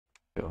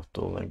go.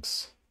 Duel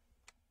Links.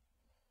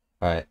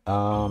 Alright,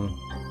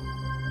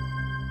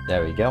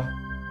 there we go.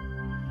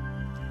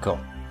 Cool.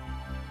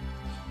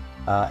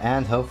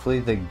 And hopefully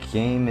the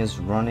game is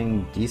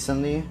running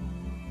decently.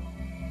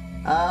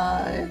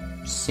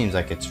 It seems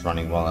like it's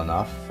running well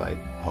enough, I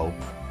hope.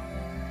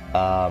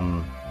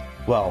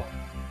 Well,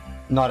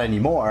 not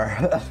anymore.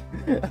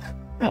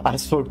 I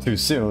spoke too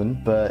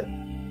soon, but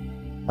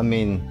I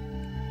mean,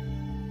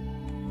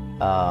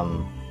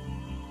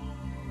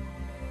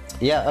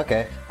 yeah,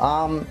 okay.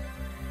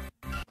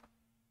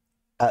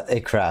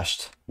 It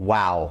crashed.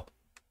 Wow.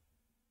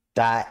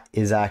 That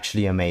is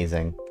actually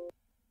amazing.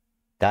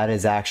 That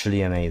is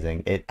actually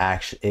amazing. It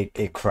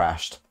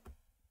crashed.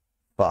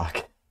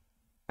 Fuck.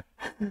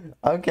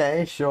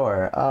 Okay,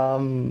 sure.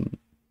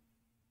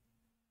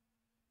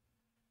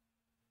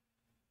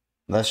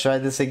 Let's try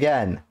this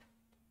again.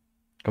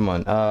 Come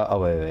on. Oh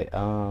wait.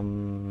 Let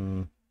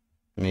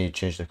me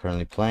change the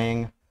currently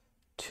playing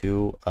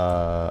to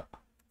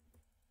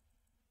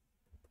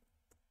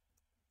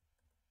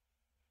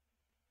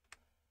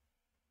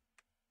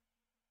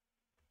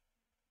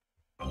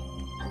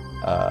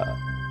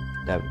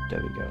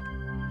there we go.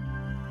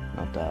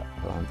 Not that.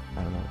 Hold on.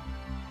 I don't know.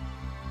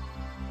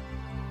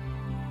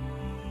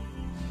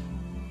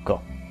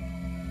 Go.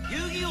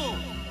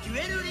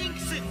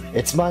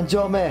 It's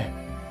Manjome!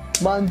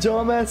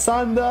 Manjome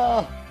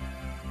Sanda!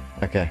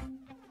 Okay.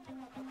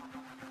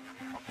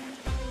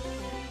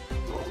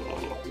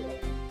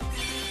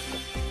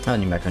 I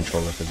need my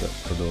controller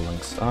for Duel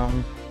Links.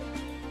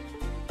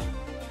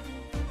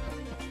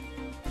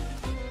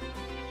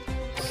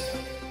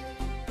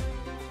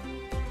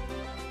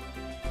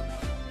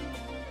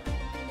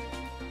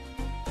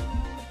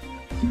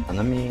 And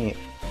let me...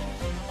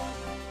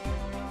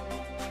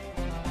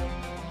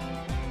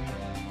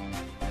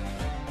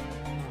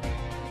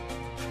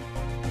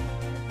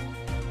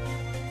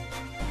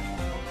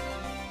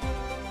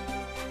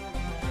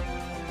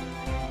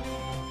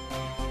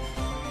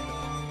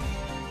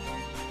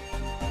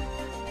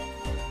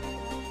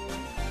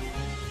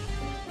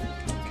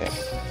 Okay.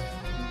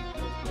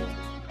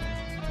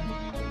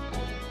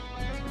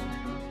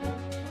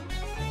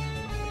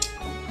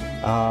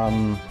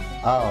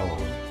 Oh,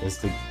 is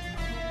the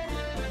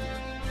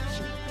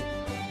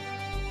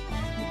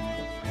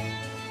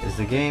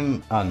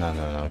game... Oh,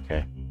 no,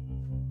 okay.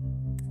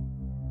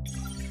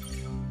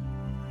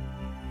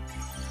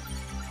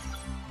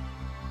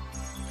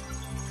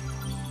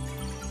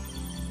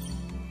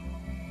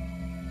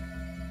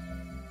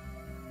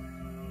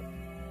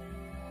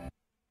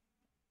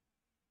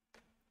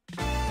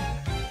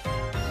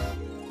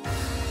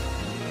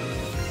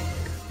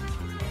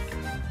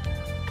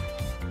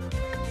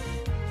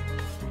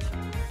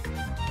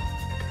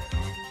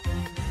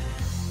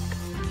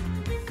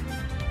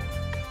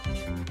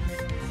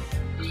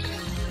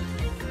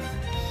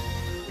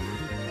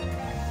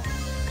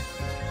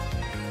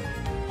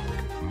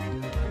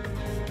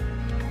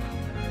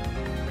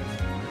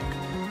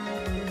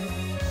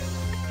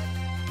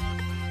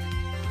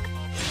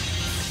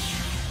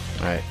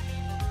 Alright.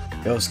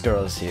 Ghost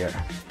Girl is here.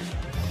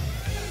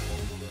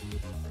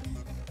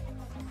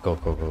 Go.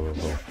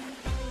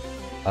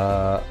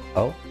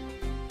 Oh?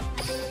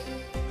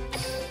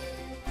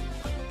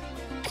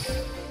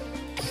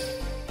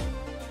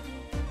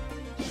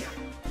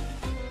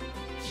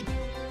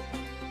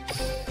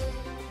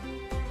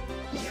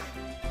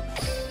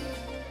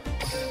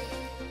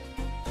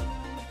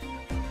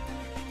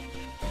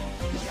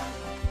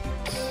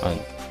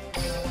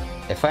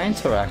 If I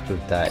interact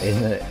with that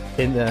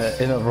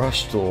in a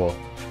rush duel,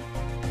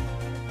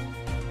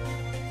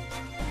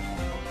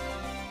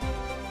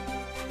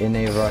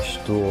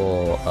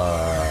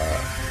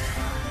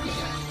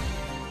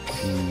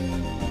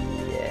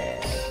 yeah.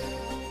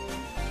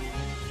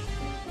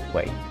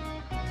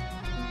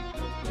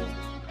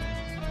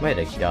 Wait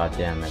a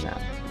goddamn minute.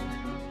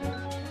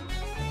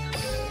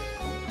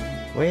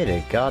 Wait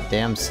a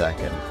goddamn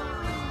second.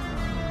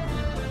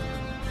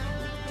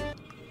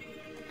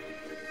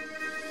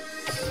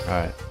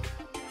 Alright.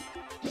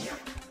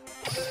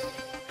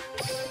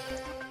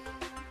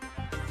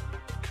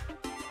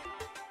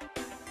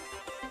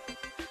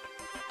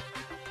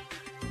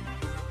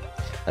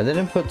 I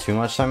didn't put too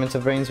much time into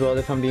Brains World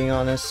if I'm being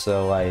honest,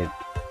 so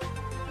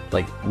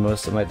like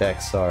most of my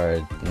decks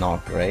are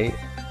not great,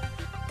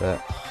 but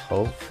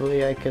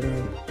hopefully I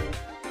can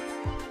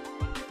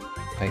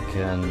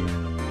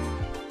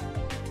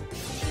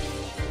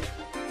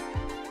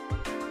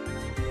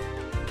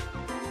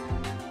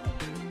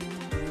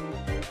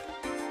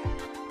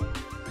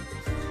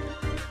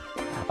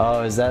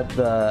Oh, is that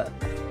the...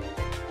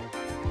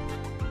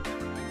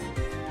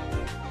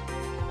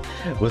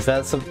 Is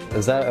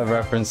that a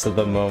reference to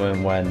the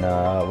moment when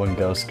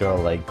Ghost Girl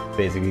like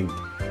basically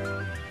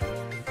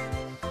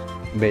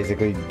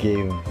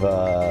gave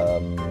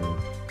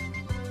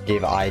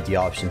I the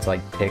option to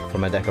like pick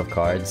from a deck of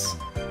cards,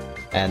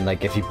 and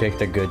like if he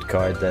picked a good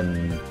card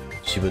then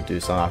she would do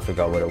something, I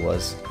forgot what it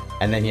was,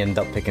 and then he ended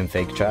up picking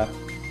Fake Trap.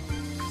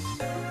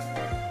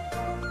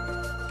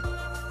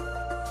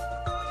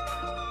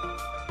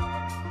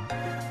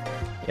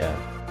 Yeah.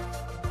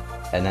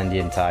 And then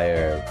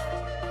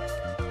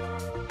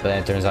but then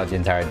it turns out the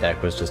entire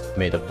deck was just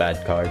made of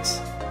bad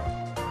cards.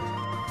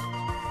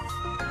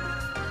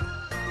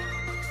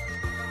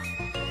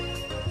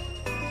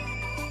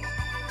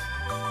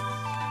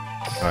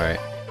 Alright.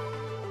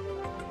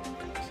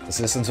 Let's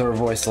listen to her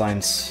voice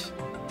lines.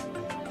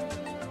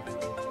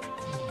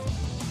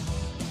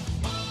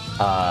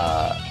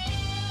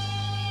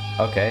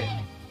 Okay.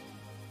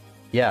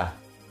 Yeah.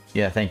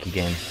 Yeah, thank you,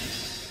 game.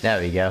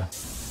 There we go.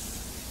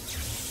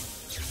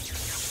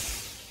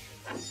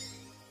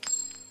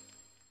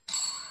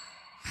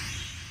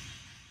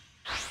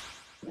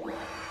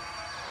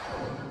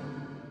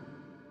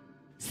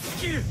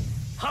 Skill!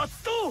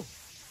 発動!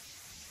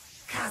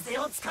 風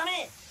をつか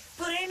め!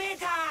 プレイメー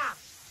カー!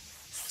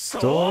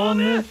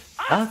 Storm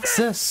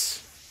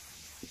Access!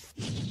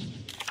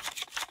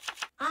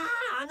 ああ、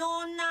あの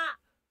女!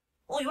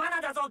 おい、罠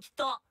だぞ、きっ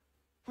と!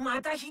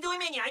 またひどい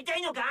目に遭いた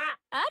いのか?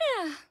 あら、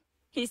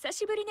久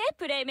しぶりね、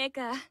プレイメー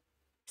カー。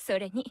そ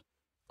れに、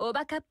お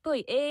バカっぽ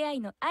い AI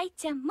の愛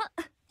ちゃんも。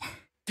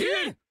デュ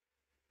エル!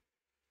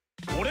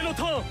 俺の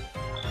ターン!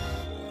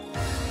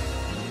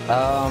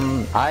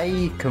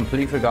 I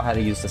completely forgot how to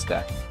use this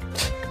deck.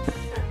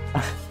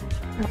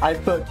 I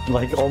put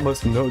like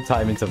almost no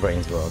time into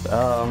Brains World.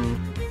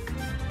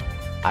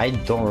 I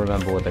don't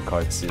remember what the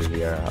cards do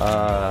here.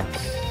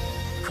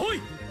 来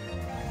い!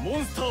 モ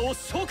ンスターを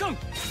召喚!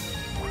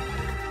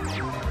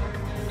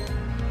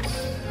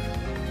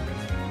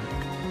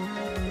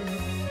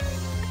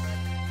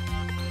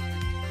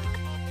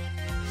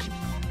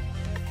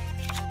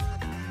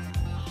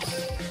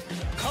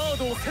 カー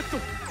ドをセット!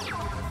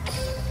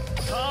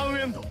 ターン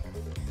エンド!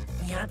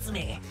 やつ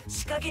め、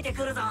仕掛けて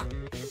くるぞ!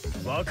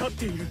 分かっ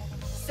ている!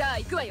 さあ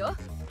行くわよ。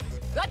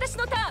私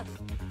のターン。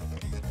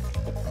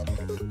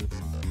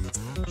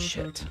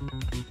Shit.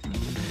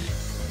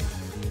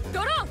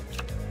 ドロ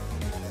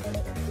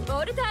ーン。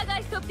オルターガ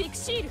イストピク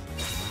シール。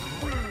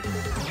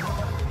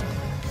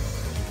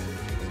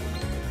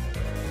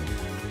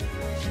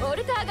オ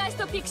ルターガイス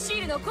トピクシ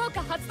ールの効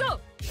果発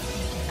動。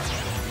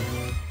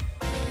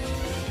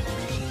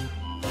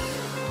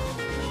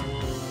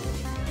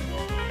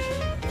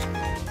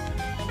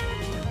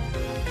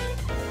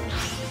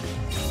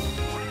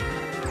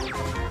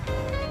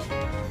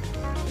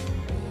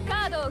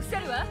伏せ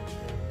るわ。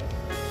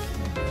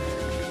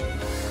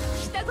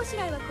下ごし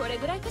らえはこれ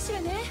ぐらいかし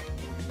らね。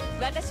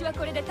私は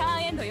これでター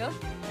ンエンドよ。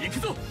行く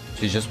ぞ。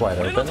 She's just wide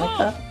open like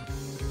that?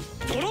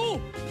 ドロ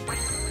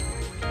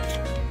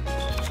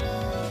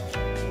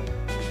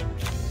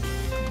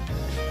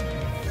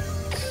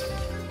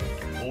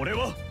ー! 俺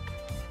は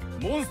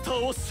モンスタ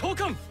ーを召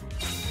喚!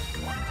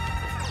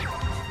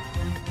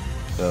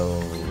 So...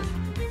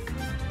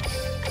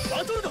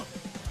 バトルだ!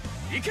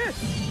 行け!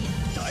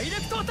 ダイレ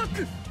クトアタッ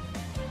ク!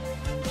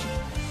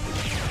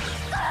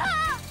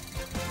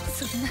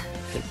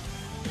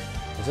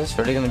 Is this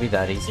really gonna be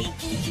that easy?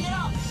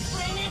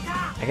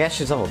 I guess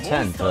she's level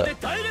 10, but...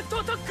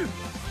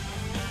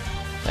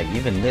 like,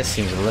 even this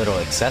seems a little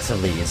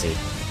excessively easy.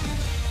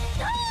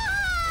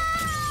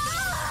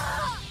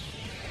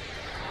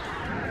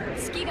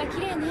 月が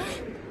綺麗ね。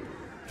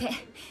って、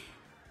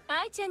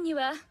愛ちゃんに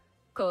は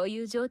こうい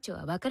う情緒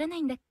はわからな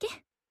いんだっけ?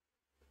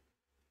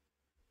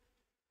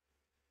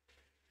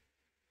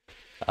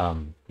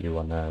 You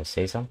wanna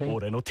say something?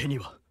 俺の手に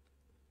は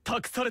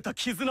託された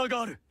絆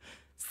がある。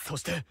そ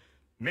して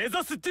目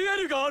指すデュエ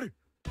ルがある。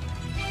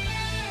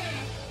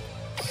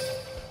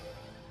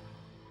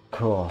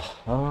 Cool.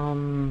 Let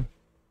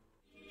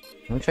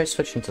me try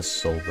switching to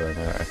Soul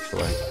Burner,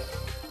 actually.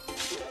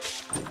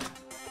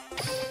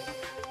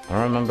 I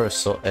don't remember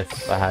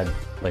if I had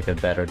like a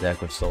better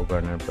deck with Soul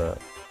Burner, but...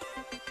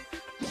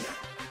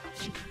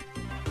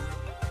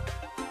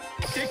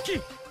 デッキ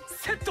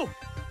セット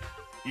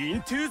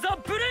Into the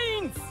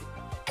Brains!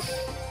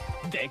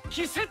 デッ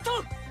キセッ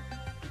ト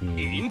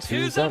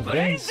Into the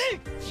Brains!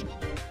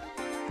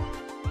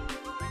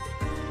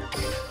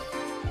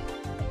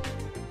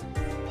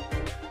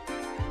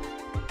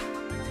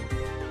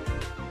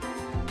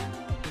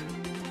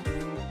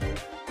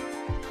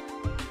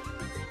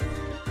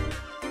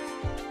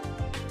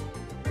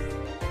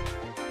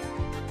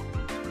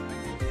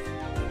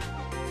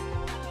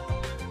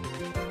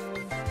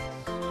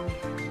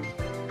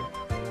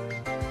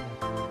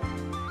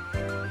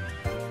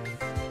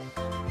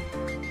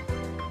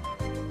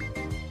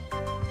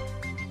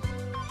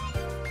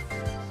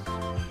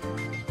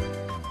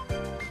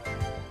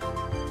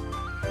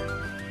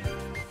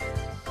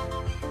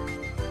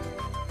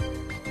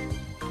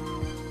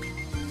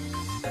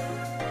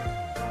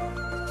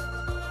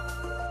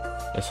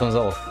 This one's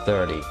level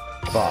 30.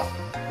 Fuck.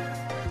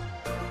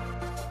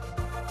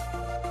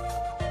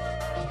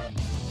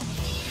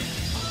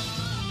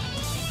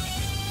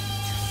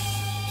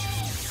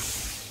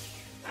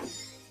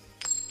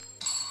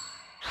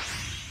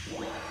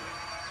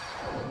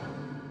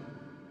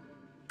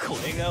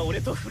 This is 俺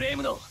とフレー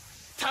ムの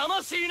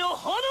魂の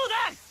炎だ。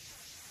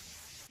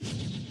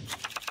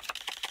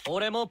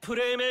俺もプ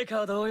レイメー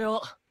カー同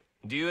様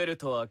デュエル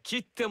とは切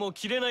っても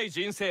切れない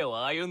人生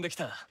を歩んでき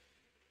た。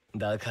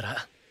だか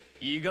ら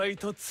意外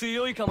と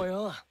強いかも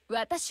よ。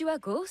私は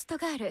ゴースト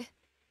ガール。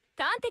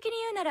端的に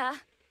言うなら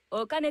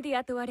お金で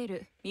雇われ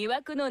る魅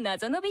惑の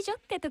謎の美女っ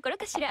てところ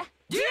かしら。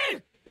デュエ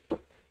ル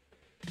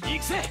行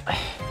くぜ。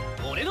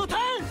俺のター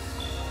ン。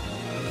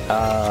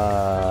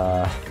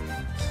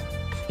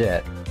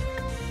Shit.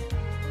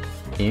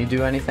 Can you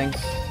do anything?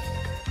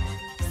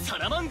 サ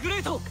ラマングレ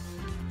ート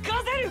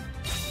ガゼル。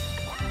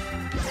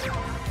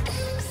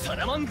サ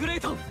ラマングレー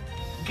ト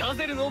ガ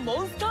ゼルの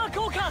モンスター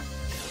効果。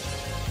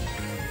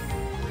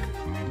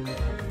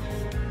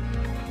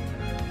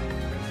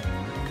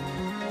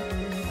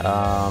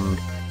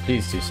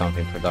Please do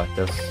something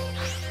productive.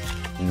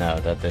 No,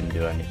 that didn't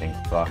do anything.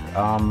 Fuck.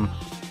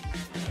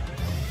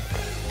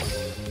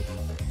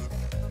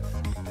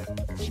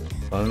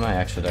 What did my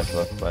extra deck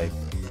look like?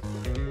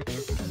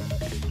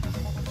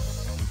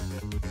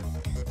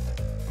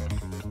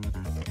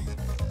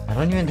 I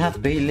don't even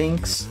have Bay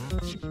Links.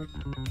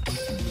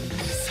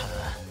 さ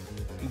あ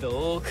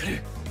どう来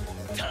る。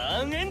タ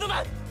ーンエンド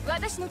だ。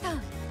私のター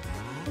ン。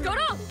ドロ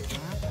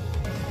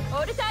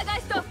ー。オルターガ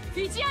イストフ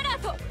ィジアラー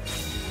ト。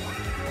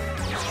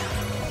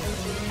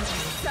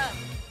さあ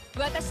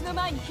私の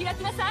前に開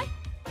きなさい。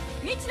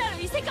未知なる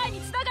異世界に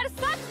つながる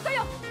サーキット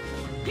よ。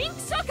リンク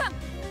召喚。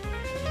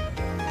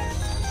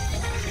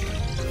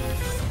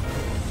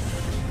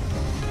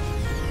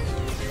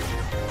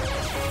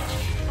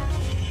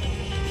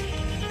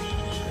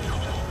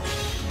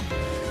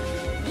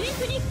リン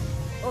クに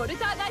オル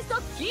ターガイス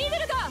トキーベ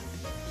ルガー。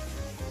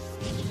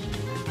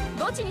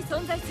墓地に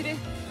存在する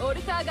オル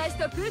ターガイス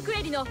トプーク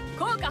エリの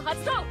効果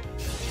発動。カ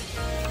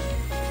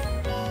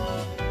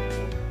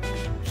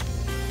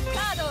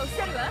ードを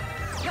伏せるわ。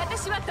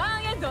私はタ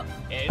ーンエンド。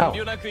遠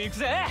慮なく行く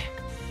ぜ。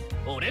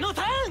俺の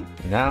ター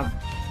ン。That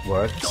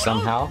worked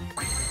somehow.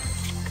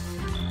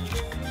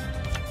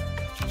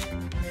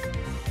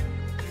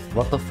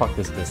 What the fuck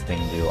does this thing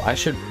do? I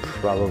should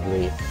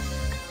probably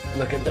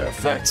look at their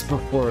effects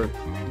before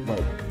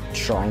like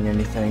trying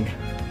anything.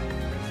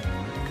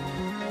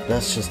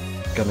 That's just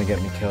gonna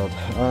get me killed.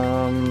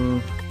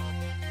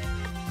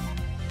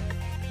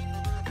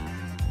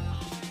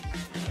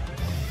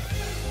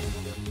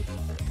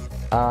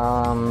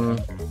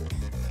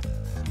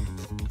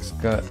 It's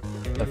got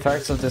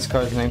effects of this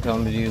card's name can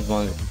only be used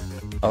one.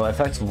 Oh,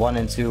 effects 1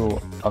 and 2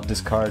 of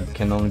this card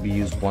can only be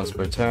used once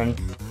per turn.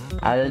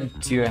 Added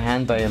to your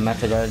hand by a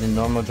method other than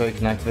normal draw, you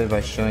can activate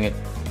by showing it.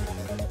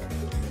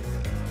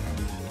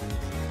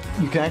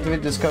 You can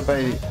activate this card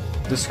by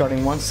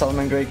discarding one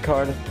Solomon Grade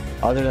card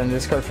other than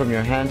this card from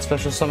your hand.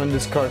 Special summon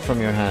this card from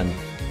your hand.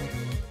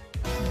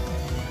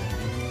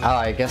 Oh,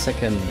 I guess I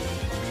can...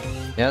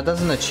 Yeah, it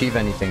doesn't achieve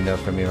anything though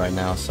for me right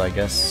now, so I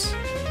guess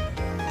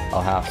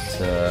I'll have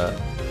to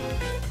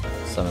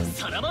summon.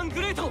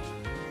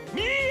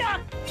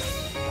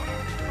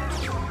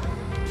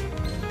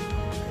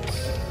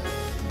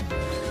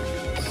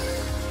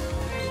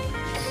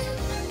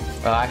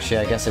 Well, actually,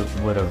 I guess it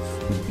would have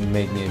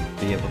made me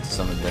be able to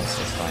summon this.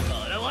 That's fine.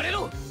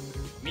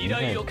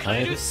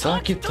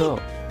 Circuit.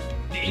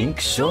 Link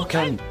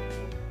Shokan.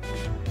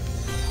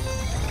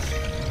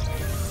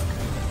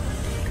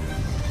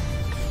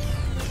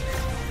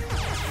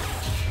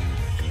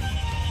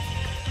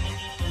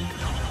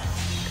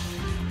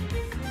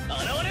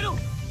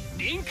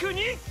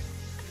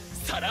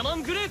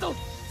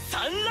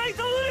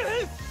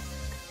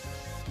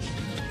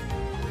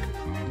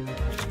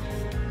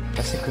 I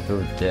guess I could do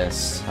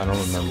this. I don't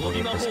remember what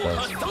this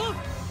does.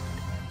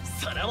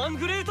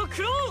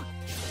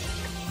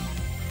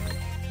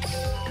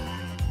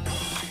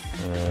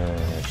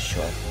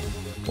 Sure.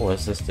 What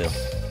does this do?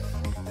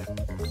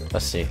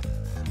 Let's see.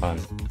 Fun.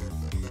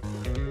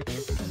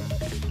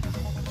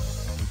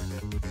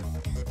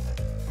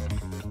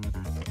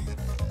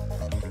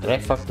 Did I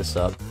fuck this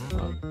up?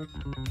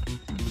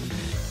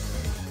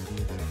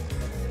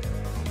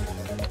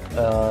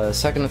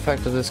 Second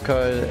effect of this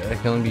card, it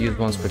can only be used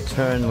once per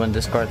turn. When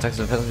this card attacks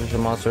a special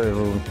monster, it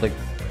will inflict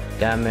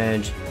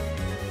damage.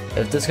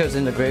 If this card is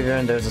in the graveyard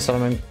and there's a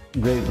Solomon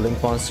Grave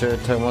Link monster,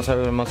 target one side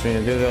monster in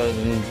your graveyard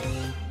and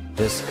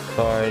this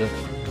card.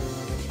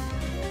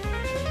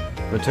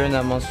 Return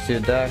that monster to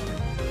your deck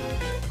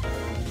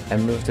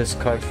and move this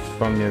card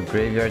from your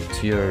graveyard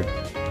to your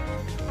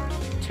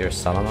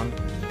Solomon?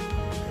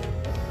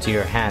 To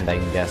your hand,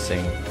 I'm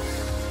guessing.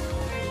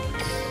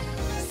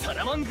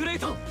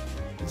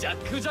 Ch.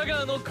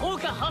赤の効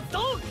果発動。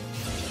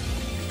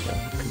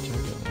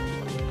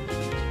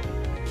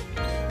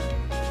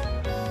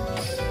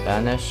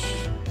Banish?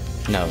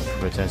 No,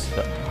 returns to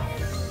the...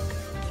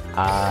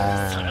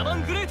 サラマ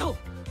ングレート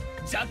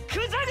ジャック・ジ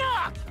ャ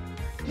ガ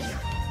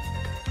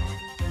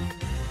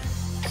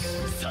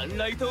ー。サン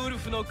ライトウル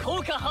フの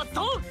効果発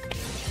動。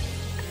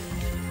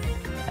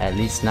At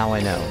least now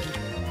I know.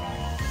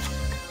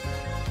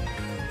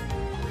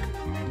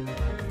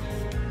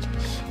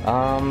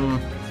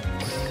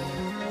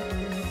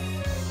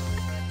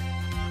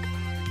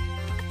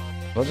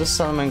 What does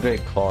Solomon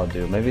Great Claw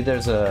do? Maybe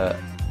there's a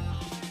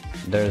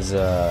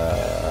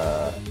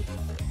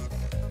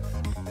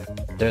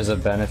there's a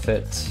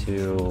benefit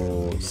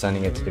to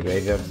sending it to the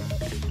graveyard.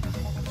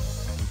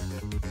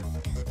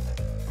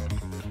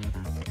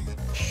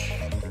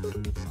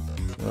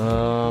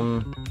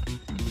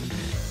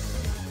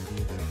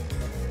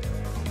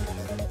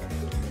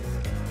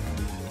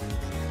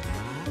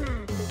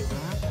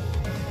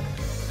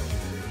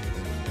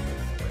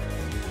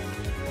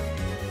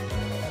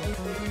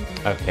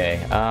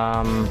 Okay,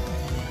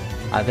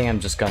 I think I'm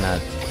just gonna...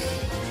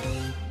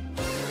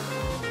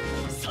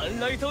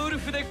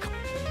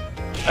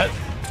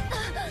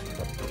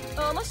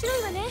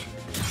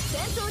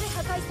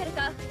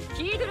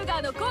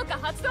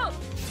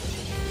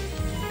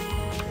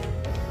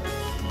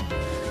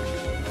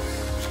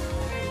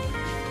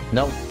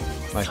 Nope.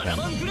 Okay.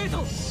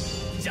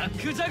 ジャッ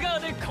ク・ジャガ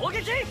ーで攻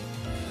撃。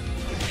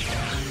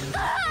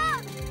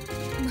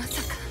ま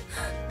さか。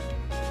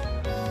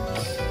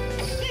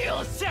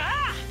よっしゃ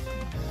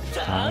ー。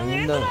ターン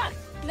エンドだ。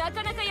な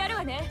かなかやる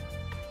わね。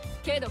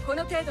けどこ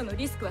の程度の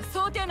リスクは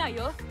想定内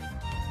よ。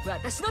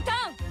私のタ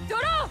ーンド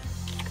ロ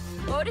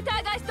ー。オルタ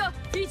ーガイストフ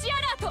ィジ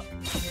アラート。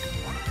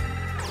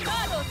カ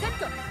ードをセッ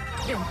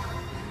ト。でも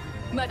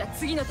まだ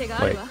次の手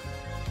があるわ。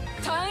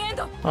ターンエン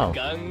ド。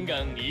ガン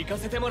ガン行か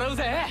せてもらう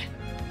ぜ。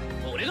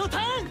俺のタ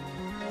ーン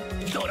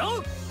ド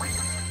ロー。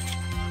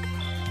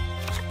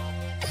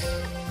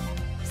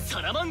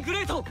サラマングレ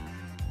ート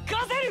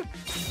ガゼル。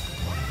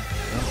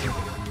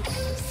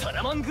サ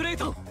ラマングレー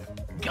ト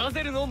ガ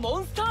ゼルのモ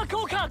ンスター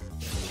効果。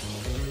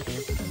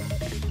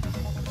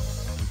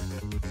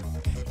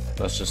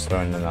 Let's just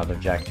throw in another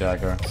Jack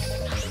Jagger.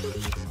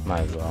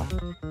 Might as well.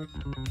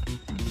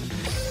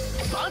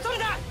 バトル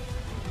だ。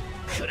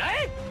食ら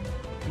え。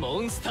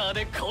モンスター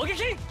で攻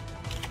撃。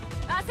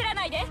焦ら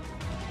ないで。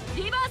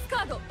リバース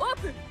カードオー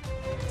プン。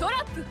トラ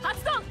ップ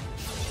発動。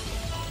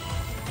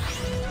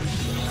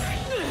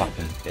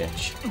Fucking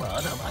bitch. ま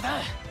だま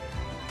だ。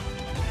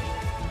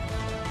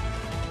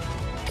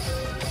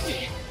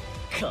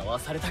かわ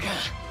されたか。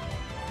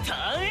タ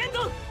ーンエン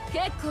ド。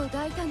結構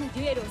大胆なデ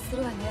ュエルをす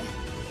るわね。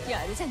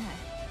やるじゃない。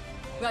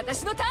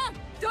私のターン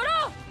ドロー。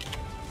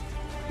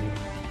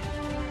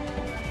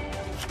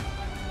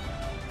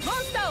モン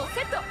スターを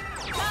セット。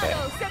カード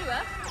を伏せる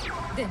わ。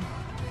でも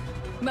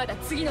まだ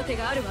次の手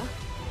があるわ。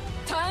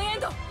ターンエン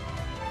ド。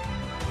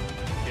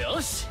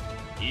よし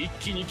一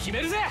気に決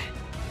めるぜ。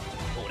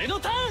俺の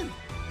ターン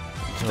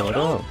ド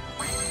ロー。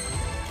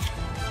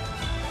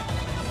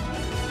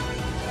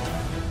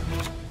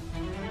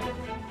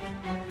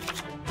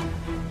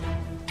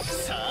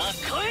さあ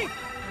来い。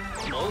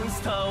モン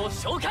スターを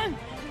召喚。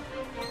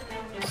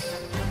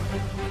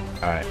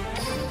 Alright.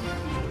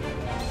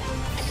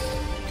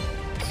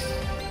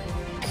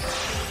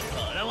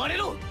 現れ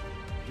ろ。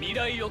未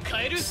来を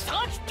変えるサ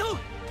ーキット。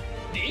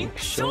リンク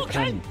召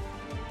喚。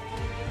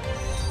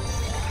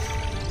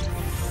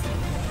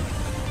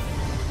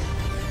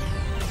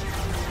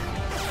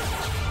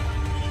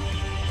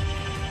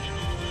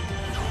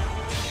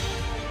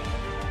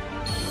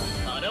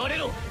現れ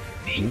ろ。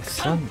リンク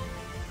さん。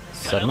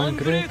サラマン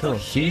グレート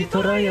ヒー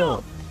トライ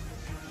オ。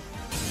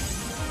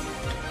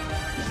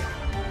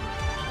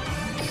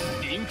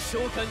リンク召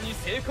喚に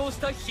成功し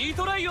たヒー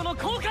トライオの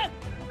効果。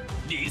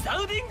リザ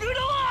ウディング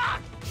ロア。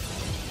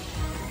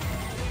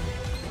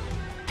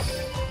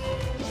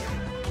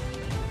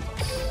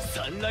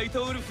 サンライ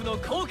トウルフの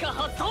効果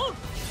発動。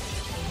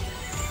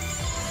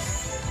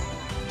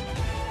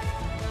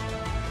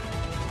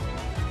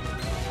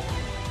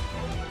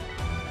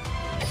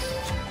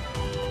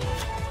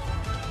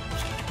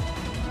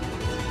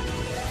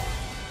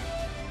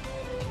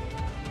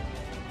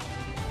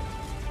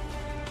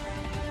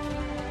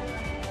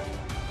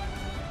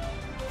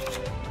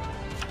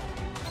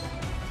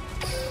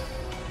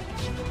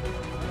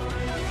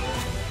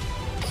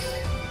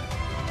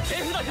手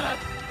札から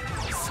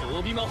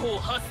装備魔法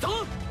発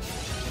動。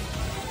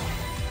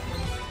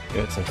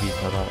 It's a heat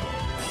up.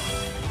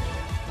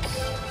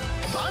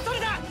 バトル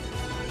だ。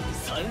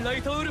サンラ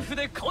イトウルフ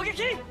で攻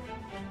撃。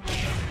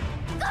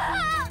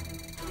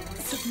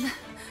そんな。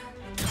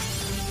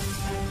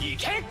行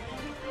け。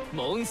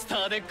モンスタ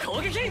ーで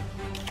攻撃。 I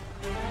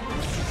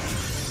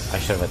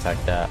should have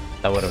attacked that.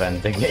 That would have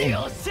ended the game.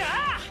 よっしゃ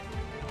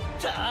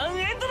ー。ターン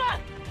エンドだ。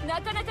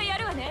なかなかや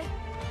るわね。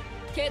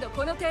けど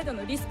この程度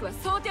のリスクは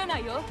想定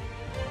内よ。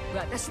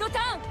私のタ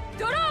ーン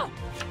ドロー。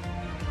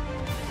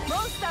モ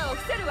ンスターを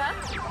伏せるわ。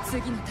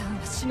次のターン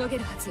はしのげ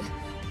るはず。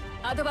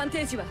アドバン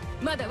テージは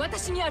まだ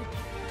私にある。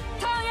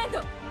ターンエン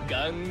ド。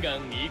ガンガ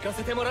ン行か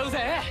せてもらう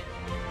ぜ。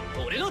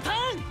俺のター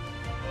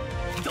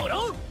ンド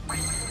ロー。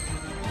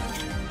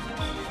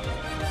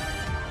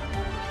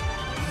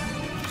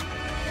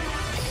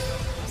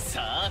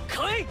さあ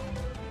来い。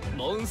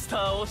モンスタ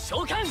ーを召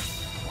喚。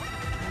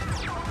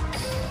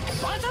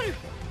バトル。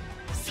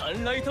サ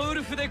ンライトウ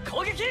ルフで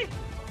攻撃。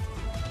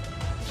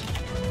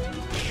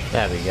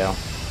 There we go.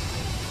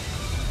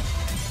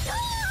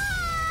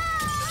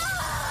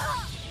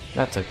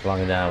 That took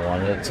longer than I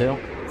wanted it to.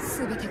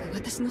 全てが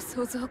私の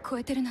想像を超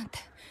えてるなんて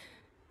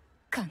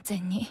完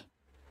全に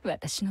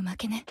私の負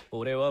けね。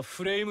俺は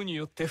フレームに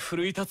よって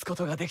奮い立つこ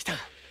とができた。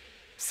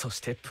そ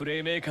してプレ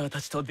イメーカー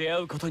たちと出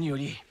会うことによ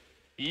り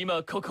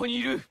今ここに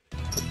いる。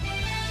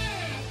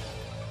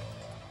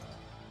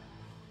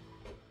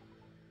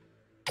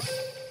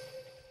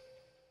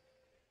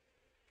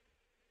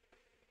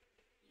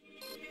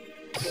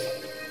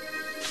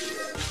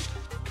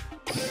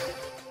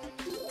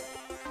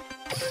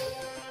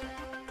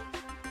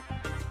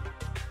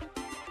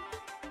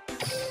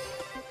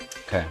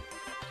Okay.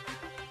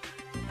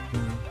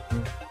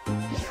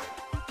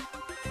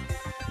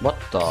 What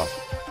the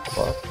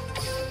fuck?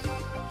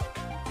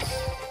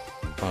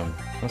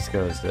 Let's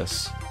go as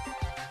this.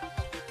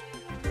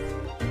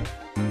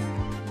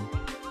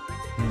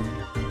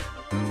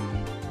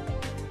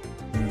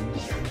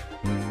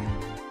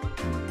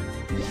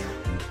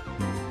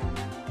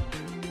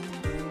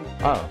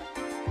 Oh.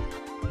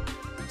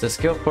 It's a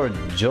skill for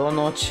Ch.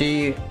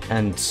赤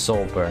and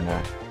Soul Burner.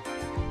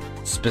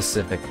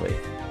 Specifically.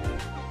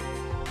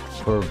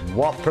 For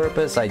what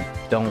purpose, I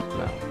don't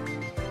know.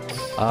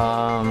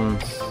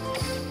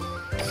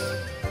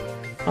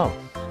 Oh.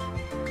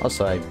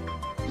 Also, I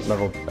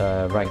leveled,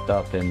 ranked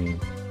up in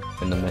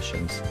the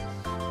missions.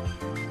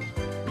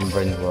 In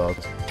Brain's World.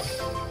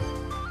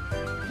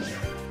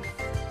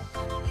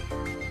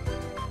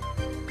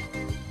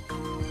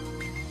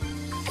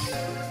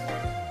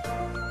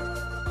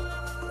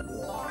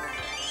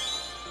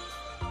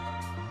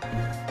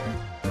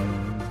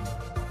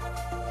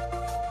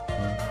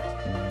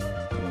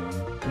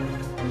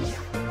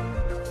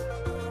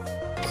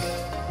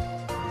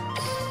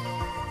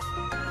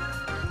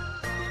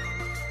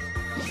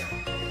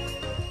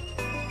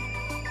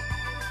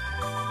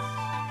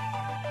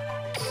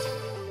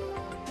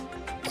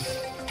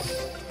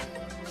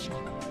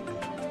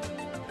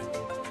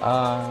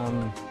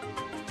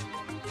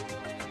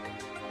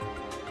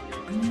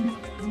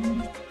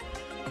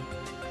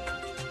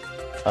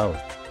 Oh.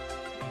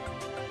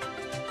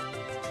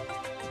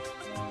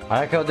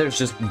 I like how there's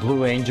just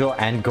Blue Angel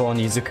and Go on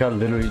Izuka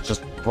literally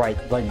just right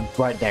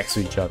next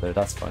to each other.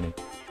 That's funny.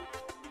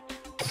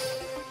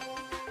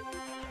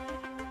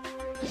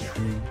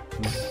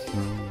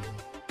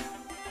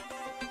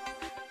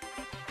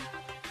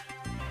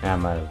 Yeah, I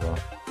might as well.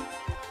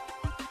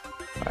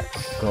 Alright,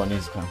 Go on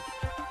Izuka.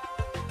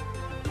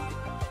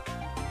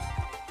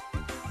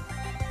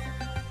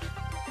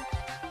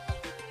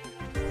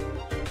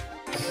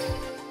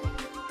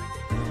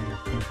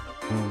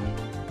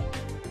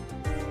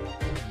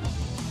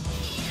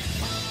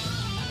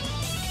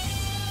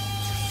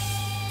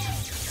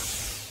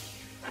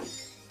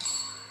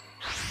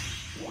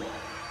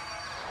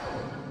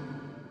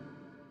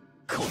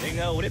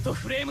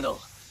フレームの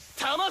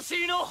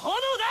魂の炎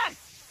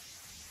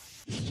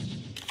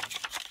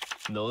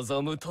だ。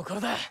望むとこ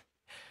ろだ。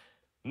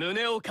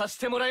胸を貸し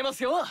てもらいま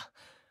すよ、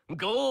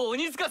ゴー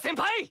鬼塚先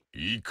輩。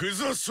行く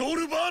ぞソウ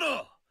ルバーナ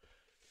ー。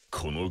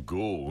このゴ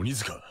ー鬼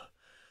塚、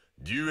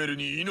デュエル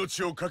に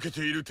命を懸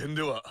けている点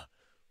では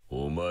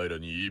お前ら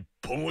に一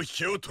歩も引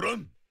けを取ら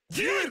ん。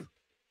デュエル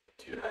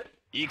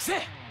行く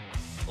ぜ、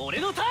俺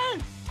のター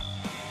ン。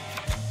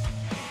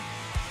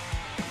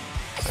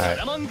サ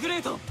ラマングレ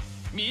ート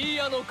ミー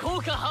ヤの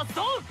効果発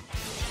動。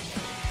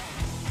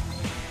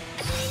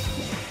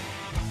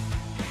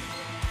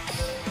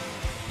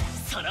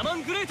サラマ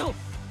ングレート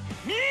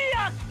ミー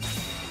ヤ。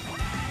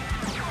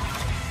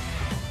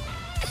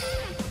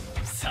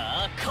さ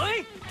あ来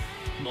い、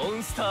モ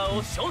ンスター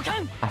を召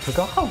喚。 I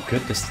forgot how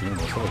good this team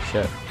was. Holy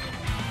shit.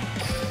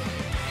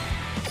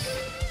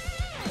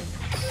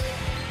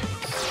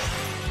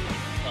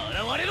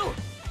 現れろ、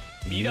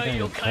未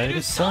来を変え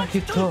るサーキ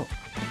ット、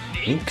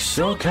リンク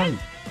召喚。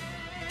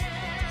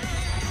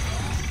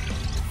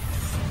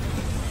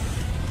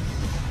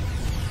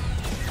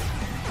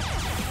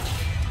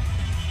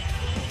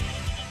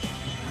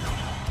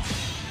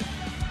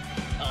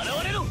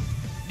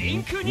リ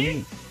ンク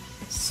に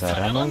サ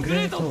ラマング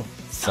レート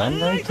サン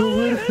ライトウ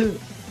ェルフ。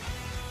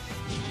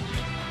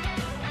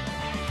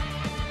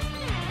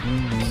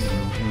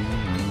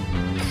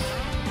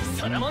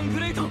サラマング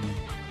レート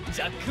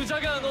ジャック・ジ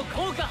ャガーの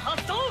効果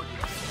発動。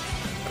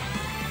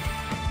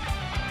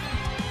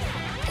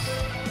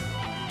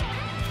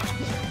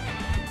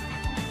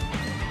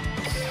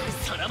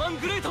サラマン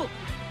グレート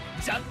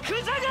ジャック・ジ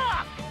ャガ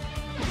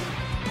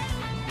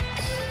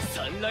ー。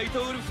サンライ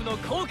トウルフの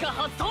効果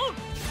発動。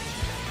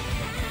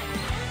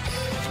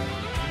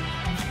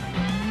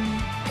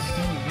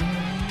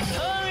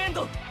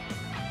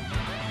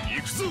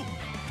行くぞ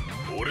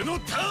俺の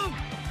ターン。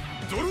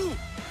ドロー。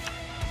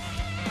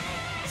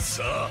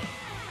さあ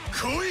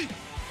来い、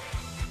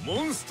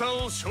モンスタ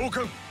ーを召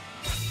喚。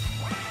手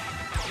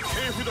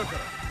札から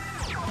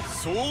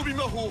装備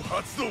魔法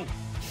発動。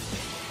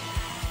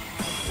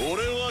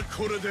俺は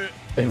これで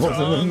タ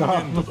ーンエ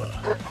ンドだ。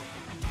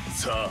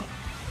さあ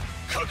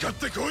かかっ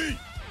てこい。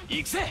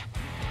行くぜ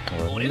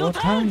俺の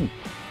ターン。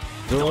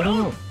ドロ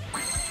ー。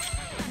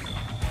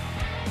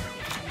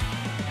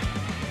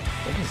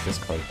What does this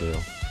card do?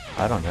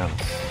 I don't know.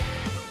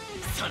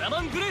 サラマ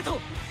ングレート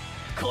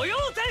コヨ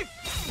ーテ。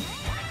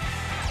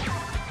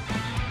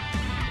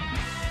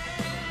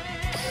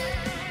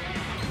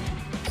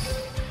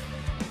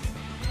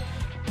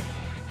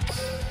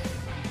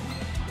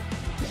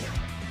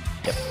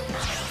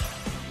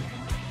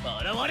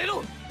れ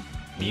ろ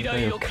未未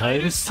来を来を変え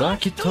る変えるサー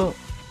キッサーキットト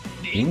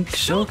リンク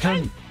召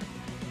喚。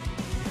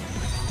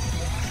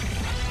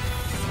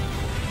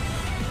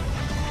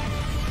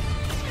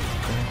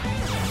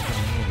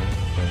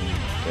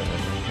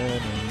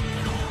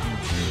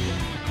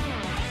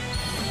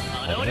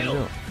現れろ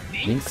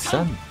リンク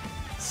さん、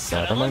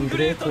サラマング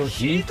レート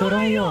ヒート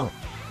ライオン。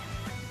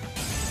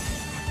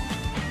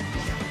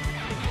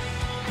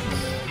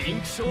リン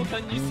ク召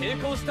喚に成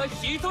功した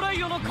ヒートラ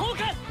イオの効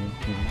果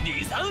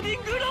リザウデ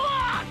ィングロ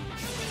ア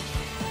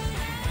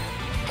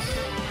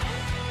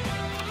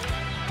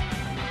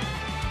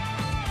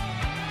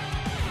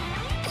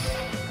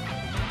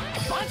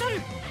バト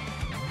ル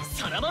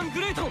サラマン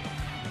グレート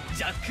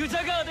ジャック・ジ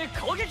ャガーで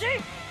攻撃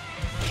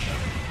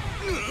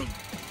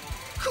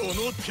この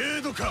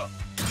程度か。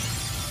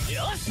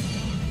よし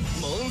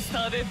モンスタ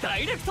ーでダ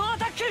イレクトア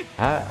タック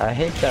I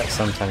hate that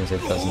sometimes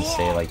it doesn't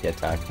say like the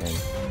attack name.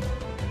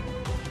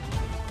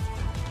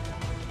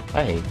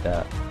 I hate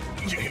that.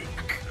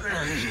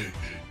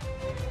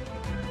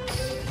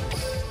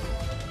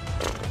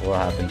 What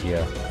happened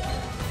here?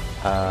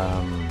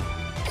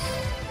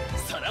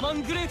 サラマ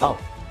ングレート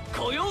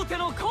コヨーテ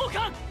の効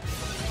果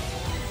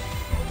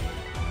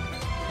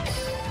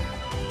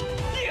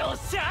よ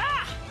っしゃ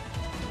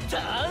ータ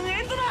ーン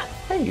エンドだ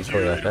Thank you, デ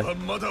ュエル Koyote. は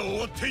まだ終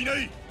わっていな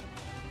い。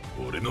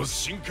俺の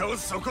進化を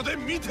そこで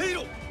見てい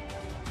ろ。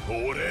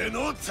俺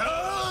のタ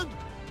ー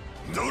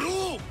ンドロ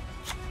ー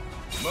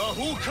魔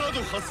法カー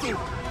ド発動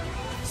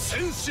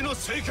戦士の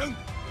聖冠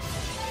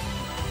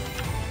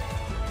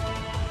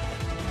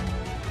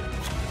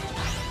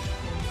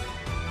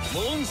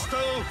モンスタ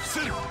ーを伏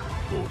せる。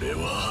俺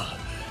は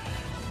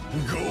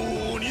ゴ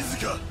ー鬼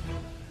塚。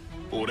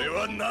俺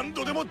は何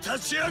度でも立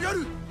ち上が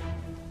る。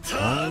タ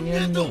ーン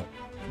エンド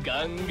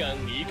ガンガ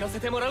ン行かせ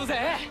てもらう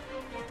ぜ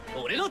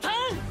俺のター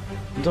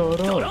ンドロー。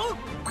ドロー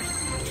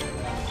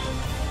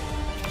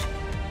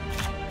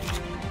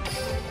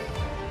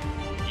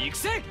行く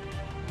ぜ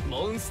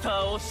モンスタ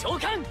ーを召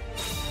喚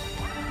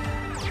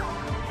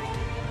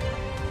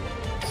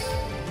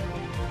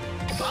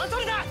バト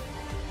ルだ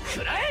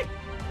食らえ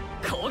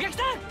攻撃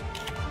だ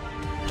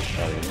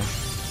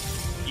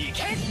行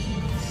け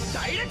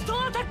ダイレク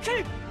トアタック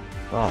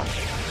Wow.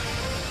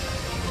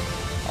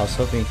 I was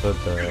hoping for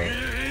the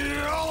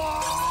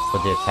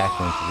attack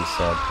one to be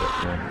said, but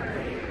no.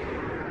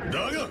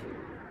 だが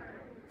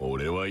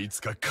俺はい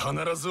つか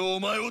必ずお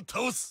前を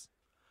倒す。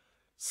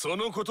そ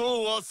のこ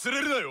とを忘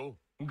れるなよ。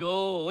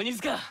ゴー鬼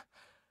塚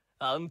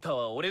あんた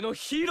は俺の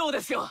ヒーロー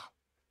ですよ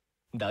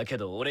だけ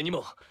ど俺に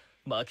も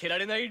負けら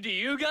れない理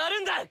由がある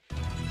んだ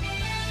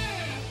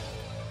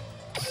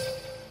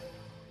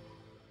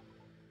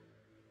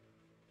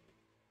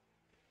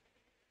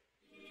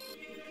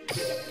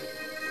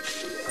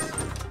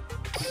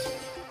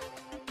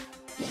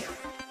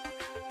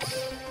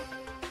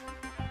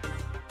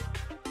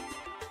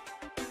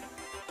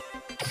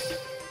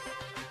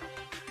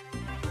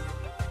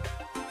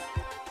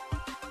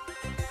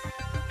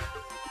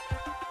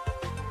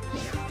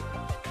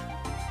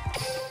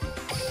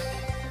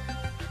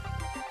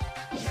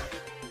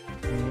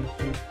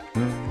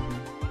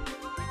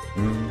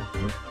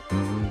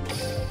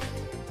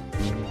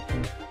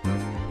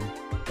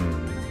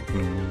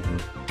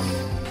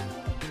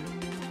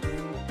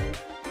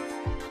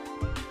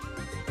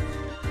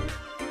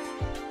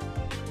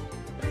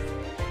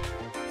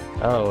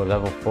Oh,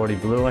 level 40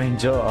 Blue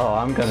Angel. Oh,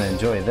 I'm gonna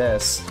enjoy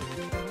this.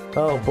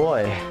 Oh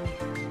boy.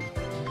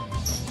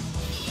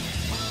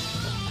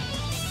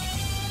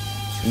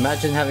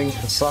 Imagine having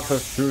to suffer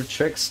through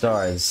trick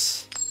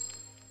stars.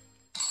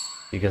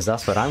 Because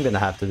that's what I'm gonna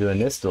have to do in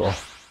this duel.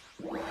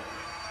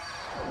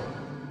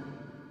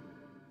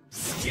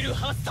 スキル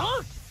発動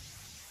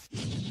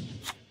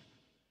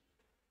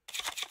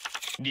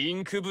リ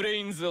ンクブレ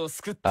インズを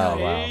救った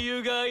英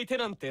雄が相手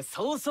なんて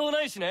そうそう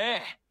ないし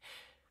ね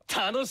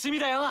楽しみ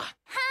だよはーい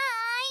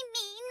み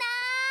んな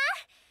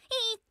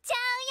行っちゃ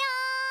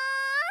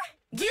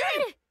うよデュ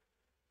エル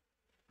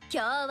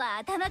今日は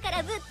頭か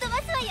らぶっ飛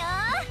ばすわよ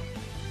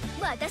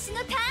私の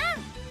ター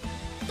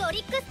ント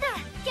リックスター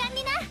キャン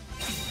ディ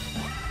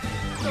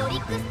ナトリ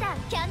ックスタ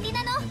ーキャンディ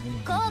ナの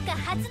効果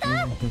発動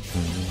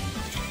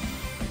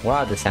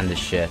Wow, this hand is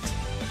shit.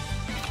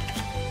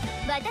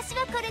 私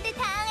はこれで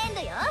ターンエン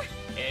ドよ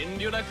遠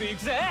慮なく行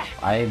くぜ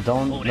I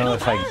don't know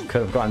if I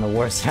could have gotten a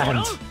worse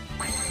hand.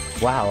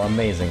 Wow,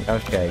 amazing.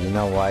 Okay, you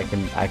know what?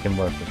 I can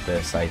work with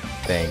this, I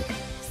think.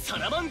 サ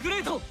ラマング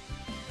レート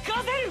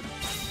ガゼル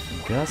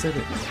Gazel.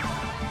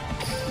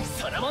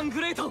 サラマン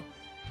グレート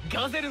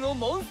ガゼルの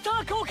モンスタ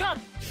ー効果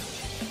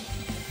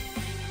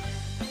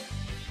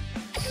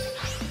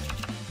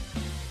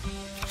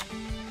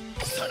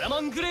サラ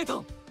マングレー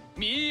ト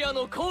ミーヤ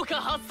の効果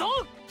発動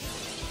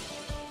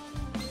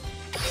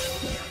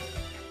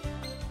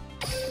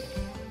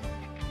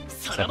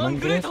サラマン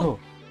グレート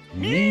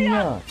ミー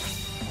ヤ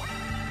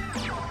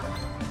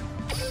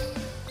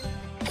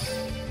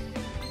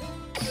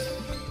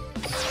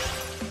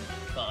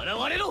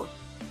現れろ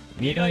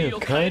未来を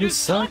変える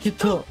サーキッ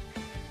ト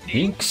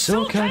リンク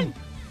召喚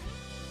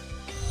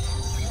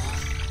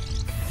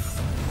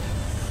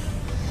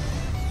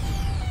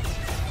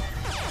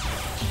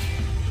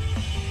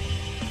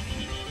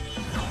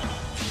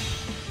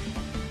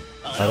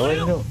れ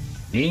ろ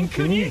リン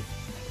クに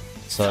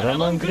サラ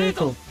マングレー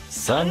ト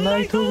サンラ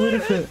イトウル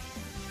フ。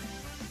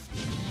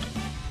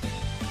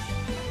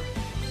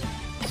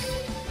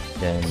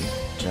で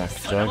ジャック・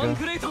ジャガー。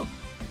グレート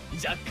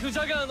ジャック・ジ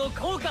ャガーの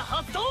効果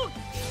発動。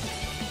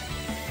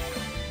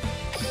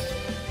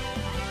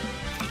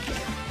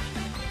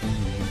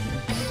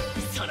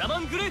サラマ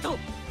ングレート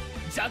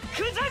ジャック・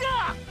ジャ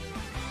ガー。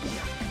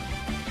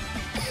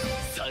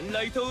サン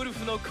ライトウル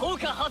フの効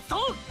果発動。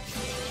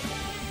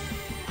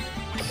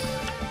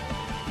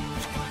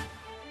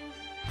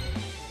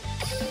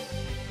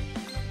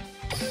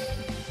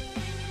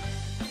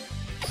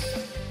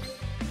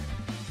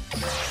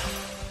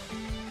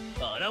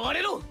現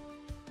れろ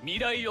未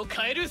来を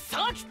変える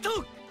サーキッ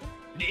ト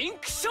リン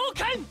ク召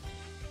喚。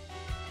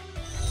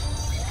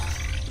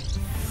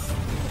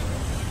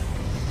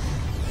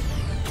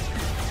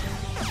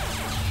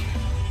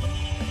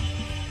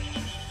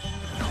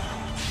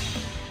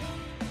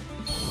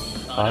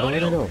現れ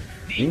ろ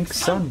リンク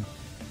さん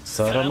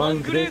サラマ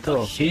ングレー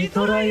トヒー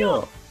トライ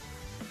オ。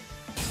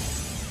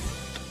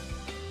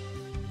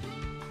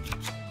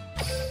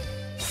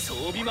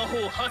装備魔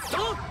法発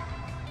動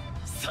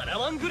サラ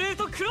マングレー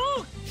トクロ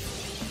ー。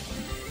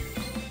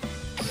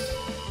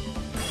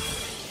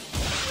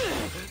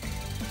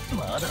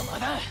まだま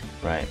だ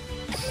Right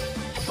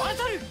バ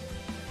トル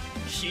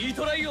ヒー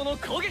トライオの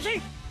攻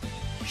撃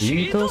ヒ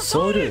ート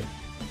ソウル。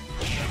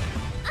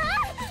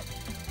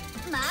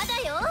まだ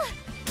よ。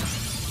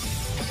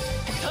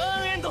タ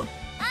ーンエンド。オー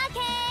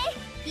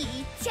ケーい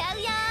っちゃう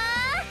よ。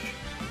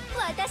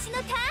私の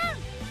ターン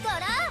ドロ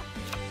ー。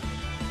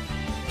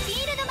フィ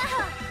ールド魔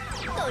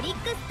法トリッ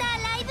クスター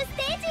ライブス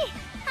テージ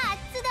発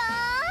動。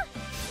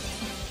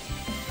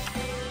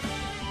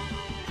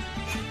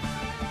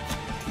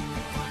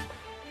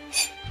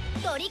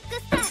トリック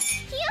スターヒオ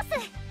ス。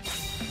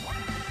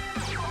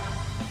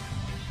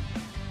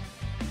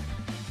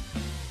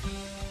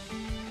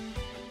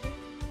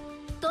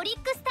トリッ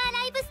クスター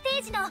ライブステ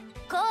ージの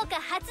効果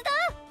発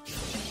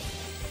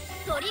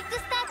動。トリックス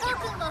タート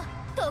ークンを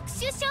特殊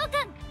召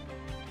喚。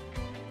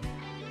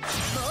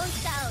モン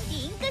スターをリ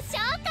ンク召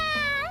喚。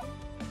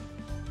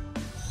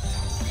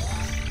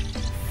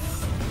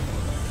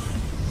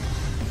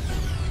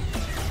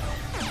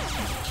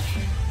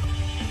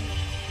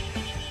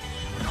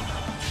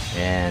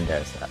And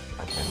there's that.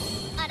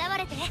 現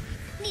れて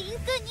リン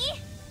クに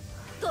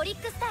トリッ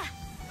クスター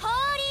ホー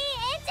リ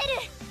ーエンジェ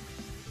ル。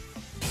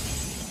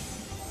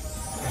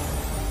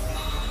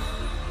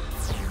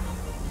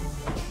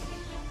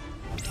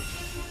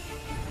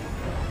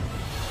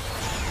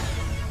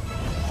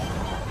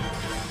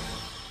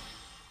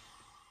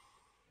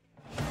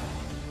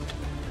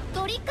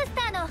トリックス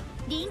ターの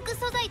リンク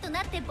素材と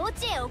なって墓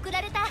地へ送ら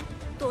れた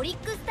トリッ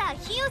クスター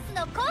ヒオス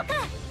の効果。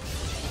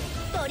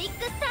トリッ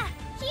クスター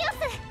ヒオ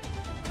ス。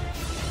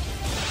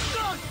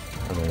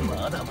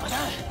まだまだ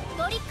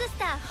トリックス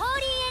ターホー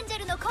リーエンジェ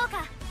ルの効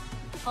果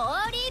ホ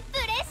ーリープ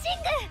レッシ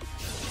ング。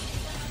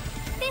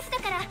手札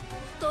から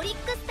トリッ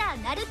クスタ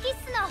ーナルキッ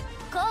スの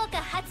効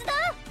果発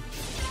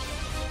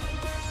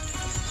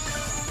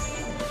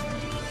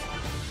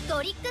動。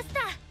トリックス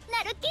ター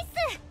ナルキッス。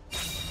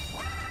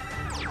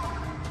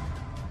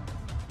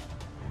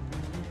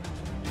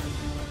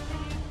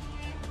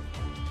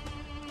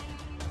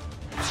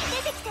出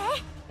てきて、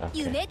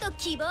夢と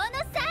希望の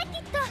サーキ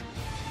ット。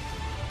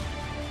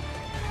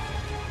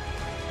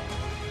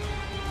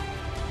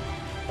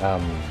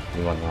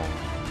You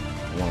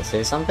wanna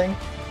say something?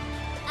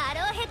 アロ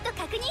ーヘッド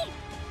確認。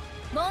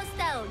モンス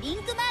ターをリ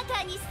ンクマーカ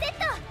ーにセット。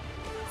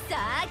サ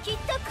ーキッ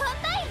トコ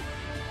ンバイン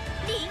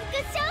リンク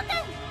召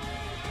喚。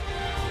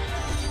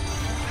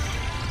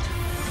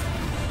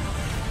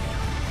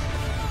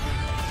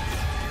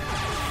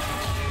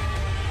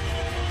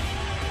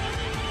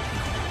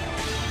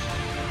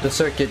The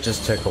circuit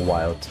just took a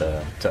while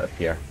to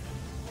appear.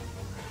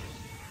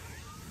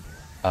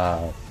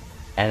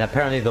 And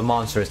apparently the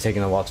monster is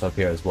taking a while to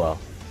appear as well.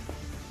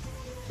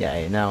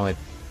 Yeah, now it's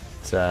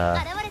現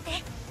れ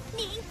て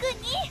リンク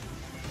に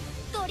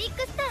トリッ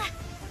クスター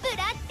ブ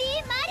ラッデ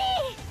ィマリ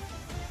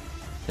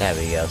ー。 there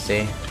we go,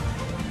 see?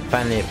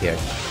 Finally appeared.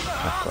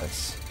 Of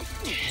course.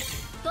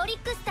 トリッ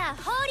クスタ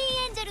ーホーリー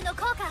エンジェルの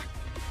効果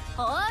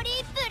ホーリ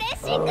ープレ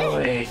ッシング。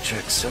 Oh, Ch.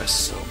赤are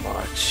so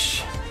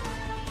much.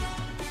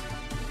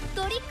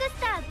 トリックス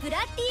ターブラ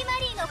ッディマ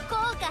リーの効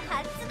果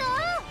発動。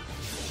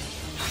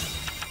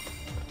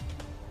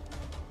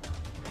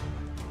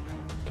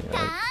タ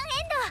ーンエン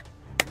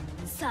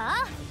ド。さ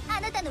あ、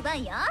あなたの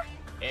番よ。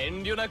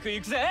遠慮なく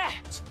行くぜ。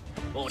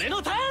俺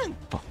のターン。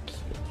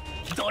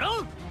ドロ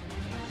ー。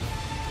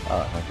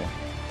 Oh, okay.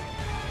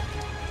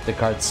 The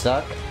card's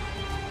stuck?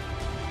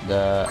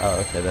 Oh,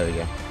 okay, there we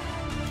go.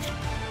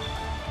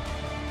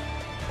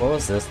 What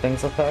was this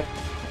thing's effect?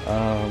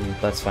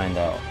 Let's find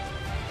out.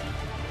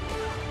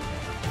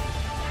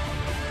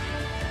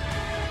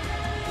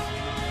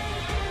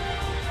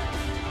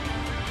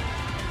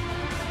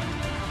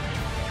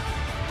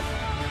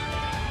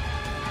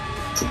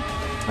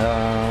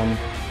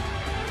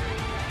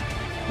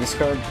 This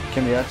card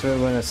can be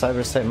activated when a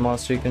cyber type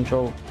monster you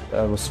control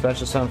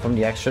special summon from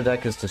the extra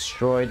deck is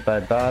destroyed by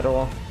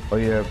battle or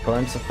your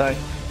opponent's effect.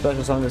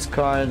 Special summon this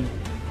card.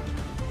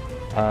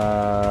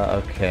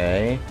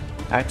 Okay.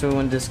 Activate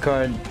when this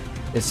card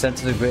is sent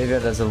to the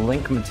graveyard as a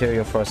link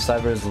material for a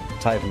Cyber's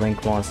type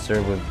link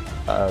monster with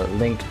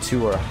link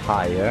 2 or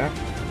higher.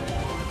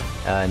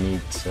 I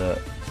need to...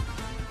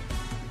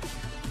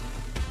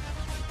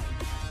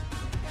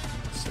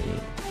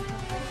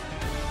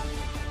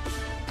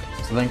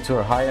 Link 2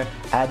 or higher.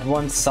 Add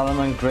 1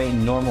 Solomon Great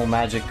normal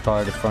magic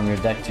card from your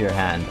deck to your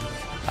hand.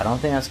 I don't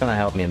think that's gonna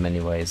help me in many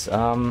ways.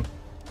 Solomon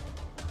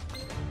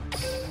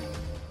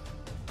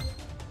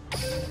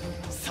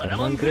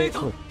Great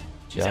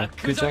Ch.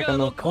赤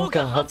の効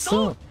果発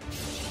動。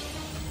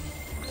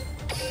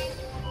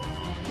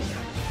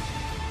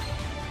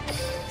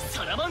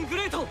Solomon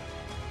Great Ch.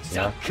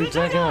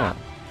赤。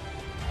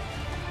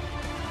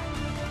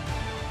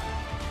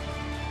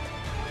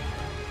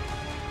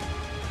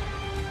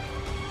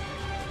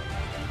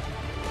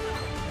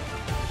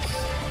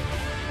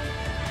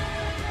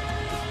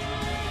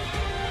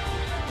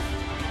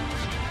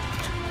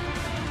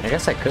I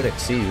guess I could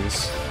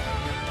excuse.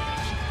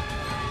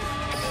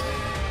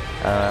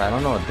 I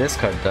don't know what this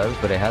card does,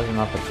 but it has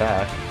enough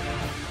attack.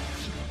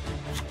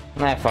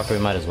 Nah, fuck, we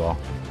might as well.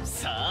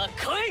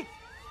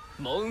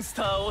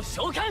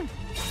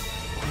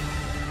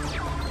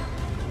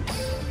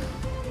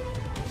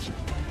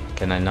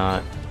 Can I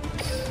not?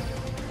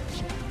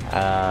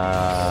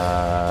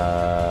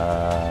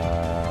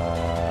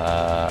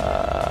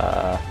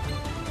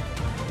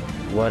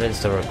 What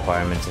is the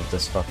requirements of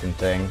this fucking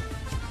thing?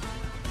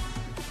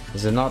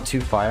 Is it not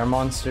 2 fire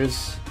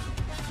monsters?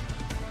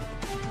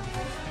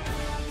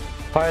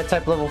 Fire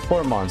type level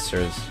 4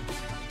 monsters.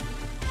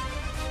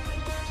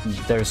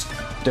 There's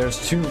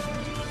 2.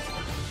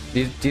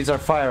 These are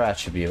fire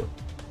attribute.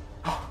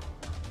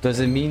 Does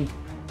it mean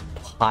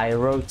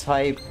pyro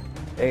type?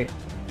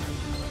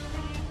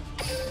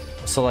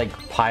 So like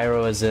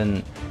pyro is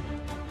in...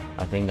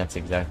 I think that's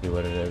exactly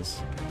what it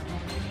is.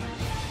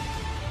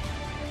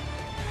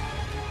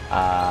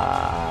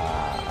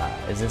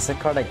 Is this a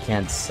card I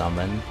can't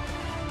summon?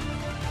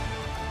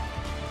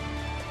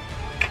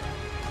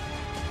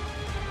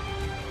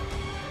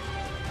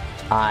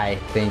 I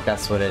think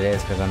that's what it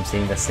is because I'm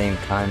seeing the same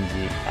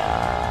kanji.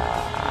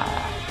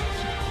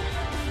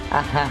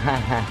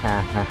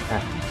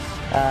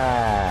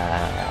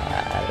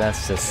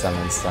 That's just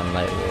summon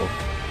Sunlight Wolf.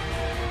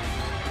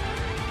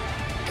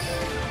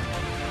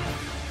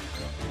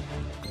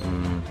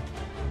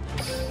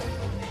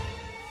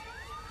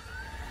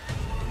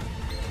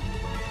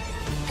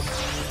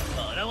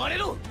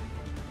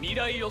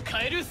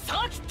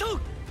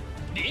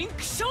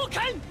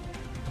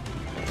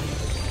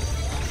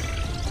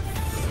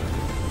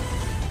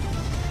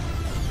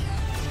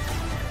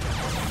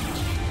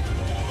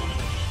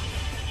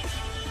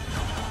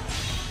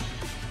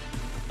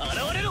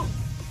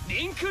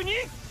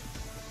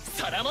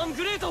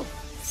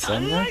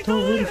 Sunlight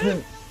Wolf.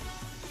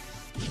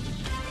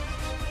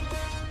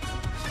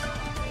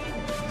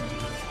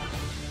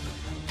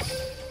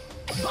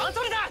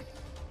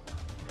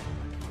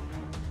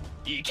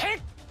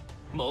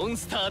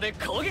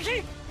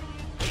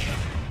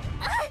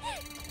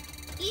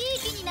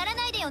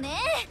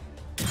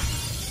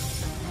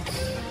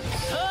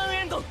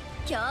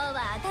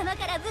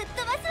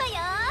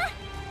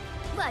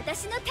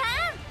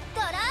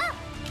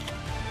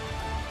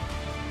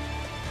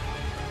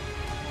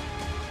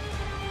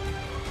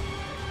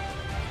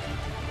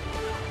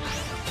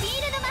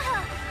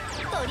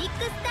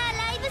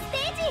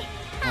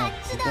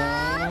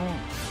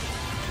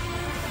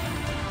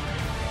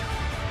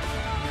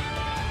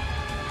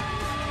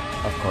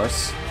 Of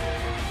course.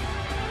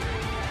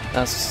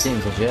 That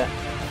seems legit.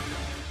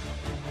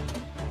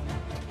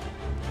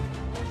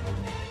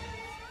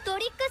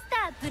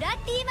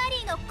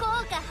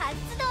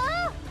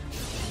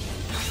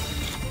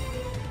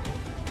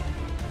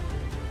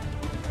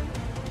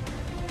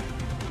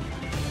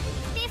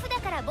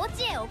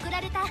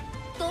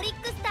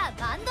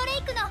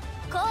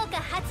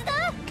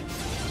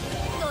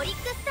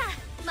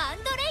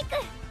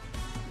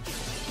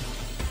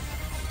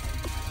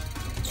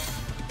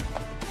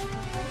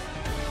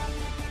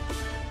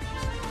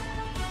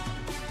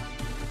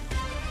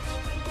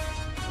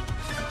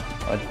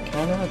 I'd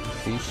kind of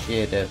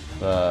appreciate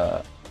if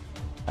I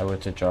were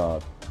to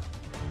draw.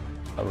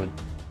 I would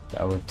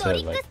to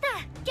like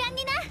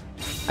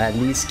at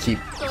least keep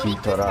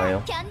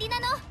Torayo.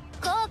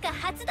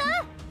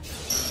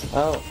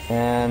 Oh,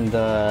 and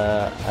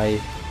I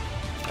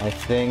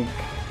think.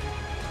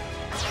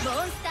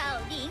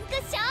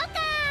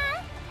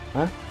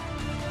 Huh?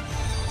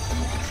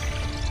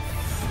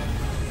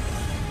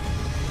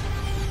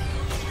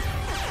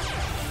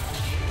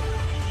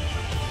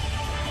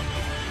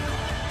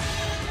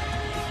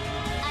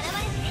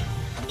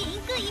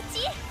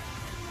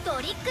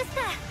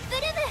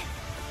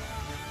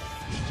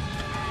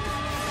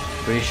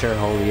 Pretty sure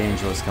Holy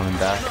Angel is coming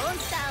back.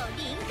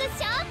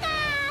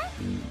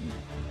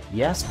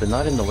 Yes, but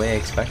not in the way I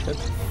expected.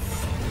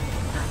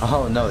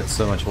 Oh no, it's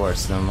so much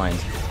worse. Never mind.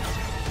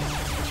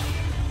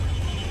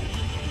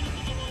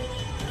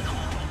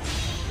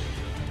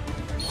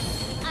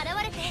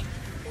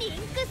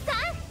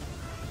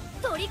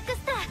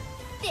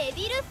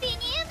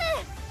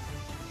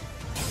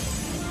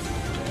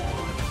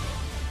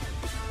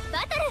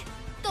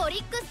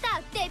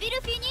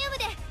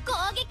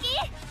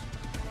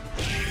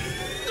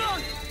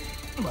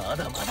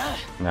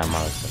 Nah,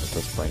 Marley's at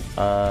this point.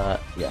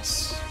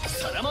 Yes.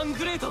 サラマン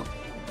グレートフ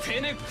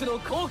ェネックの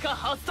効果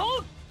発動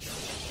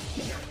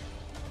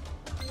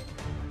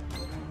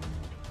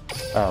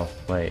Oh,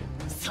 wait.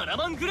 サラ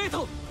マングレー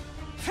ト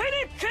フェネ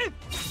ック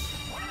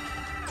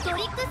ト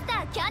リックスタ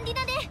ーキャンディ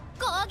ナで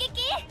攻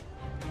撃。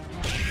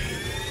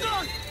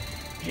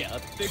や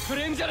ってく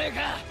れんじゃねえ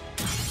か。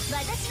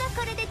私は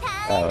これでタ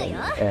ーン Oh, エンド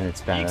よ。 and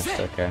it's banished.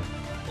 Okay.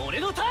 俺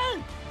のター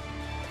ン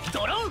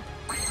ドロー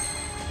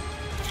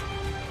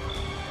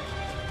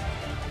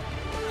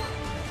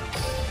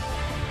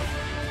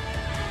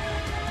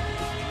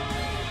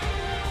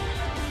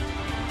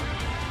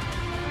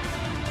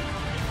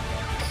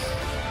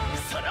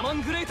サラマ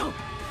ングレート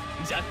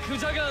ジャック・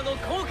ジャガーの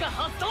効果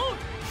発動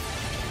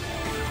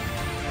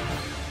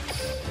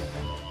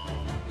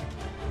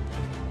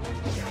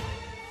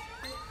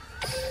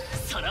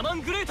サラマ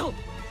ングレート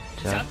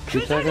ジャック・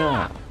ジャ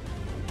ガー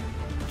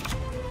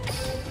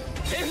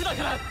手札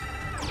から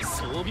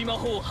装備魔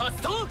法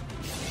発動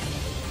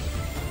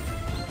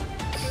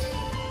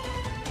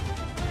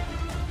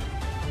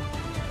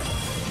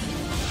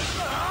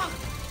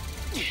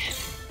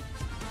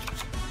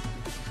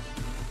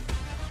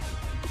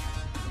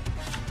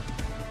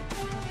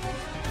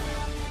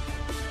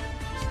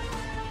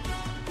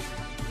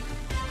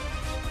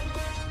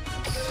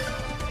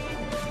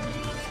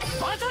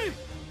バトル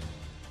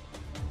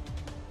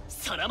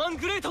サラマン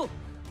グレート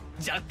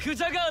ジャック・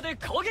ジャガーで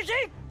攻撃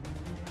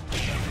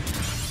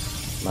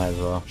Might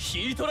as well. ヒ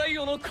ートライ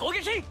オの攻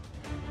撃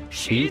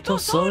Heat of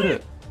Soul.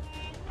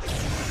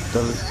 The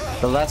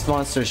less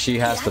monster she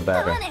has, the やっ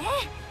た better. わね。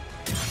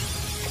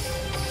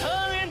タ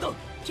ーンエンド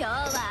今日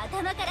は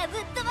頭からぶ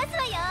っ飛ばす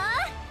わよ。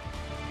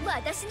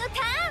私のター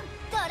ン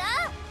ドロ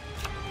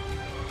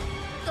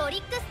ー。トリ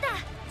ックスター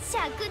シ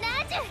ャクナ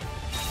ージュ。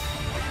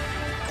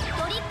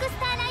トリックス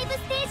ターライブス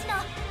テージの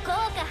効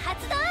果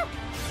発動。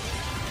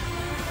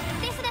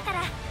ですだか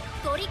ら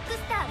トリックス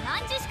ターマ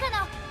ンジュシカ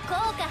の効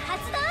果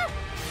発動。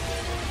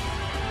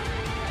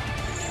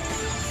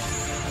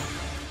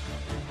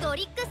ト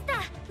リックスター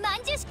マ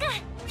ンジュシカ。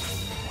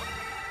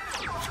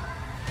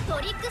ト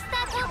リックスタ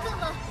ートークンを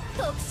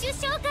特殊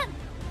召喚。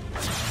モ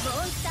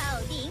ンスタ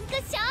ーをリンク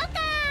召喚。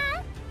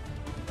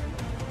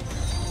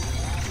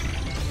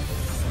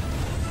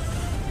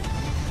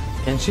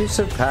 Can she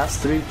surpass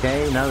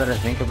 3K now that I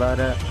think about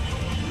it?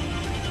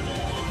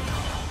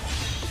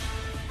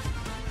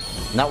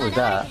 Not with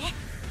that.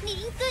 リン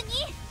クに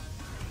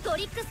ト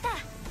リックスター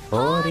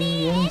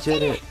Holy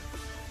Angel.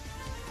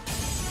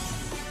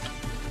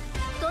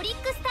 トリッ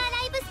クスターラ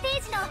イブステ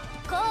ージの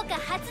効果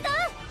発動。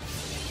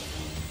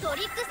ト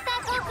リックスタ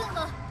ートークン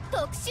を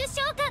特殊召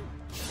喚。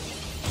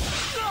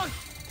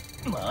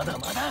まだ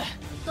まだ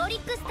トリッ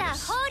クスタ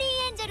ーホーリー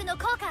エンジェルの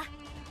効果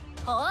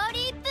ホーリ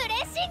ーブレッ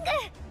シング。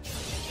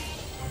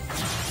出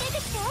て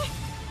きて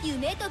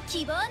夢と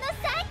希望のサー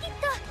キッ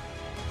ト。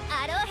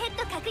アローヘッ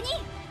ド確認。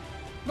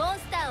モン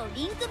スターを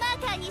リンクマー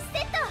カーにセット。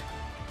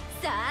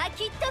サー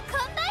キットコ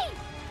ンバイン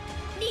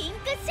リン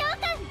ク召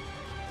喚。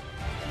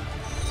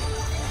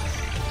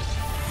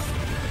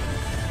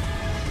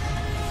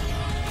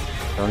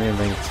 Only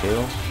link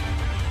 2?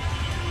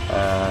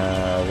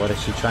 What is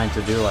she trying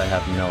to do? I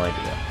have no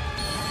idea.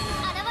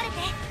 現れて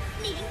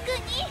リンク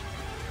に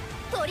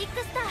トリック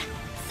スター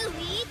スイー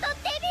ト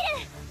デビ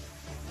ル。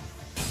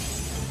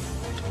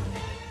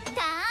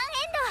ターンエ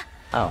ン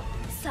ド。 Oh.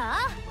 さ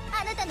あ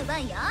あなたの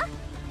番よ。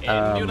遠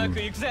慮な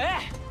く行くぜ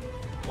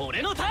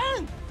俺のタ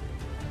ーン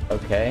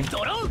Okay.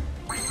 ドロー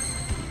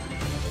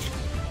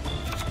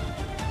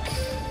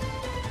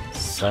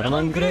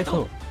Saruman Great.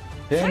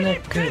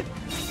 Fennec.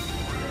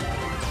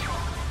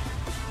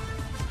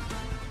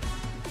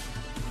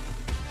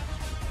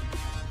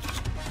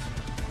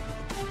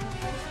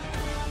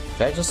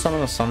 Did I just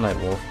summon a Sunlight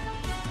Wolf?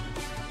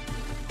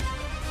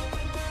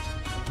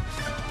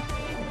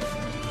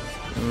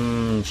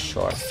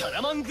 Sure. サ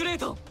ラマングレー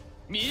ト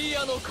ミ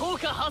ーアの効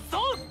果発動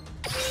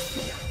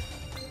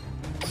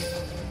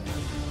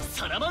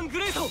サラマング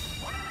レート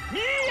ミ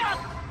ーア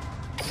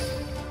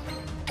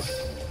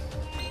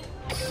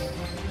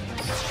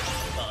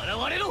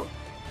現れろ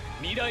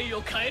未来を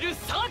変える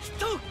サーキッ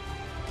ト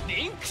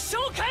リンク召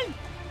喚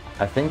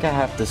I think I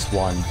have this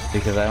one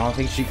because I don't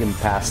think she can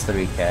pass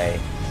 3K.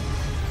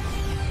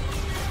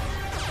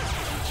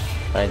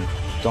 I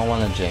don't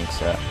want to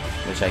jinx it,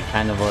 which I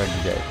kind of already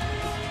did.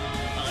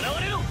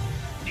 現れろ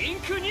リン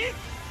クに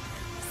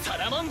サ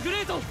ラマング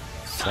レート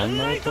サン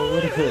ラ Sunlight イト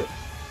ウル Wolf.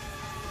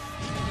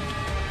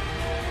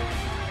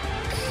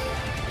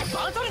 フ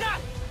バトルだ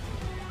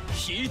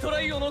ヒート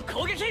ライオの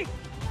攻撃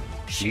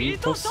ヒー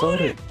トソウ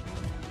ル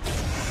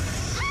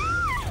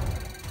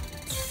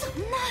そ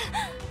んな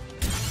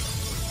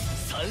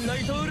サンラ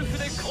イトウルフ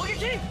で攻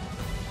撃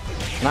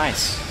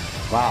Nice.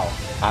 Wow.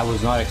 I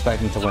was not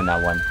expecting to win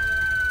that one.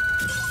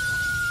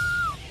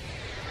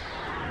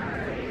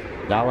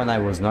 That one I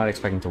was not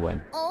expecting to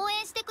win. 応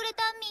援してくれ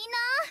たみんな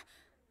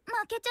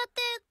負けちゃっ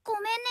てごめ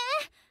んね。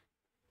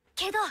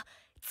けど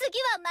次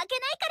は負け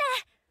ないか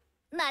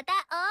らまた応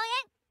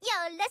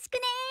援よろしく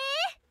ね。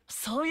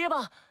そういえ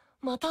ば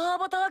またア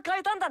バター変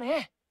えたんだ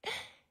ね。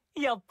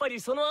やっぱり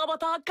そのアバ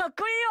ターかっ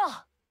こいいよ。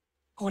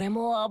俺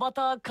もアバ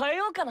ター変え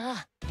ようか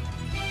な。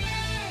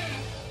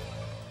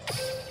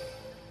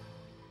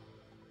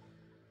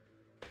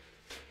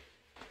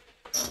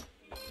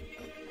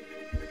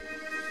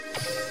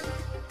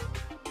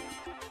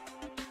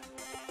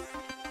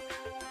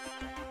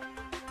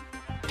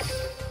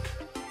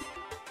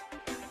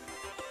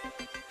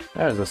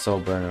There's a soul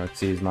burner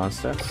Xyz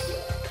monster.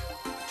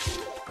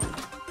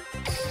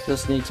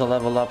 Just need to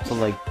level up to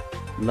like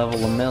level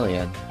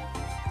 1,000,000.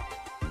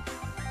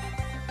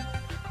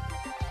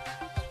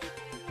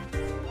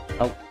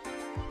 Oh.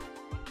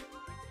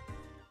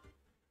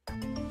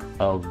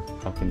 Oh,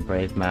 fucking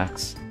brave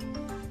Max.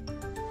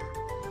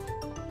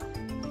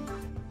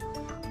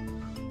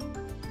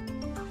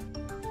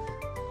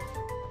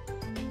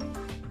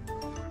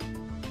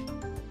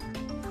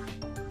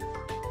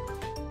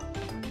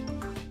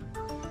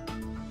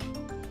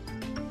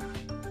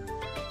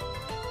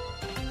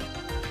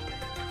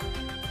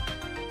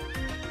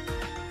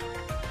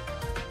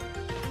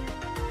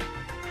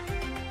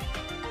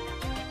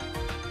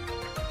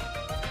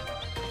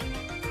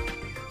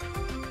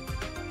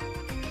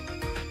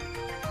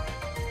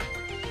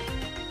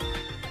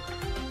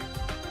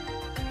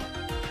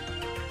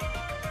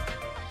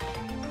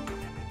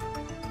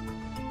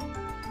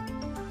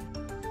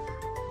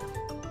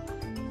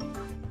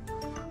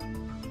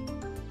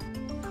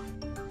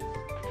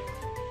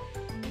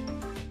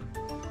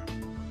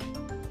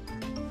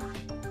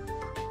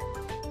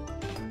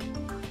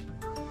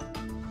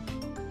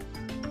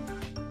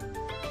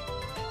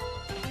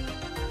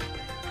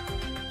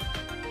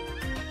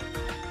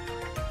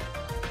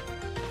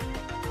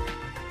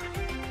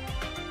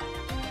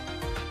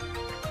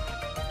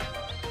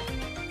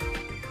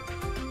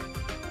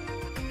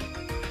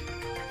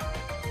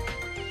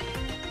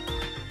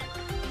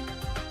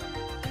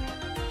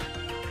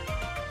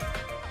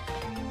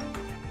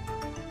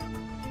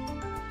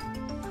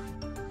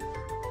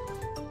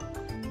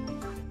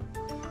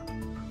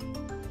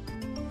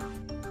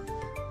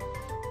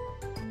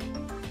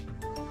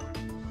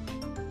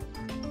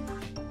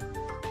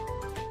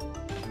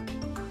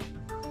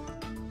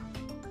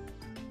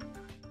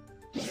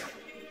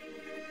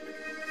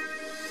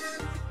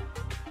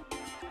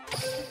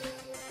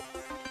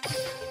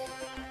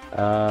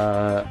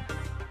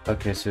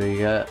 Okay, so you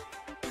got...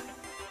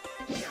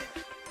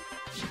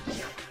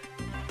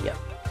 Yeah,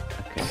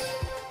 okay.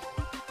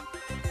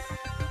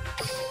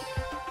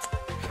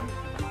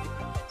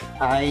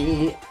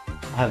 I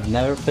have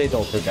never played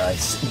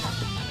Altergeist.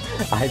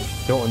 I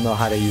don't know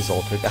how to use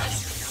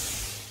Altergeist.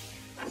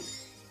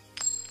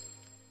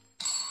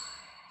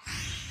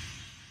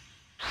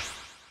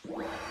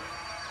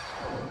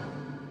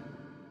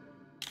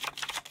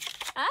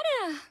 Ara,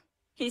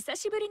 久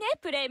しぶりね、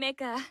プレイメー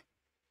カー。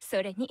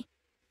それに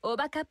お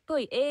バカっぽ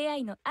い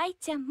AI の愛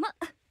ちゃんも。あ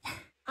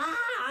あ、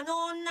あ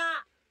の女。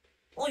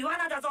おい、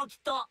罠だぞ、きっ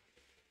と。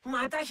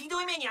またひ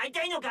どい目に遭い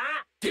たいのか。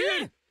デュ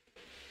エル。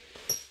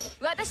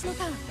私の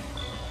ターン。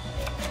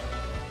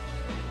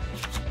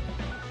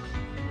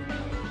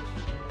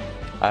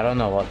I don't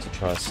know what to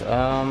trust.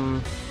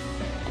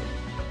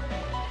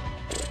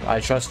 I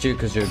trust you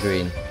because you're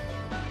green.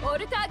 オ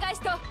ルターガイ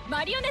スト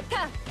マリオネッ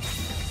ター。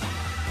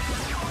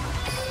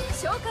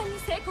召喚に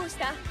成功し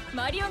た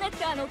マリオネッ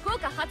ターの効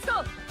果発動。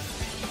カ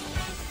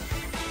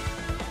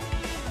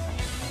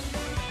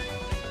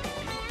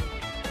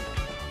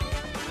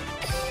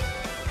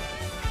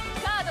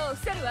ードを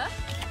伏せるわ。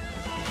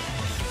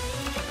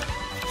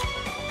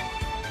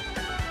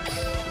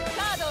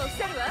カードを伏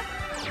せるわ。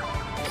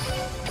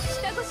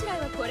下ごしら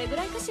えはこれぐ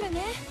らいかしら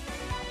ね。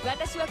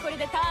私はこれ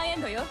でターンエ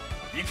ンドよ。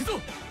行く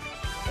ぞ。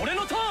俺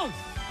のターン。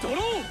ド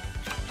ロ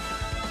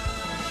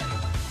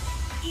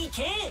ー。い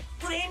け、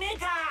プレイメー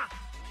カー。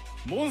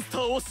モンスタ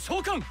ーを召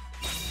喚。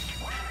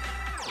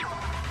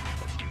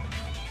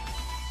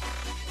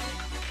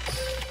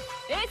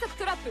永続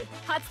トラップ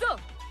発動。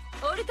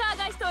オルター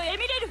ガイストエ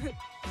ミレルフ。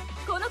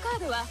このカー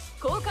ドは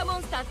効果モ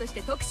ンスターとし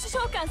て特殊召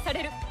喚さ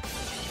れる。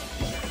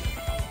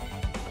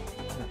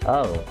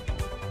Oh.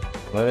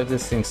 What are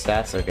this thing's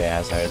stats? Okay, it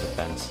has higher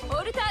defense.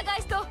 オルターガ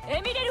イスト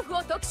エミレルフ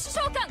を特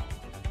殊召喚。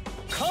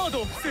カー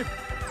ドを伏せる。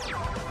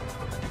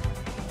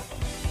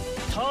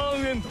タ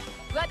ーンエンド。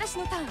私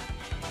のターン。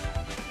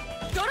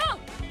ドロー。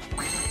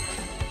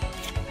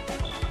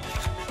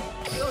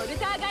オル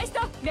ターガイスト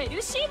メ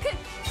ルシーク。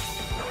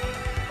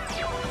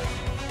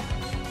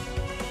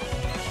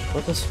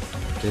 What is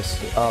this?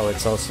 Oh,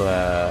 it's also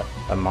a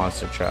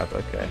monster trap.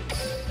 Okay,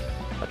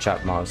 a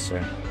trap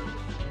monster.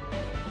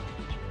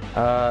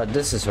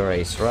 This is a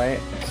race,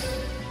 right?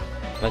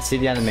 Let's see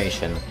the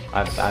animation.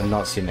 I've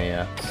not seen it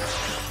yet.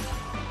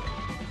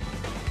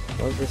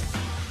 What is this?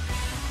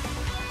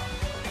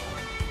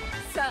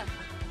 さあ、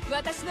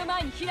私の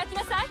前に開き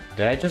なさい。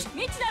 Did I just?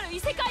 未知なる異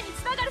世界に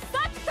つながるサ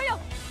ーキットよ。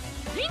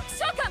リンク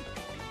召喚。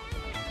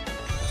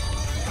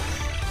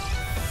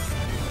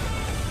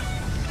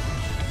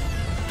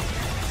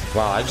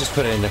 Wow, I just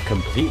put it in the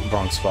complete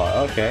wrong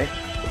spot. Okay,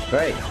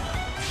 great.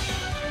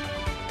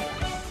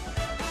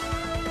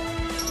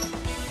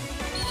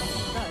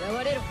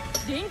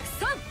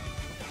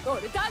 オ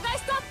ルターガイ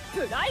ストプ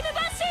ライム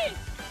バンシ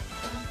ー。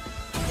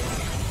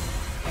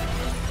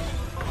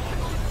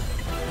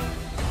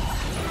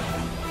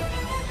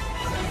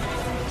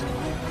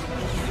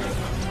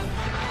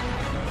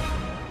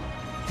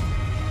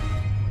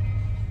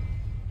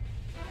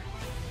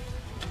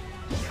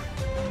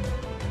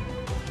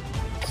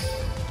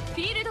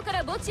フィールドか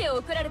ら墓地へ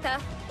送られ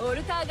たオ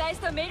ルターガイス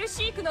トメル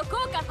シークの効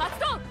果発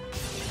動。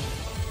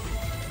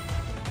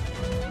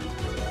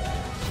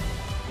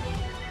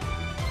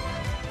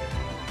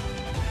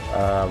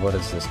What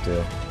does this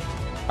do?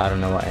 I don't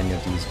know what any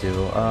of these do.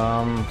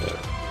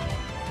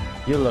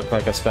 You look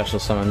like a special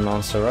summon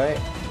monster, right?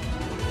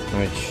 Let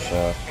me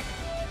check.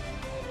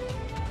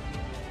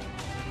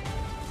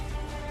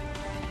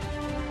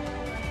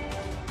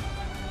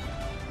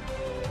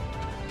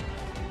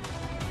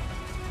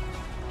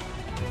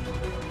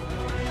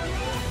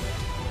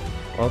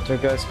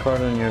 Altergeist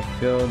card on your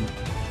field.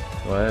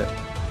 What?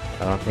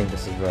 I don't think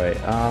this is right.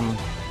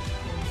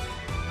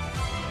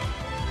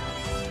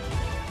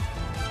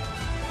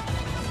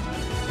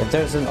 If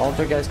there's an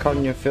Altergeist card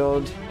in your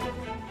field,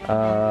 you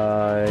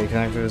can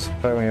activate this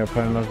card when your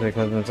opponent must be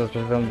equivalent to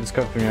this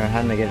card from your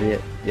hand to get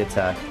the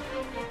attack.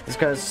 This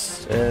card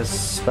is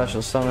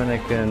special summon.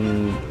 It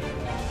can.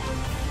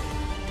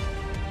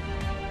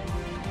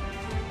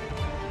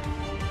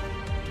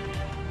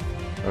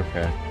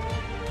 Okay.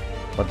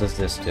 What does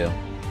this do?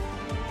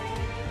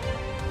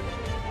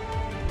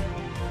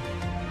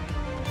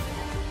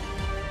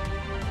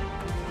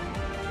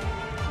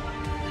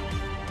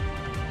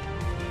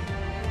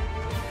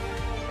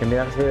 Can be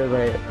activated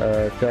by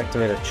to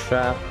activate a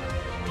trap.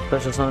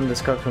 Special summon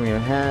this card from your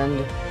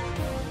hand.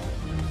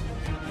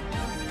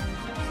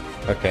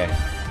 Okay.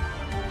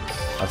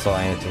 That's all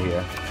I need to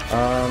hear.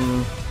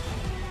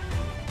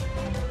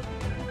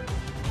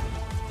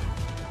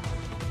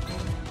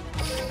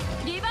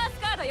 Reverse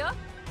card よ。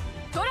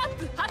トラッ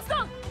プ発動。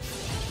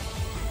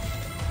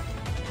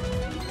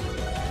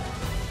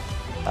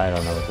I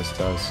don't know what this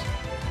does.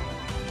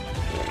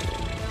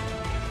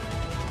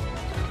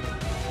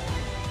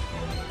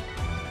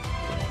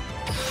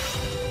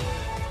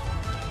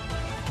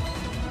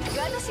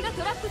私が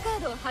トラップカー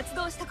ドを発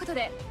動したこと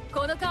で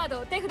このカード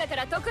を手札か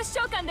ら特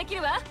殊召喚でき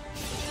るわ。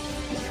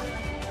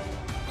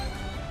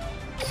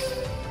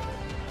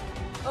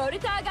オル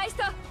ターガイス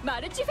ト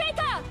マルチフェイ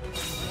カー。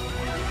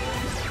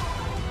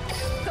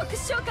特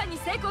殊召喚に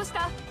成功し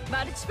た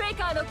マルチフェイ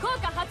カーの効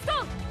果発動。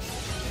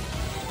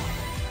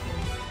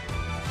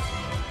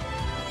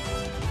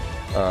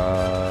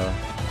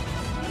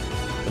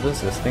What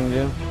does this thing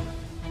do?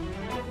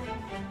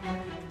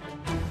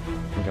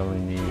 I think I only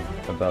need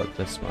about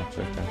this much,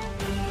 okay.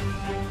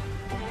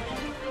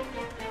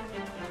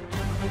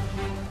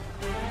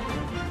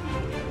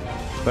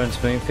 Burn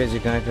spinning phase, you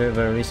can activate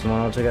by releasing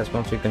one Altergeist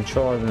monster you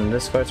control, and then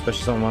this card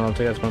special summon one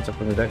Altergeist monster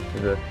from the deck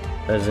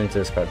that is into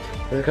this card.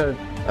 This card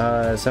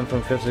sent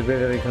from field to the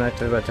graveyard, you can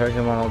activate by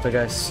targeting one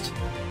Altergeist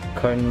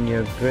card in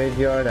your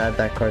graveyard, add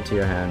that card to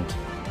your hand.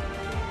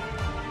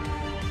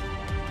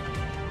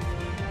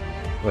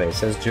 Wait, it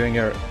says during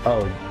your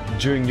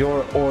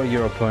or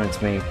your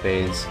opponent's main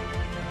phase.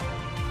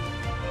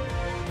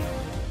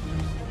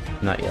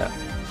 Not yet.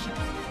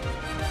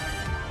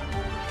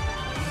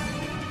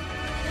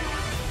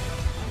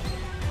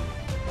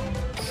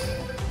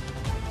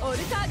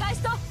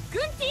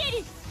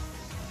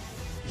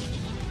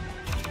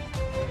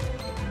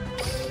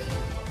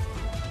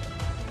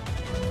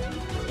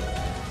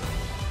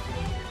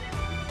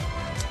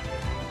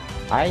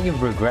 I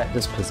regret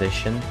this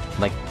position,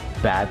 like,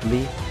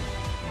 badly.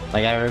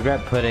 Like, I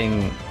regret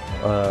putting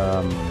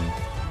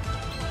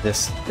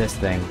this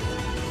thing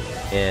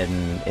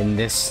in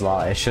this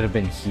slot. It should have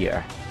been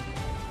here.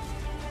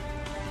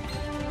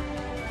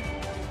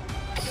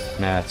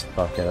 Nah,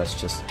 fuck it, let's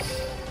just...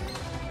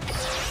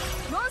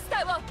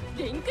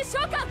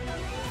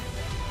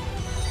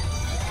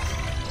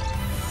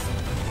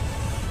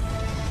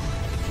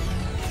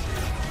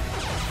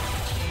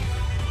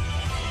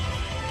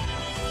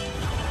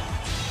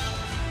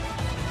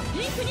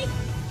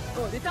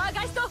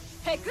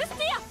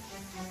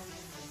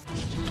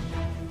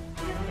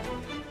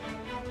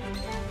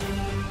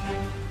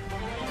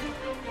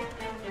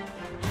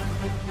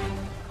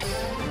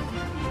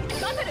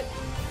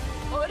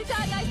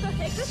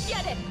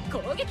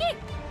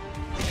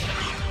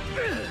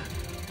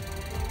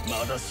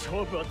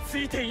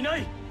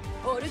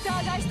オルタ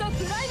ーガイスト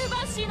プライム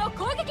バンシーの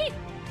攻撃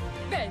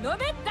ベノ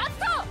メダス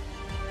ト。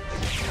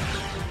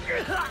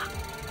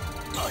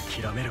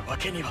諦めるわ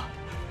けには。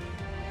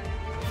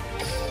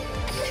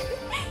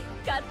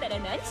勝ったら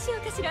何しよ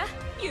うかしら。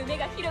夢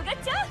が広がっ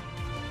ちゃう。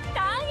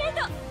ターンエン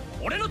ド。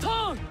俺のタ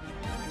ーン。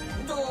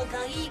どう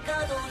かいいカ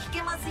ードを引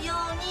けますよ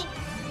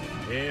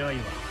うに。 AI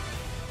は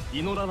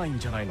祈らないん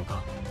じゃないの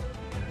か。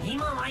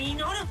今は祈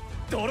る。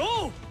ド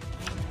ロ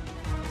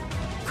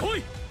ー。来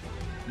い。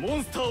モ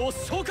ンスターを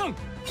召喚。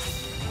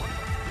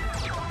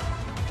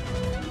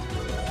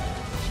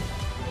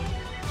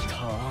タ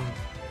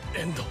ーン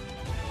エンド。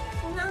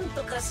なん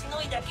とかし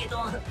のいだけど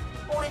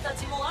俺た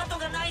ちもう後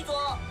がないぞ。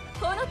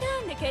このタ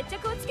ーンで決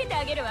着をつけて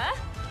あげるわ。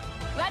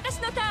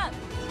私のターン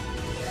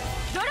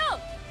ドロ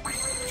ー。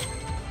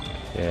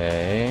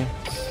 Okay.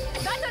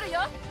 バトル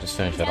よ。 Just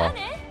finish じ it ゃあ off.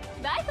 ね、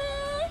バイバイ。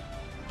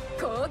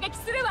攻撃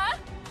するわ。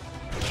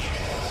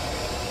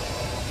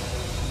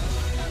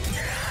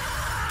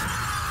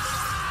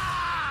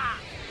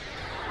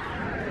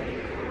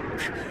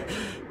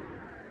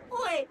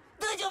おい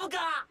大丈夫か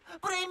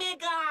プレイメー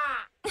カー。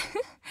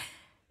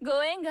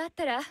ご縁があっ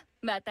たら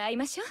また会い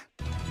ましょう。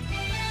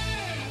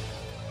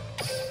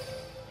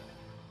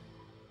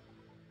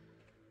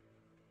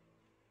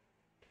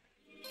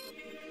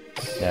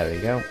There we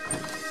go.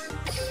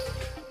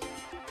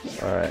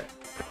 Alright.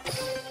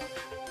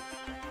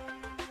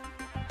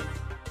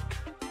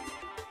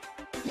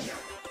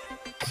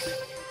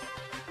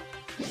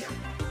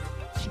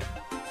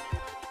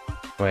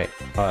 Wait,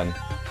 hold on.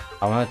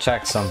 I want to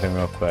check something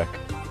real quick.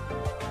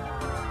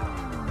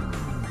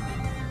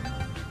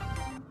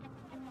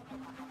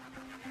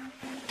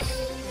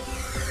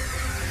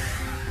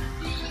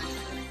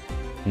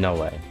 No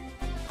way.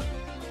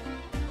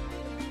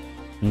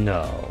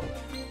 No.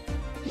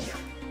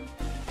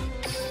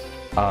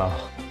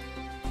 Oh.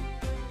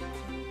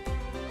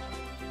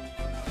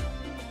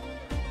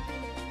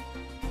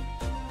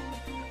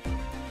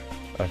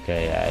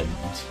 Okay, yeah.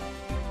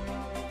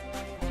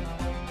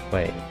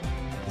 Wait,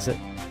 is it?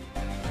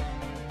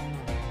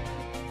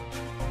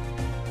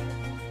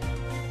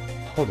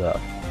 Hold up.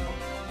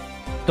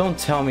 Don't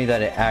tell me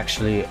that it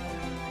actually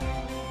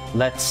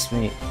lets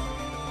me...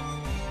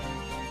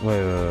 Wait,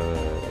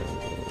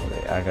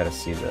 I gotta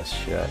see this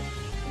shit.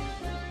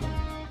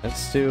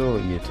 Let's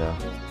do Utah.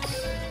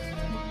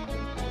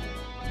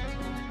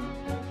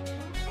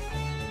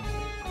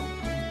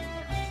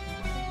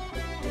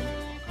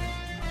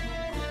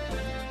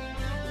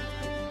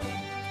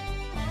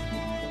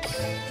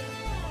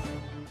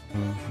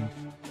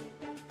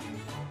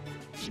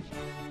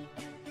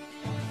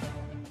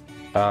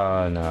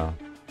 Oh no.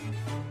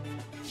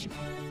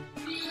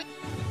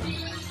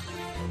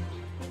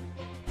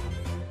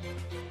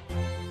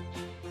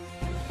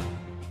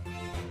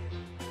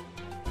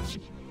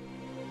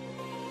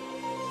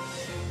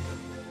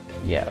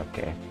 Yeah,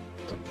 okay.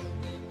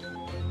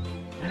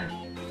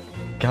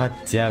 God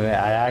damn it,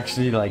 I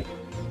actually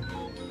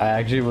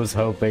was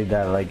hoping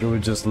that it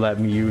would just let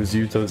me use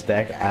Yuto's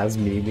deck as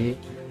Mimi.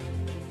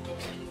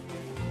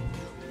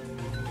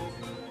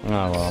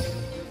 Oh well.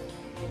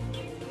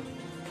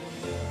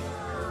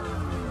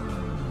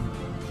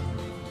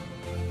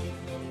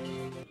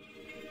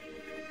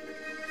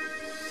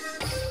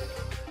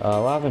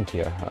 What happened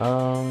here?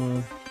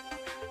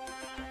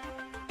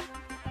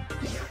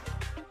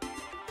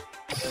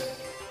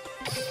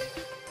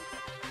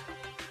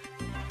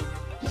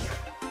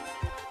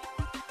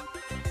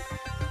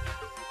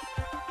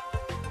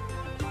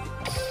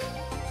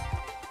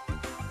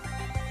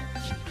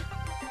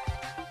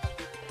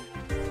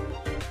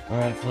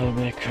 Alright,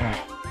 playmaker.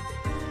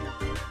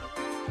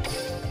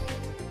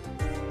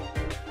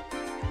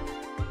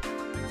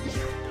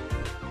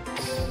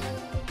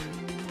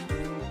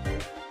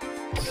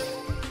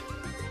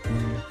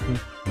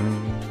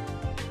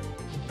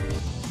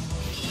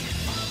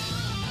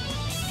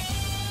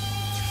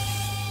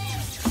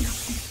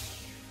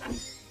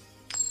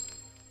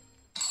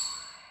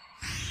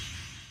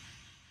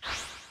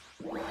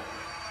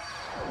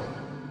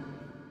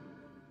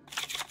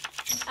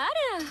あら、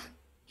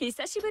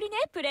久しぶりね、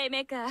プレイ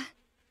メーカー。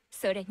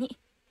それに、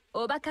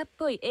おバカっ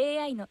ぽい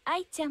AI の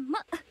愛ちゃんも。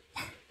あ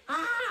あ、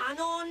あ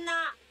の女。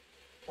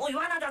おい、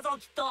罠だぞ、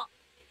きっと。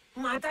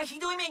またひ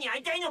どい目に遭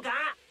いたいのか。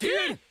デュ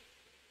エル。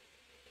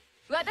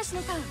私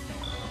のターン。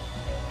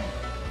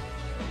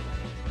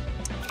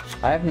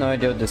I have no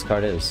idea what this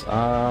card is.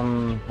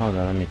 Hold on,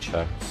 let me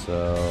check.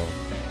 So,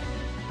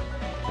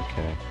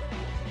 okay.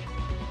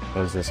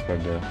 What does this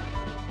card do?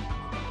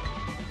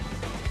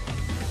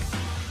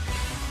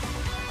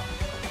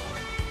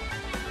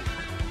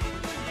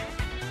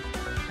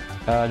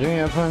 During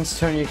your opponent's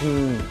turn, you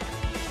can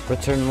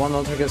return one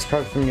Altergus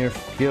card from your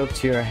field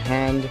to your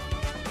hand.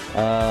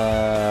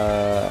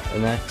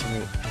 And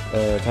activate,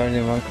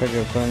 targeting one card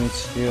your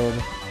opponent's field.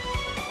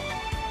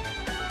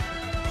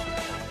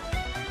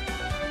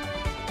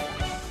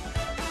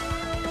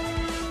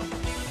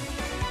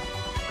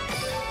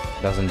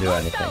 Doesn't do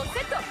anything. カ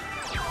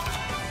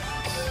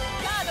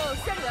ードを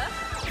伏せるわ。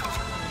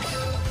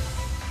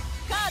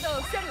カード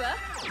を伏せるわ。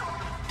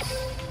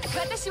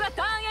私は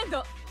ターンエン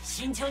ド。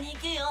慎重に行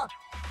けよ。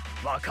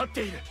分かっ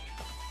ている。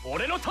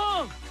俺のタ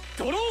ーン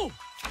ドロー。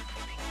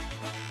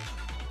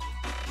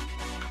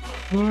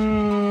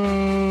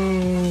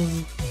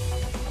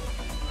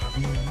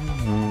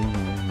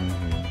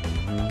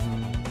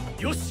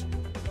よし、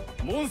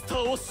モンスタ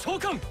ーを召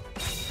喚。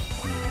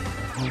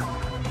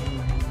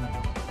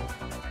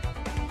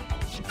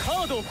カ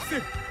ードを伏せ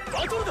る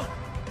バトルだ。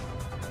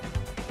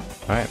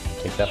 Alright,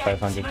 take that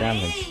 500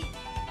 damage.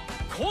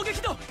 攻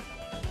撃だ。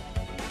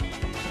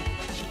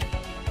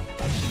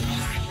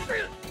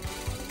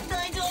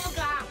大丈夫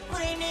かプ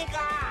レイメー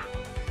カ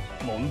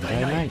問題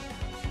いない。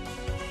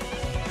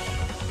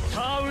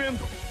ターンエン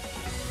ド。や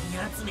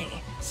つめ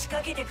仕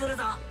掛けてくる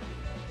ぞ。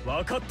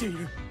分かってい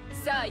る。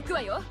さあ行く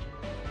わよ。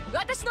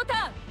私のタ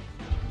ーン。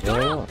ド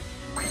ロー。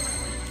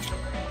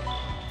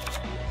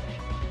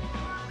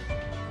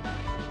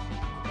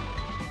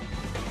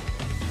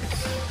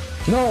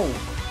No!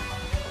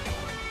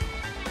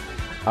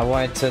 I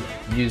wanted to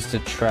use the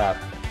trap,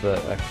 but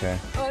okay.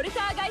 オル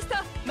ターガイスト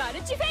マ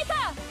ルチフェイタ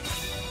ー。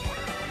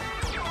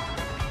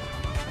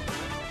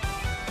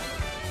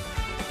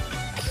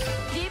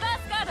リバー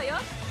スカードよ。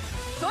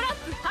トラッ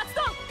プ発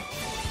動。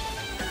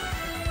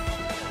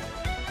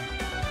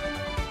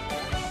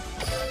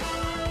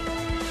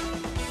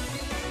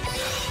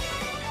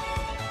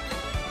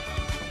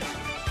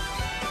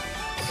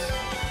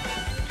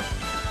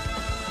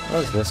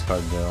What does this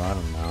card do? I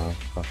don't know.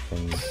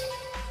 Fucking.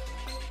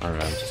 I don't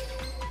know. Just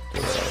do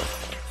it.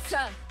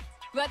 さあ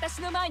私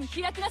の前に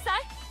開きなさ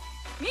い。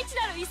未知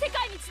なる異世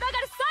界につなが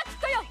るサーキ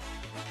ットよ。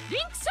リン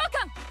ク召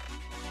喚。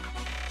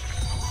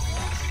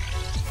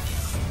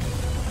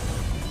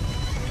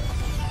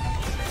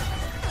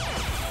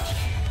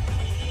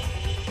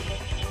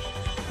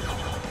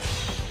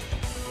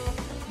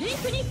リン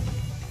クに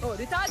オ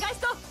ルターガイ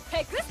スト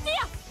ヘクステ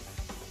ィア。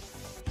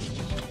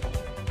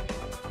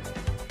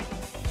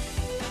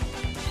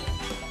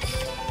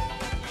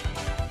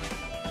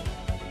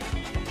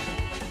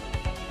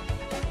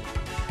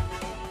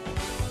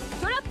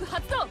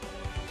発動。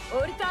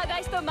オルターガ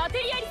イストマテ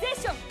リアリゼ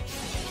ーション。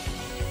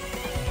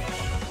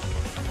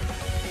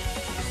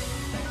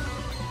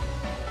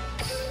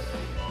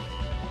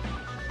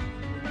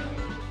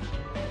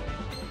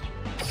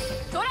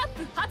トラッ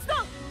プ発動。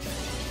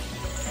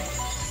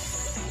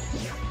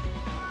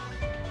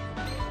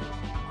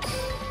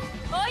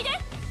おいで。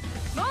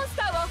モンス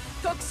ターを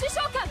特殊召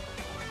喚。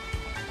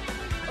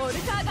オル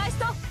ターガイス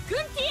トクン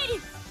ティエ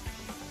リ。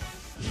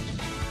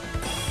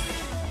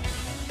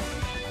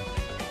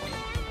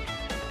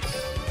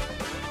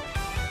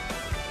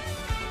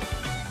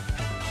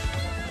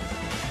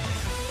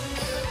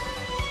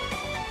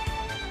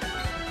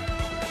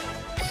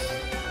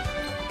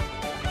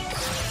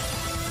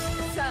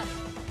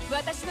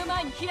私の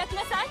前に開き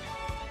なさい。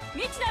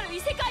未知なる異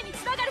世界に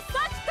つながるサ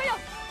ーキットよ。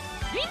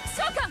リンク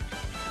召喚。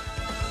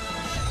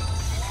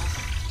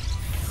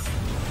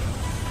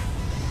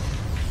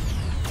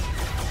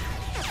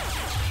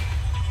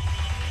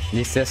At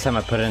least this time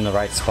I put it in the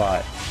right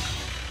spot.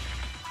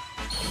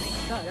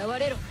 現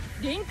れろ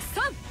リンク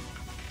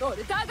3。オ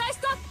ルターガイス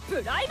トプ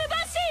ライムバン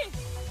シ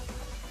ー。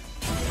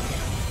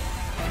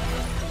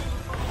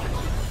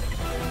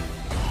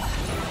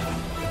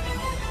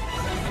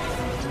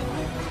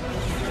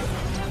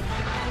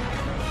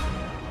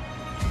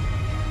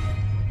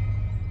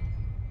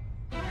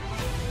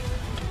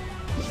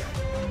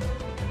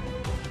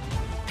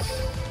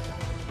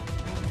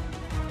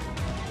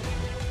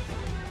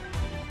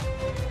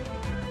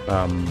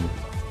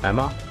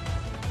Emma?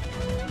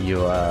 You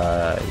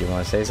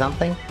want to say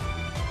something?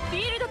 フ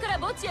ィールドから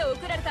墓地へ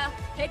送られた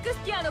ヘクス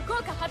ティアの効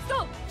果発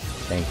動。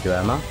 Thank you,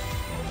 Emma.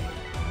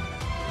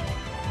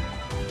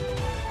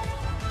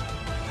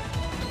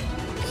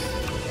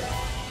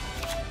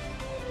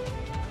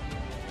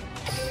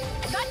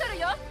 バトル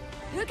よ。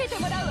受けて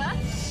もらうわ。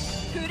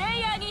プレイ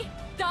ヤーに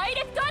ダイ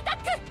レクトアタッ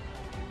ク。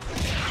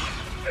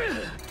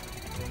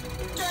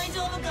大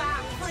丈夫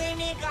かプレイ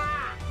メーカ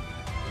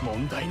ー。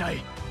問題な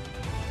い。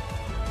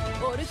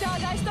オルタ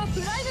ーガイストプ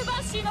ライムバ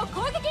ンシーの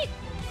攻撃。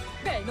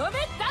ベノメ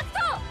ダクト。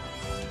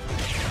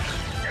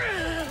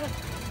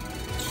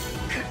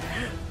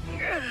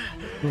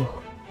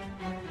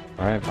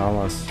Alright,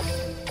 almost.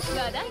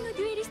 話題のデ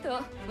ュエリスト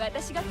を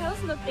私が倒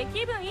すのって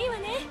気分いいわ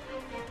ね。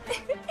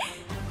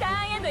タ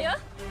ーンエンドよ。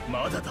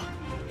まだだ。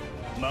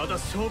まだ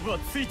勝負は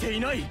ついてい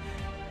ない。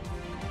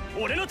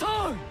俺のタ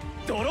ーン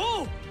ド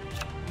ロ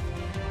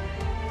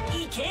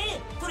い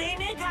けプレイ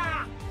メー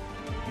カ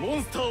ー。モ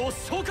ンスターを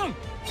召喚。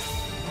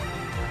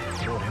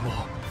俺も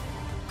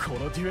こ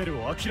のデュエ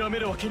ルを諦め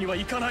るわけには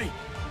いかない。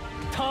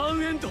ター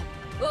ンエンド。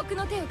奥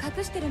の手を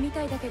隠してるみ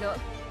たいだけど、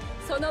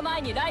その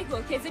前にライフ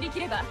を削り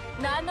切れば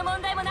何の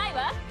問題もない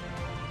わ。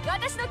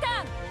私のタ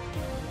ーン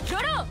ド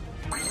ロー。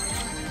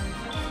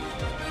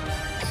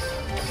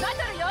バト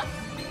ルよ。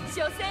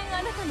所詮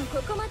あなたの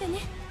ここまで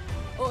ね。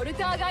オル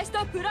ターガイス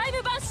トプライ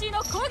ムバンシーの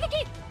攻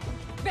撃。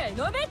ベ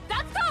ノメ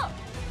ダクト。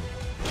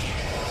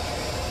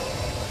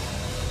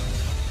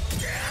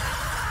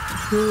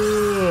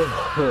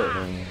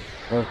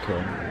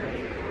Okay.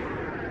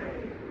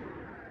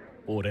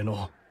 俺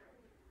の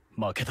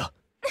負けだ。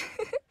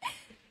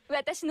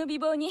私の美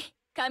貌に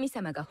神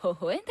様が微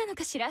笑んだの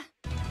かしら。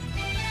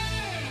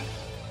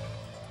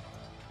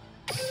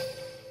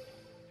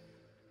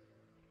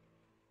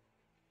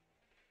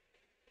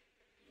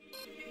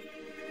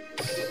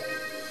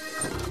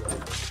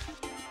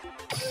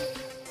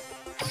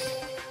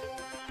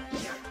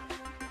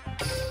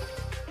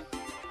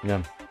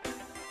Yeah.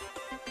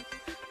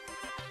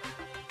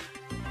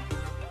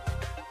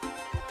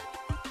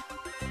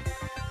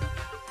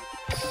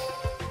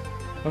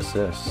 What's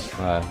this?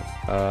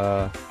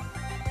 Oh.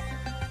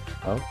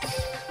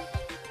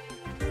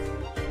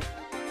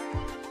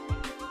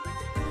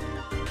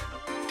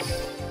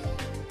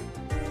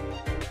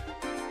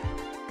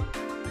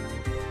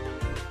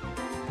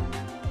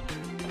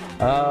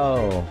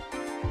 Oh,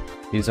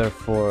 these are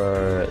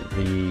for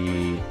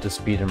the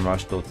speed and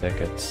rush duel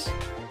tickets.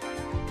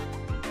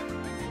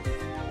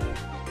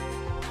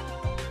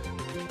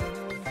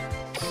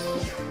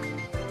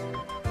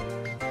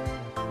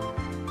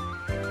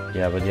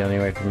 Yeah, but the only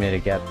way for me to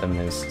get them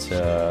is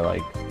to,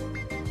 like,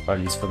 or at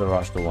least for the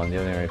rush duel one, the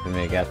only way for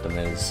me to get them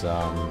is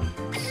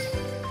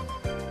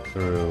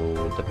through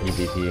the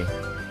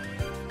PvP.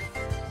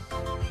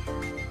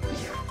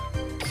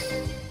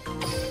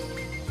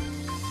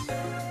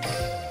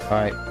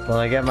 Alright, when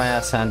I get my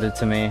ass handed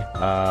to me,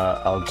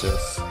 I'll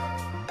just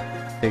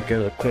take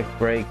a quick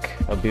break.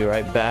 I'll be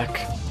right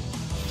back.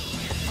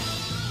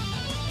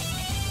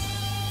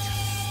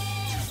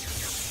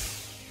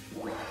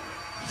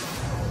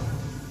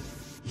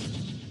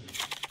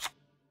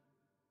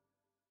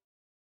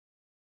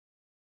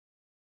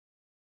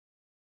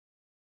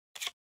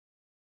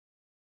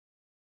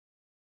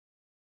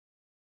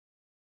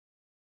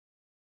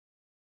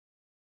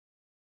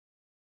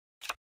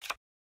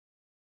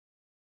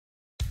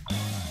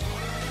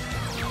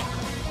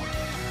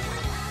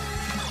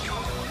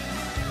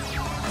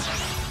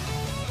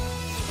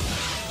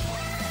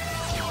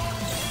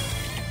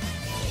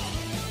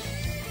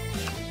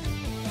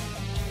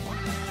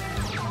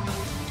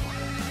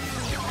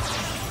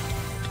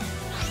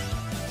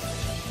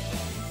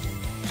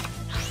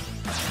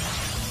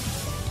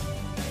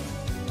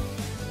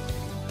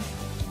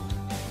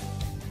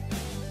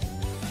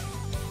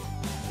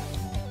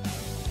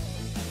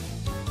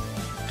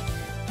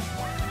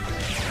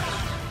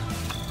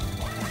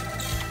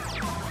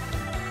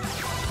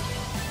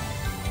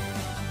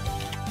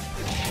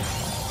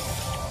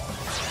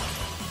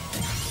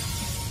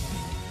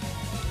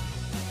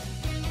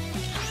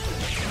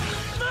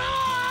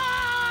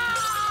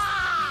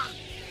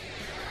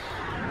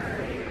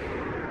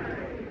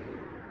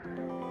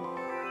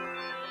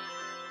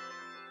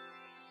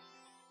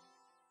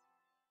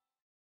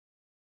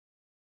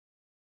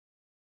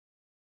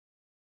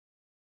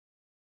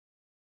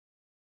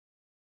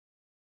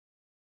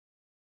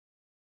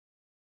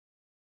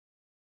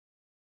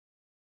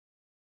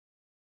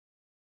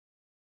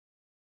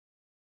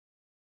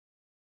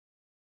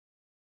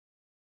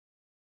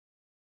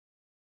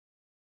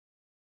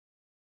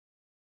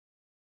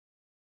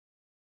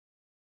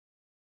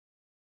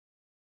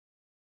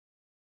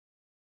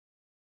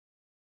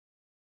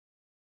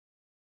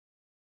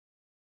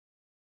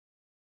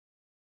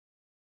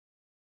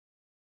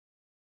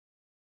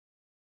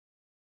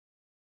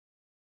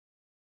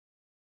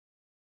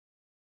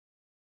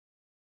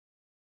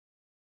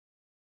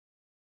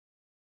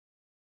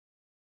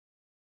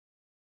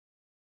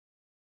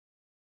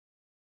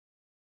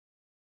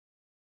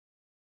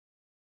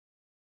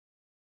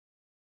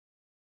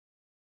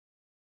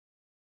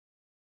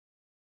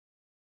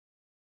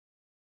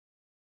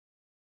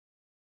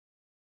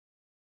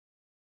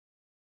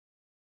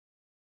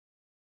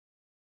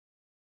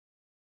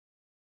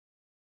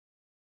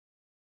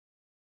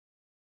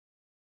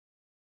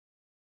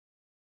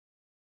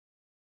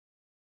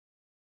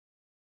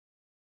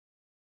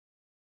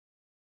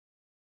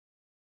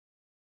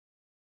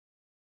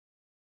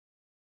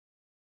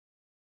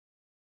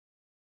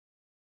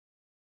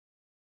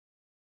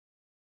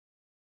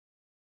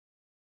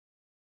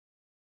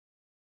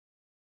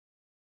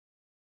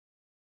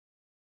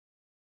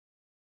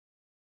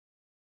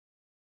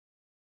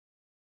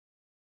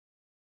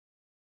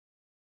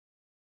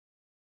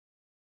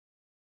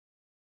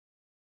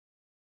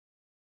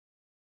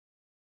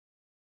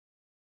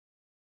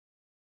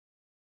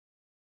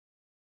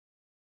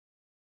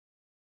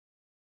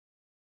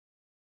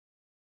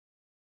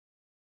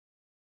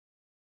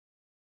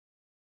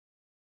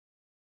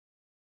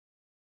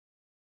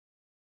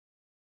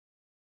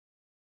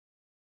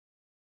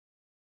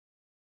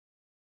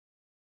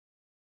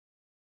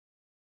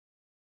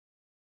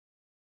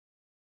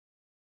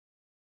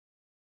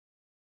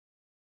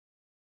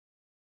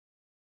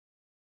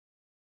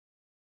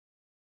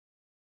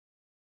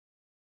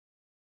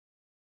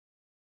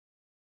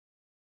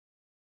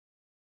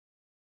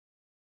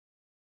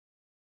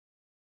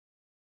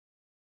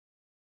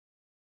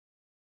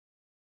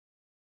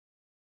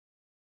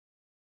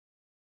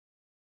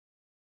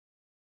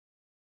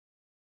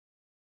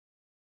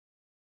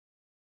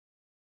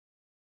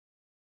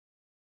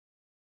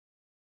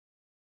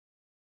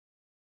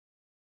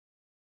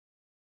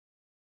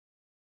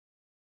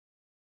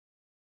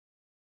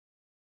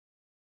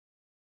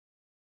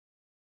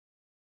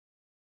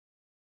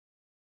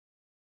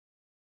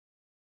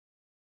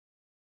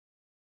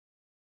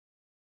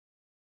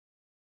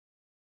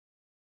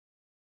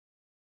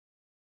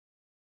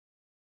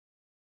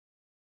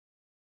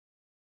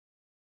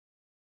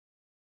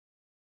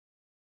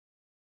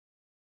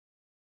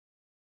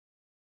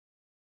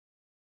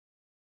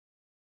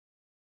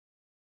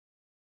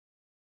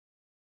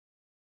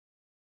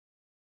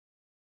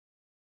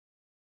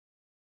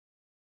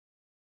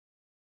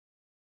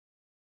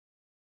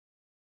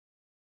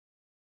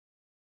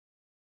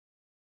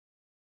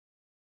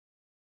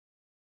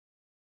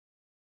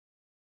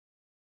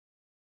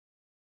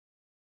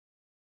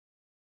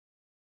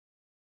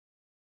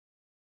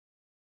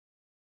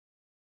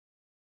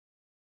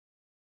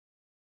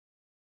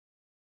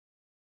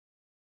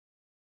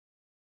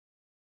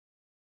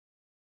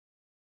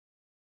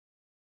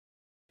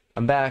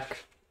 I'm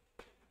back.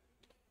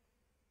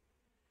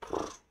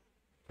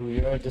 To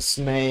your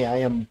dismay, I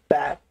am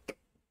back.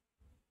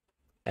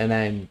 And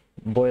I'm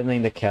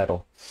boiling the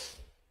kettle.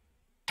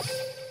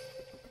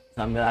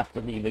 I'm gonna have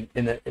to leave it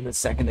in a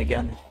second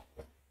again.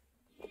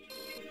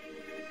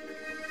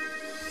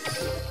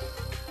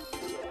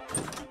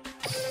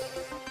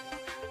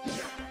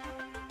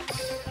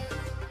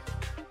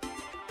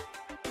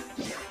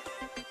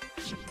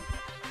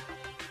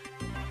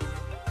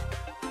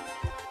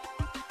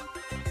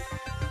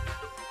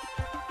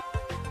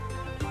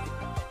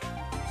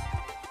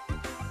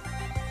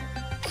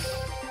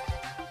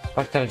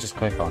 What can I just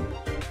click on?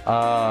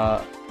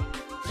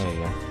 There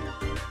you go.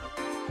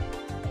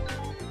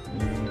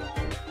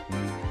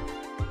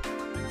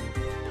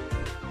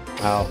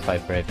 I'll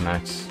fight Brave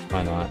Max.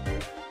 Why not?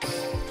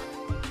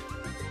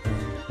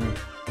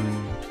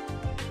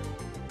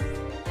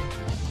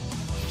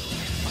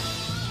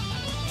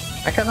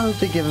 I kinda hope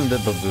they give him the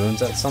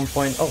baboons at some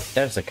point. Oh,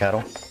 there's a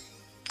kettle.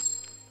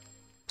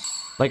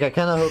 Like, I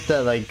kinda hope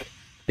that, like,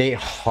 they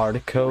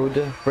hard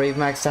code Brave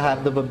Max to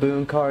have the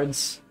baboon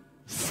cards.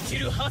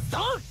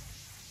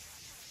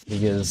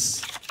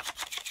 Because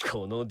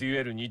このデュ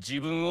エルに自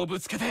分をぶ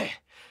つけて、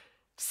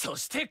そ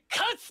して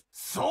勝つ。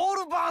ソウ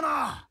ルバー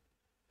ナ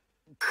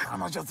ー、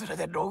彼女連れ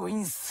でログイ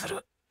ンす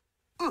る。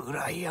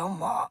羨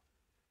ま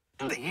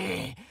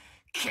で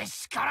け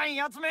しからん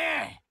やつ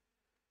め。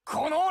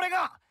この俺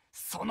が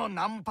その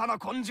ナンパな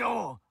根性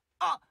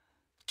鍛え直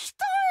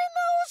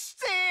し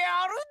て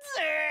やる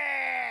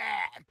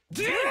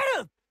ぜ。デュエ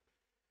ル。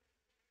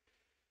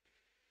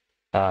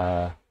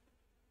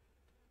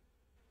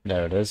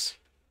there it is.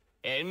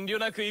 遠慮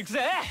なく行く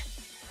ぜ。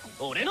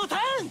俺のター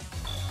ン。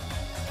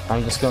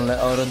I'm just gonna let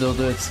Auto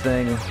do its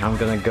thing. I'm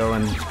gonna go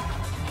and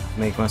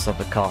make myself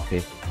a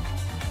coffee.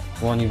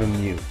 Won't even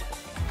mute.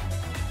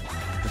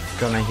 Just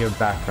gonna hear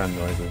background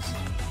noises.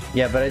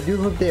 Yeah, but I do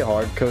hope they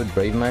hardcode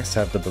Brave Max to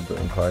have the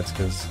baboon cards,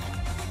 because,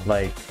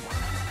 like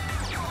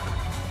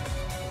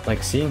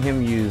seeing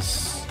him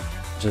use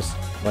just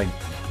like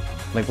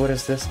what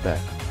is this deck?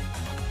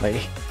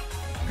 Like,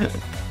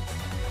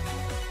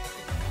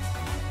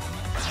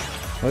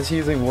 what's he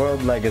using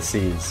World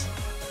Legacies?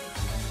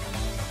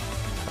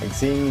 Like,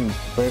 seeing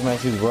Brave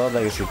Max use World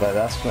Legacy, but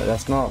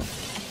that's not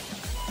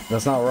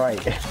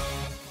right.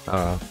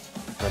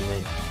 Let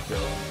me go.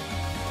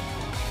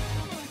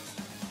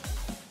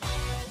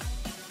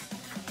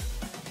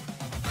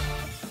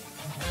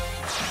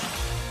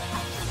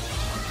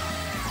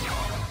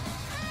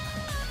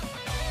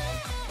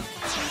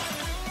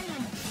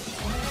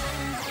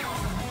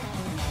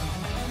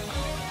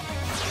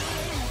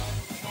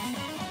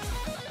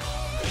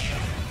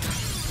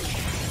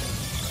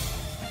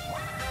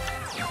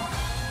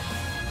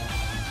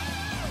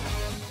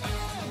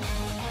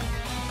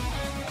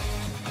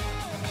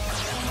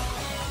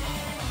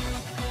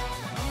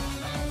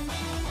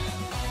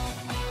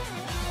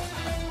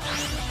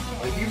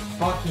 Are you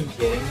fucking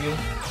kidding me?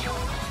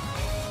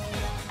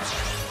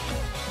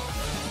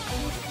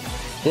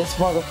 This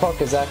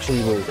motherfucker's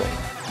actually losing.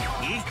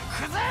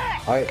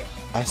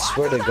 I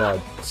swear to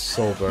God,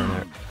 Soul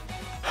Burner.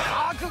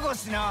 覚悟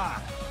し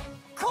な。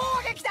攻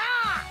撃だ。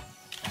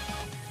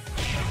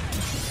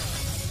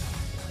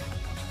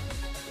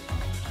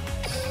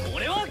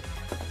俺は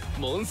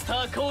モンスタ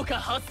ー効果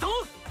発動。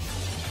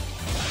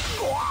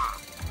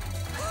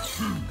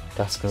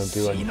That's gonna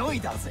do it. しの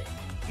いだぜ。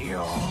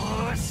よ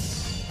ー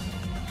し。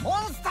モ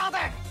ンスターで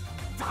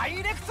ダ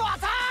イレクトア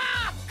タッ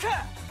ク。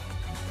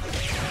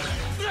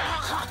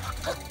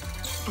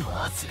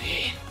まずい。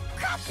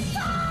勝っ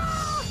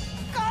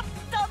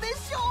たで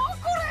しょ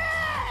これ。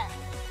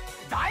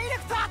ダイレ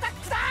クトアタッ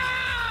クだ。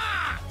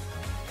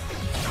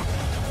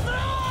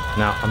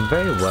 Now, I'm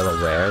very well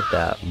aware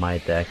that my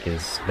deck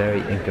is very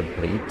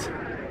incomplete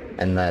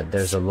and that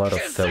there's a lot of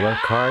filler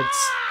cards.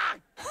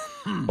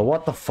 But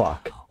what the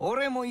fuck?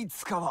 俺もい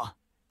つかは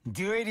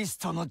デュエリス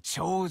トの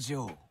頂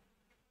上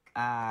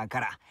か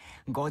ら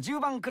50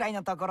番くらい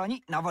のところ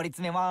に上り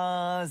詰め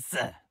ます。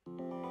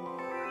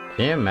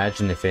 Can you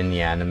imagine if in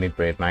the anime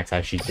Brave Max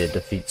actually did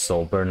defeat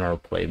Soulburner or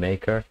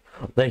Playmaker?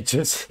 Like,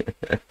 just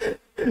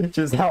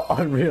how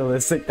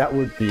unrealistic that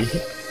would be.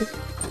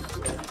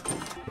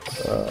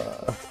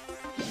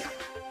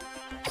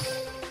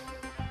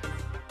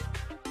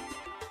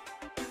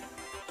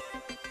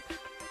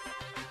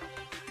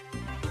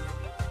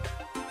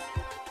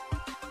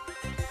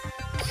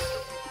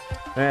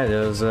 Yeah,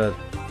 there was a...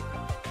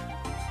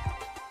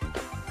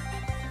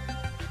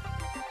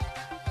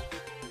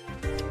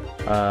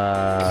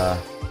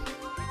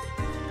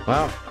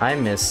 Well, I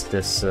missed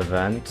this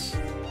event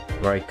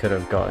where I could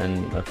have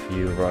gotten a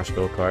few Rush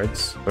Duel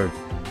cards, or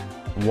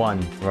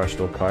one Rush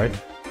Duel card.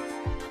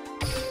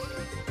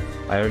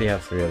 I already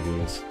have 3 of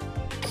these.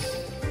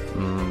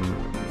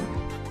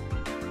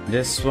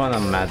 This one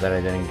I'm mad that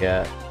I didn't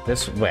get.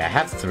 This, wait, I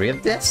have 3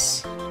 of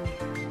this?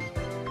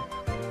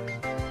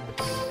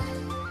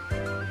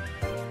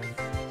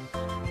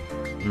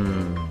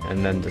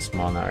 And then this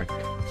Monarch.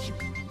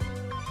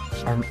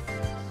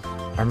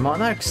 Are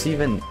Monarchs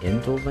even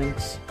in Duel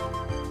Links?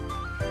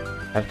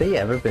 Have they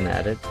ever been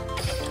added?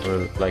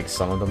 Or like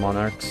some of the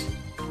monarchs?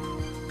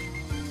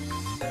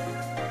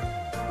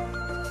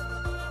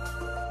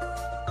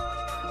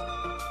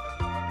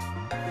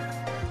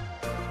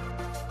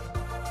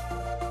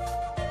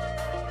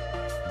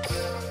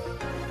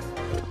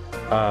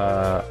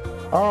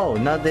 Oh,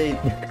 now they...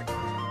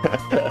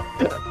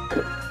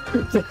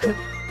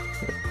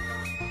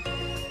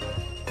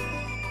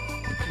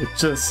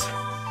 Just...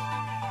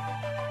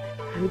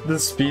 The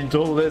speed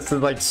duel list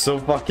is like so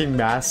fucking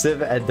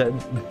massive, and then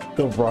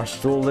the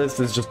rush duel list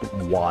is just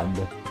one.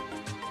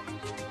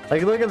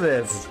 Like, look at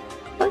this.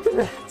 Look at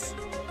this.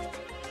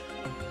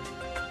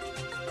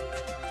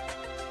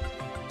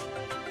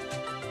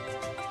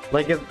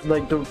 Like,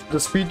 the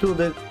speed duel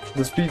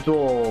the speed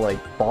duel like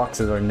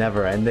boxes are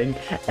never ending,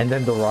 and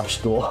then the rush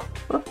duel.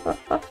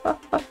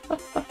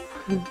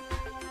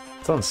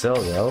 It's on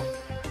sale though.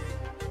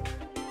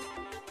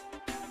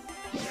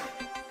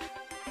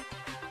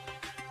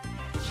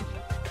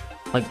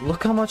 Like,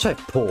 look how much I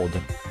pulled.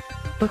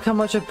 Look how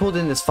much I pulled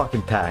in this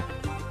fucking pack.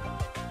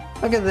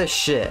 Look at this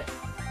shit.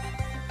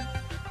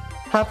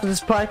 Half of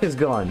this pack is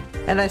gone,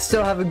 and I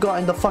still haven't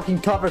gotten the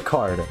fucking cover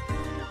card.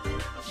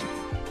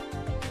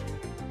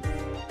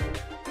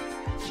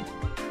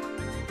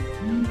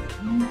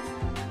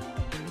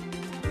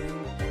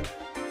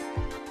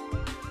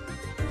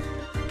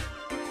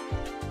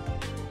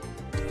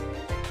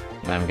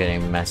 I'm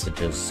getting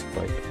messages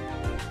like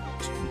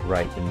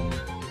right when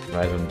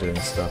I'm doing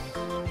stuff.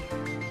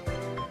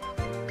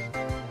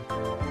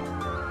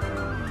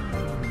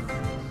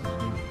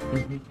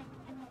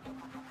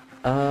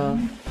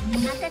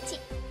 Ch.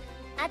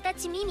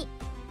赤ミミ。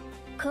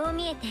こう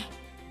見えて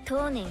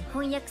当年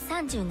翻訳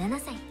37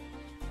歳。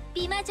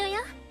美魔女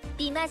よ、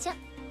美魔女。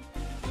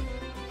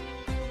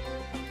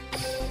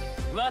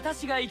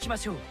私が行きま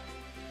しょう。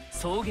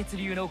蒼月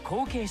流の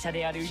後継者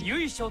である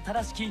由緒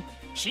正しき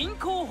貧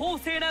困法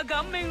制な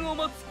顔面を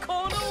持つ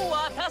この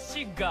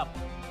私が。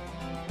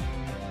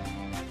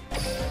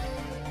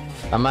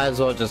I might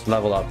as well just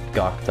level up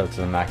Gakta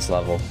to the max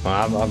level.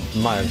 I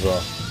might as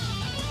well.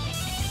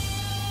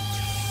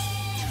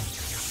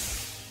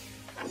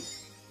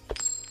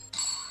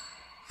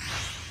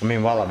 I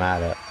mean, while I'm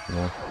at it, you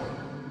know.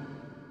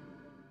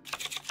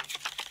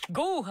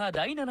 ゴーハ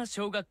第7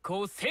小学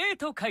校生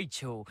徒会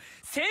長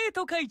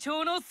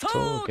の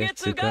蒼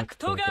月学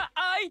徒が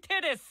相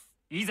手です。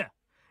いざ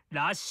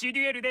ラッシュ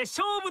デュエルで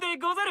勝負で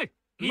ござる。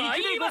行く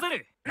でござ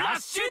る。ラッ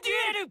シュデュ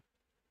エ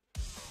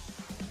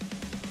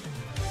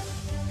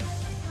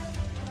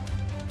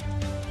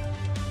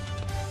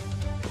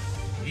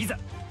ル。いざ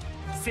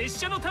拙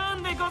者のター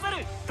ンでござ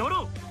る。ド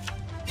ロ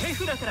ー。手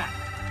札から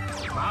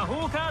魔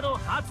法カード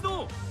発動。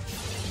うわっ。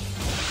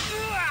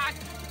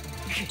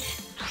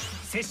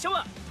拙者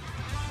は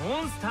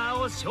モンスター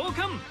を召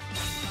喚。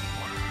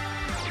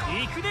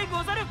行くで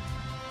ござる。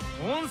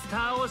モンスタ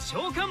ーを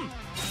召喚。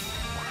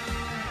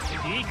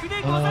行く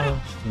でござる。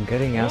I'm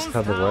getting asked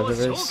how the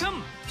weather is.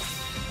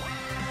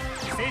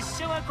 拙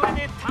者はこれ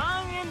でタ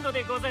ーンエンド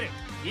でござる。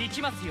行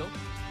きますよ。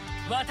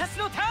私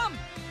のターン。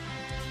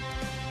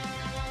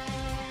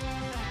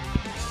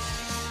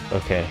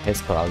Okay,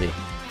 it's cloudy,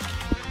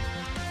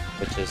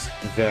 which is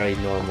very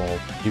normal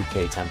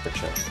UK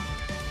temperature.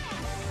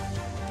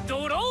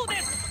 ドロー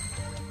です。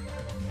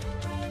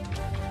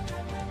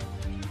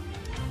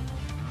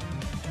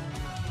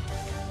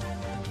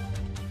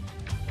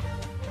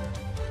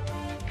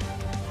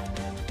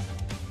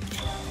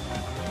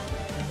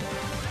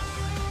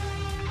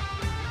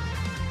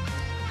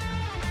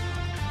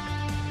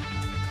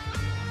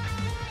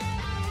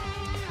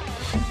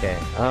Okay,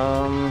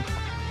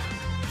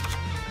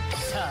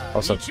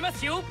 also,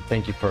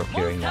 thank you for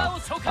appearing now.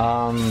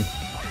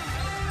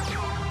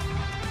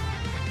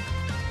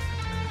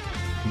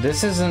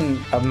 This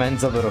isn't a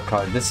Menza little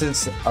card. This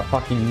is a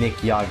fucking Nick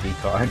Yagi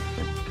card.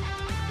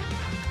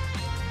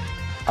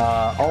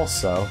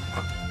 Also,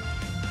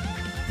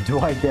 do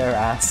I dare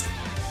ask?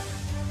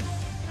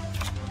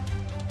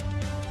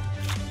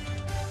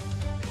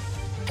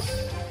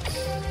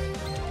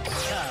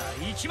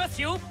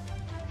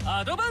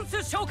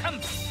 Advance 召喚。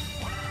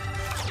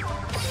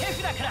手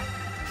札から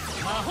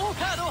魔法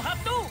カード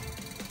発動。カ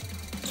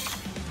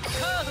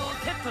ードを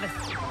セットです。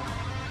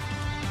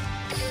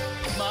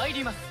参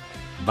ります。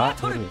バ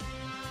トル。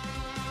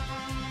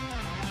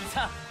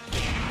さあ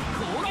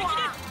攻撃で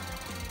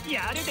す。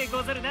やるで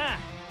ござるな。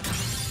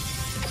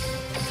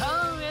タ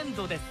ーンエン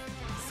ドです。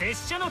拙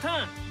者のタ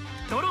ーン。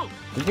ドロ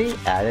ー。Did they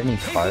add any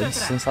cards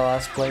since I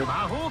last played?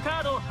 魔法カ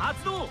ード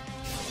発動。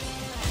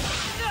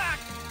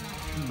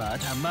ま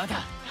だま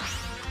だ。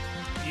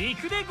行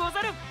くでご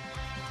ざる。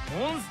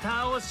モンスタ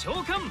ーを召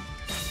喚。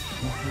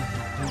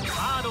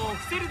カードを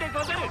伏せるで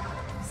ござる。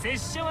拙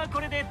者はこ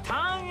れでタ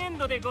ーンエン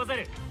ドでござ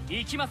る。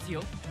行きます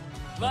よ。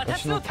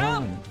私のター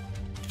ン。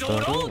ド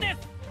ローです。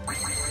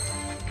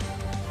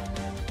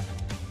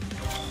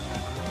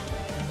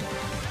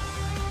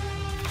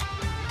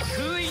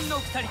封印の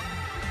2人。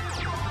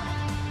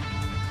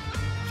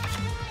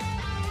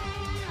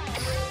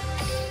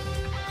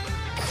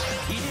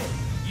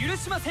許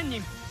しません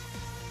に。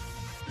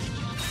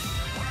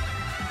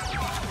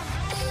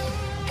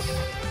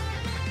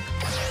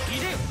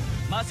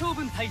魔性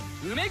分隊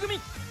梅組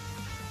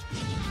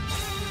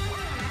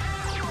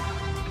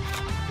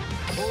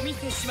お見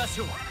せしま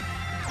しょう。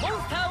モ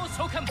ンスターを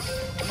召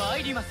喚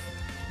参ります。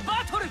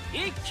バトル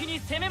一気に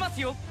攻めます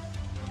よ。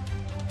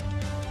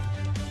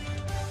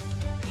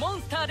モ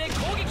ンスターで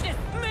攻撃です。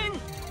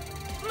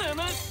む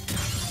む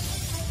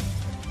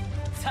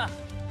さあ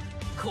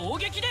攻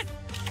撃で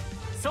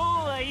す。そう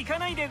はいか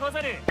ないでござ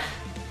る。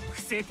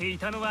伏せてい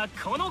たのは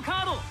このカ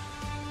ード。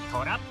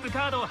トラップ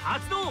カード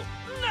発動なん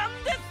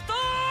ですと。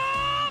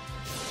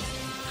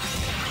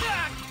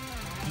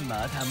ま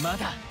だま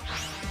だ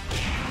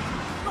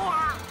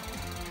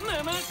む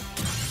む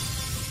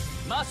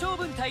魔性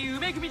分隊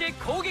梅組で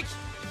攻撃。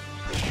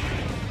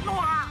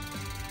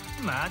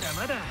まだ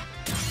まだ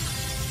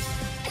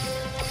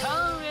タ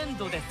ーンエン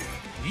ドです。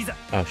いざ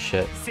Oh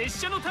shit. 拙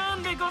者のター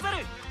ンでござ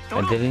る。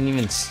 I didn't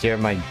even steer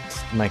my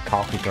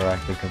coffee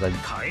correctly because I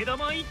替え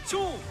玉一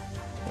丁。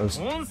 was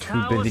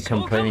too busy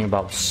complaining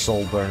about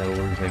soul burner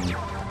losing.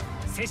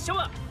 拙者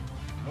は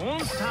モン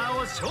スター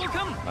を召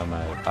喚。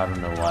 I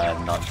don't know why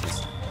I'm not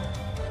just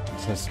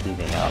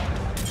speeding up.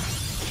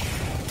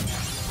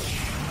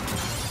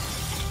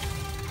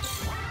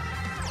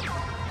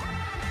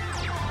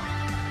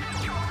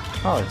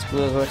 Oh, it's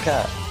blue as a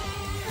cat.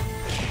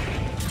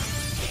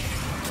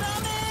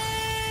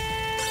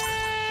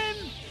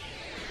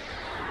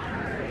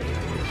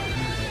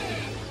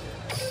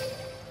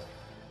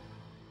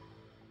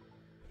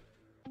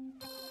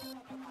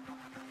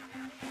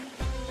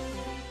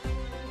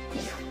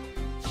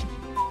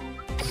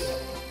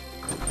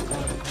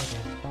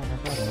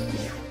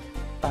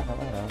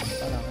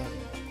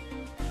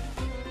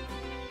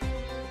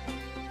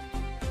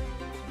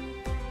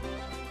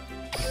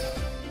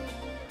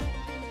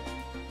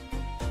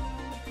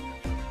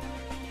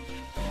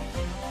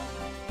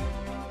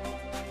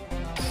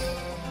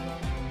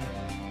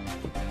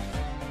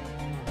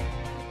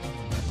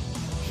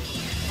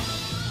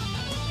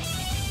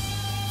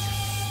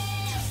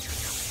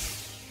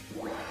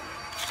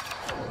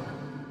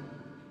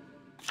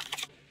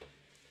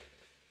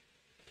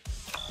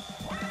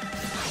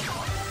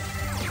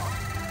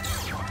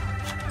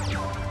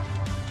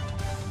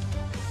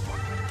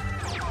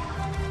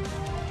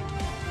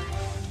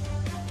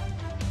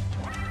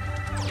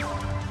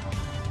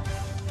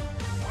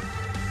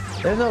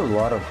 There's a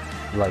lot of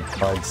like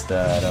cards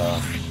that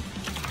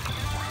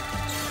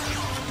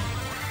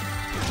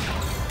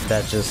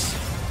that just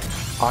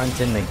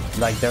aren't in the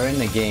they're in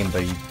the game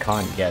but you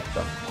can't get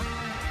them,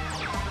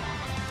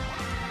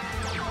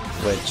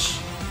 which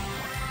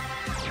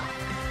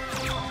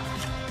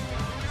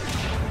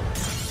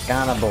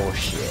kind of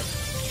bullshit.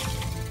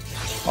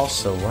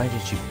 Also, why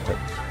did you put?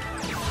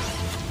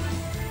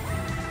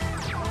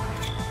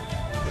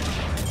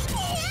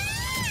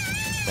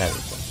 There we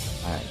go.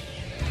 All right.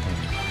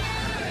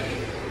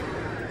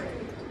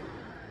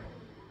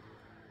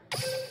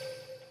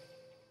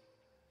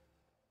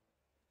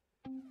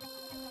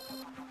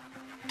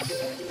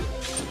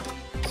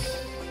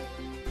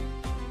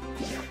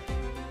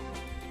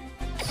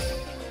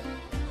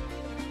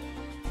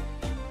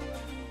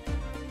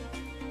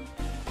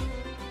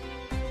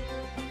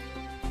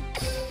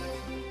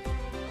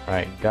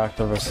 Alright,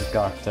 Gakto versus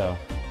Gakto.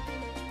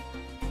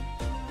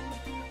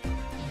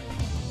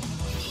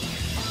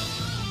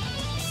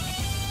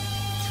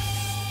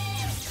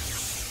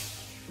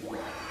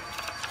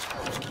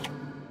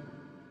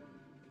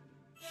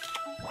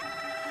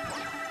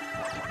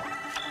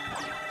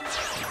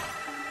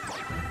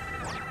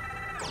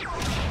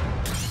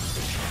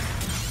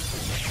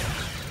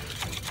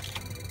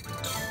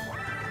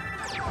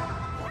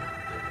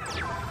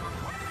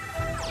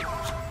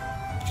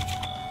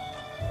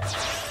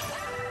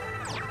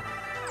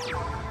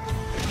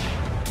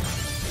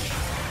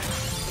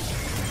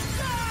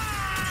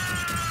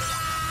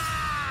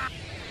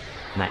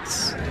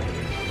 Nice.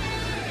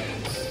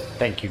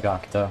 Thank you,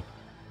 Gakto.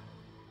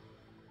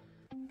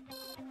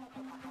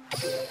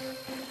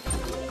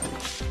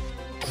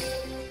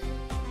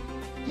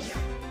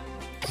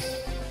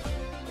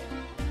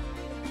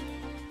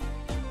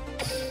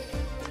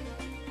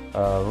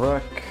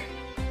 Rook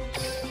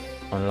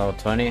on level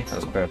 20.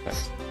 That's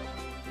perfect.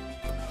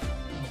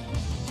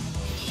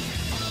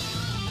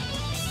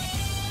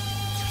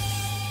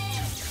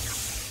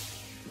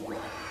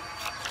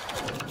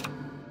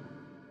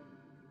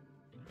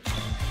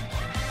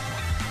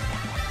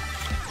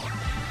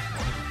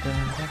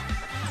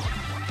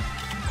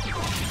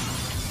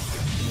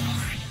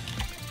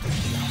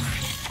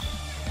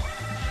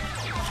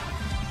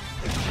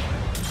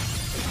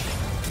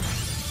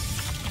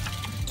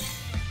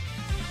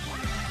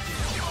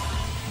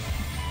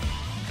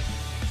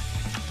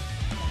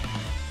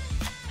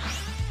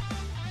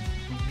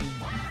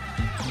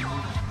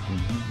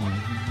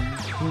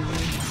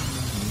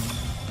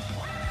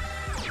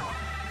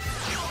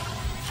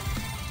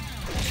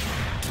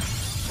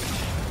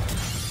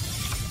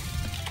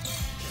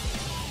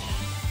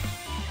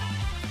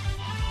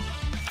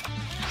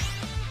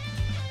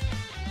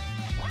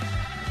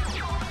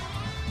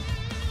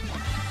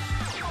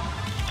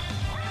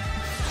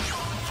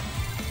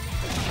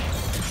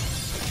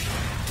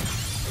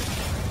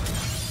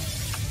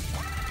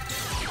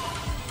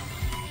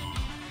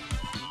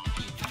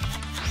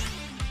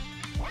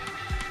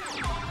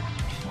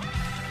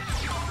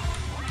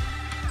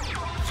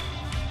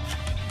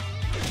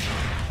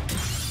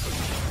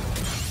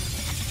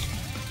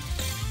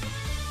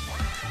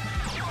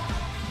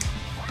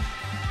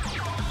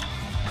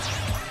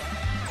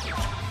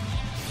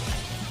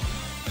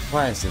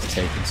 Why is this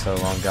taking so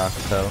long,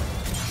 Gakuto?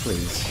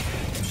 Please.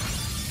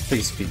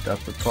 Please speed up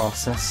the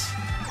process.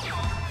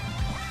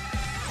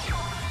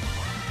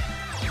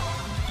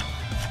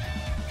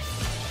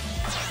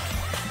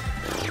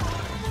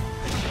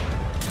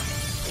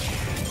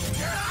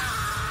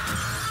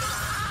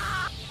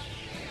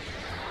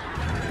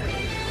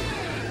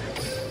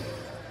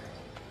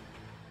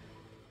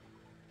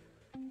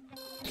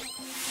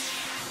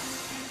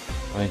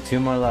 Only 2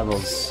 more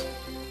levels.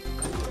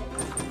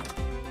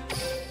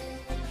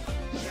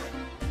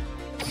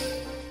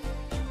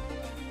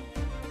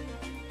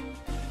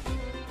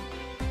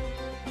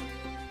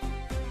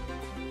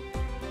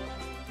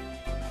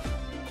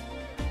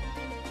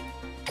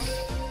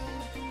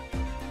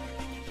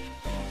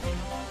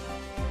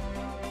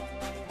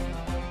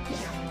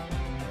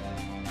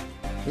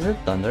 Is it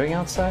thundering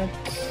outside?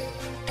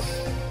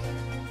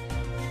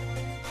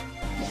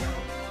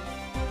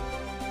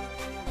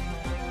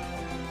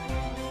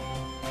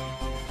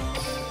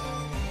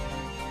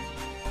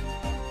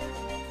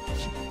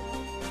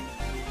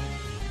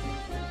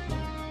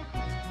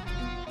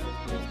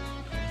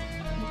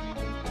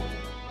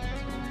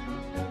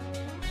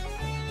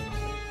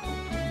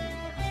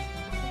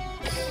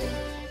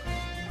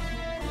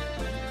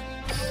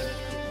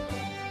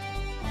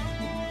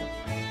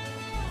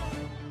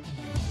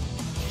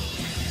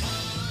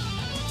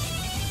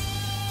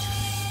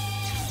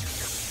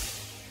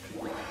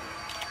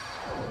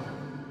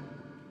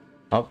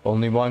 Oh,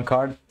 only 1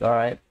 card?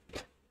 Alright.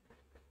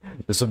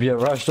 This will be a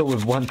rush though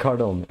with 1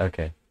 card only.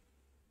 Okay.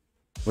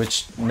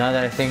 Which, now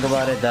that I think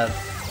about it, that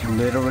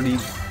literally...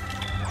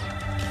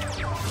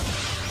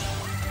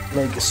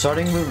 Like,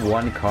 starting with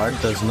 1 card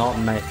does not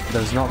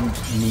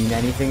mean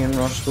anything in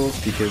rush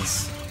duels,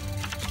 because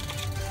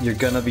you're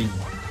gonna be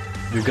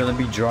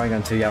drawing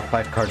until you have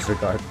 5 cards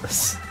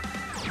regardless.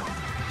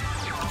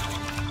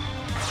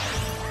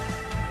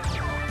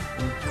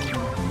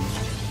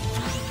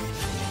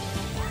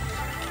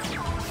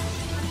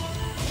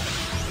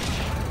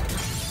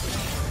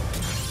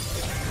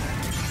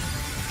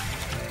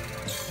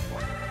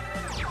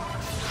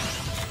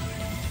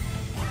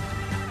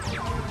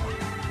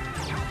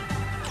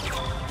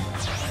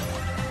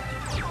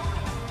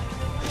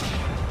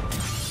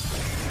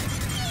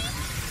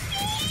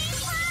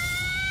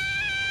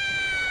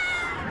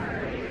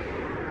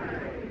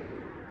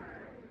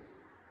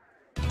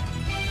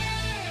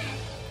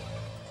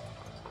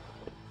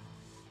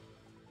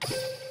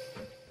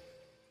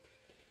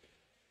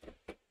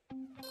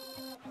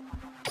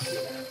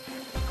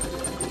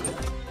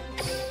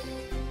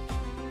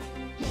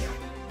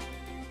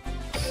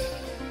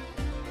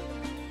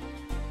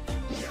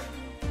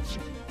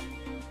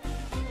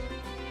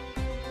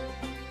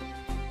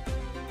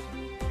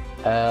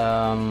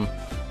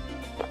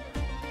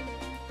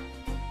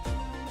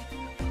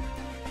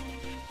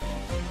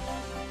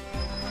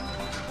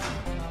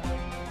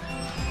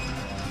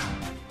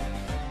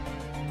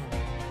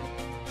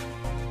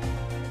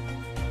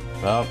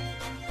 Well.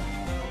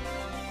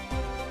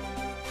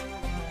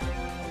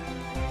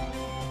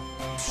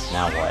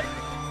 Now what?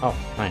 Oh,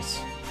 nice.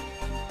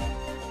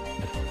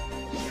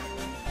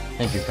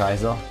 Thank you,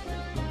 Kaizo.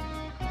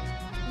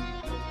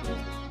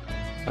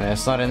 I mean,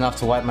 it's not enough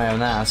to wipe my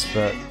own ass,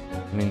 but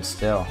I mean,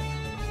 still.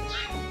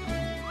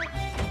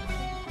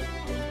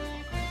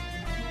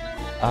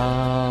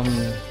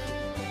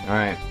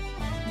 Alright.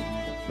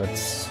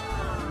 Let's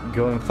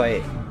go and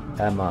fight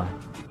Emma.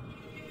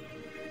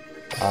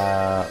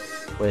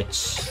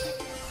 Which,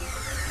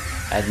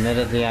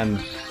 admittedly, I'm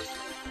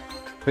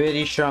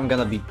pretty sure I'm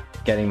gonna be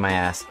getting my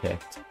ass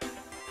kicked.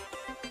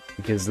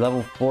 Because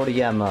level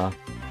 40 Emma,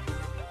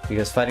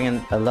 because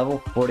fighting a level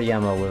 40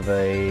 Emma with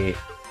a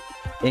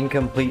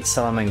incomplete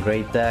Salaman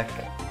Great deck,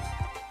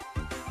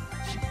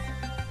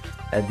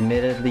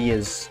 admittedly,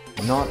 is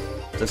not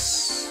the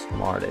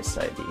smartest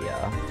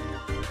idea.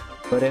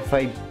 But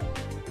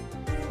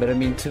I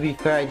mean, to be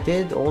fair, I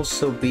did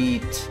also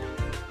beat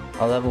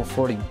a level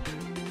 40.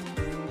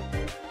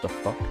 The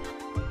fuck?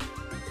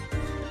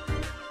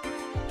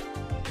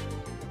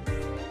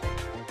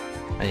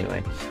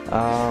 Anyway,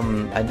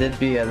 I did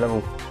beat a level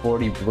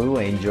 40 Blue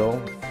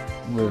Angel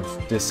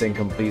with this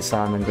incomplete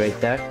Salmon Great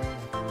deck.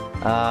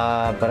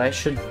 But I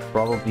should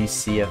probably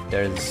see if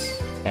there's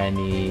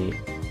any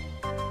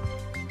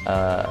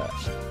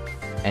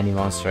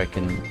monster I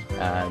can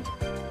add.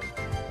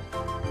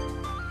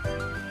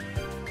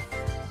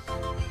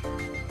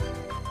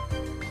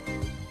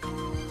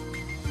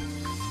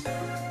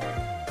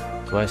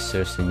 Do I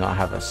seriously not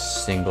have a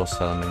single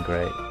Salmon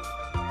Great?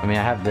 I mean,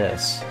 I have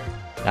this.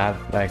 I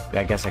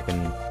guess I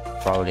can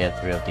probably add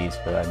 3 of these,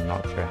 but I'm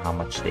not sure how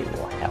much they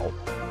will help.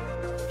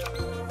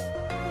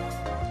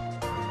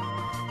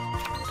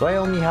 Do I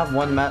only have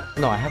 1 map?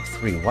 No, I have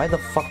 3. Why the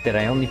fuck did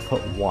I only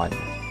put 1?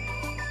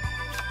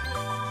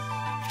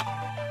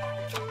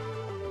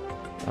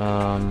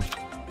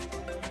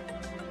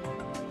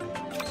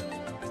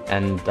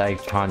 And I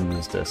can't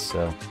use this,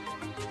 so...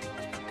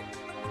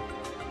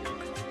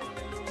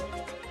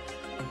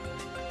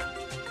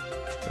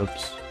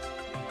 Oops.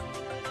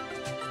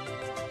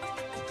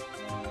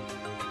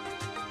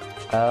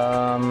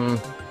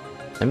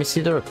 Let me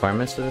see the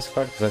requirements for this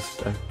card, because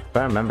if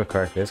I remember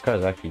correctly, this card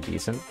is actually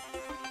decent.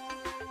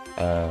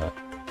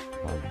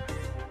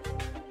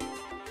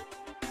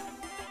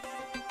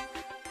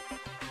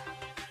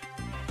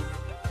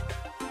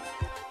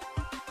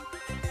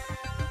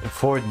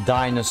 For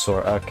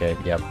dinosaur, okay,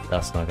 yep,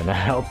 that's not gonna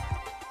help.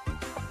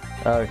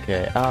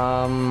 Okay,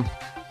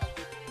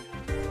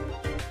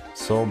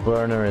 Soul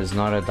Burner is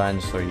not a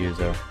dinosaur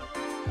user.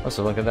 Oh,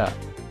 so look at that.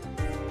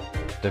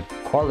 The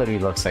quality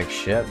looks like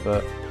shit,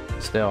 but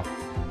still.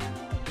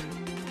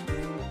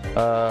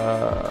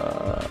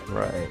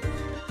 Right.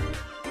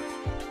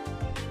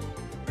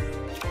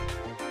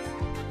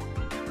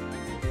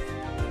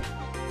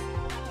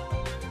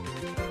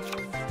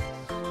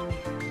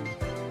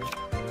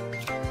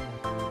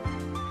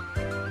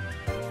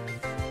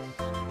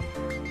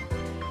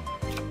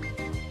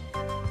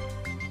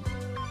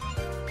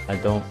 I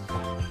don't.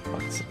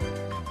 What's it?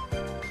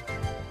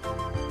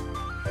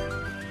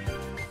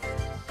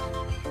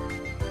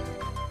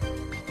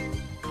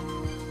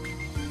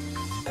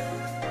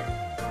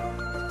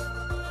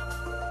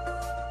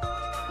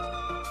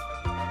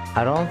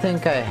 I don't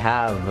think I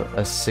have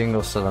a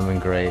single Solomon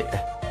Great.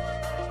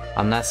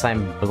 Unless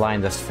I'm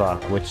blind as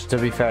fuck, which to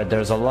be fair,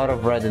 there's a lot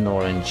of red and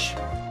orange.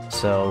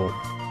 So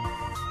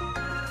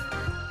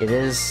it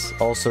is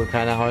also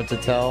kind of hard to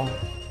tell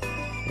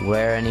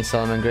where any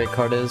Solomon Great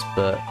card is,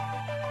 but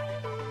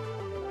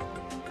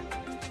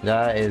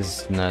that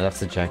is, no,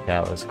 that's a Jack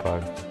Atlas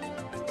card.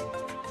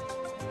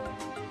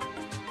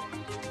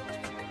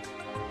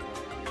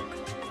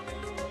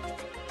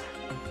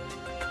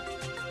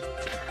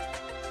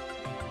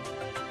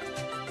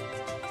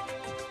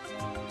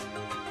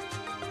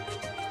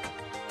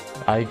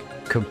 I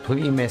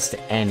completely missed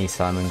any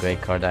Solomon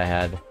Great card I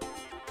had.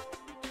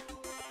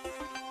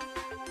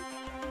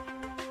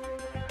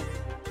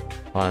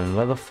 On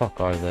where the fuck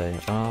are they?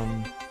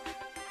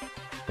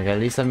 Like, at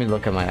least let me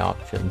look at my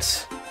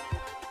options.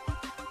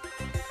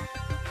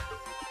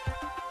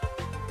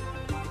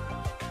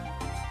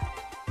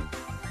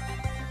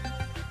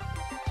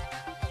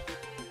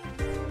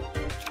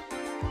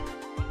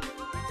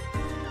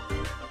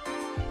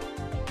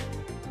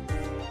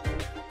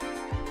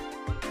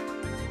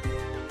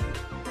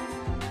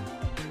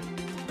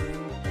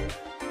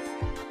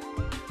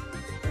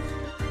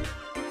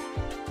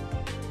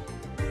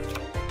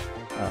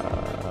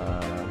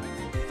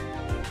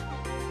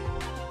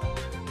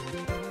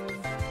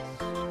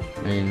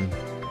 I mean,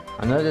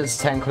 I know this is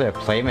technically a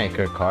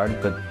Playmaker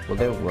card, but will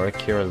they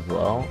work here as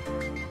well?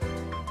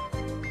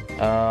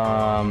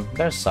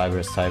 There's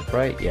Cyber's type,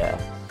 right? Yeah.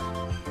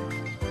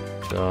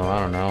 So, I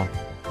don't know.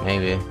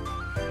 Maybe.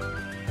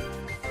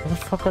 What the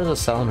fuck are those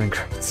Solomon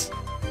Greats?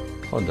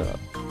 Hold up.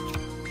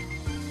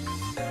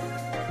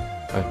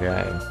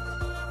 Okay.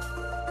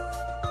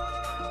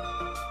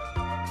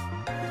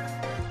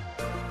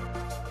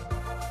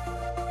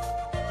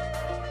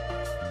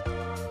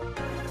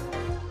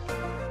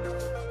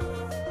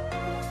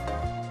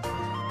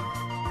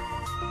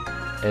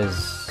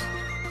 Is...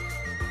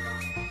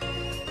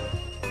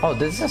 Oh,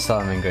 this is a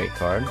Solomon Great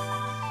card.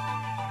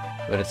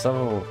 But it's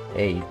level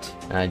 8,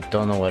 and I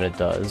don't know what it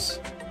does.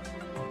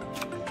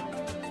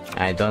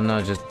 I don't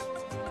know just...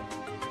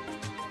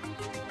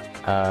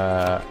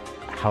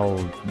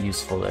 how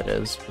useful it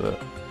is,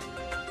 but...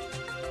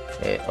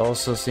 It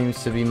also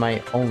seems to be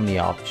my only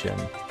option.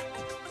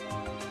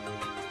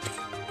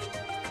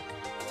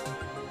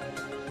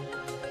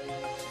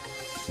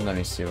 Let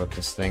me see what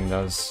this thing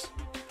does.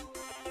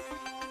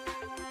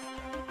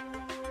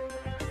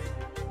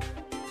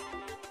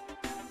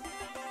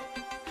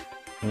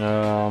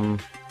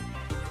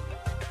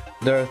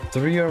 There are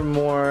 3 or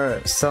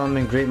more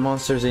Solomon Great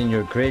monsters in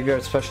your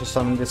graveyard. Special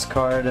summon this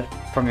card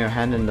from your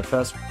hand in the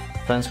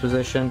defense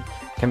position.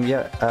 Can be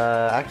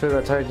activated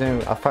by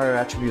targeting a fire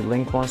attribute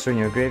link monster in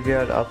your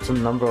graveyard up to the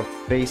number of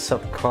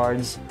face-up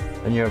cards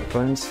in your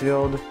opponent's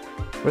field.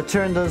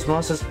 Return those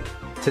monsters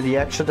to the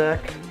extra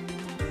deck.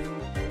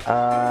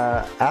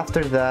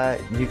 After that,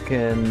 you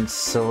can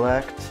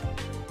select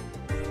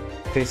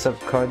face-up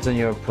cards on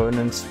your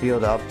opponent's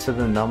field up to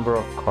the number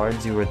of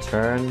cards you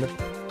returned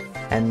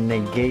and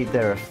negate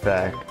their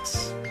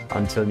effects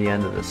until the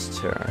end of this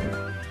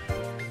turn.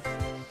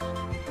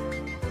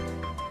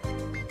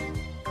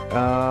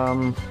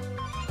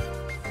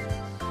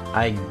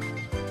 I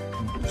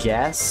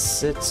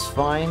guess it's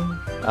fine.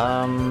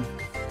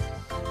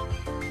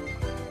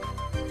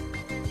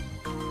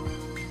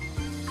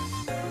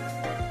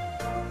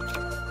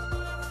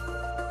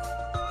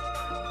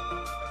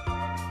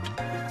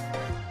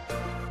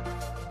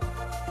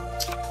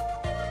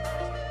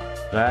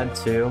 Add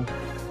 2.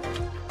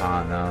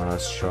 Oh no,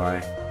 let's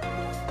try.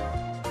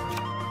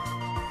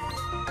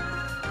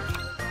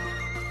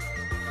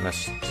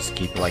 Let's just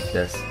keep it like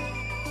this.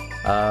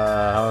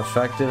 How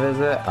effective is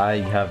it?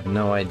 I have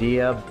no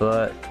idea,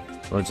 but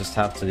we'll just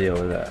have to deal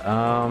with it.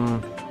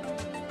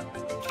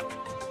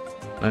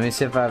 Let me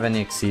see if I have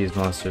any Xyz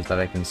monsters that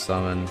I can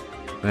summon.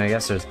 I mean, I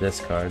guess there's this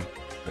card,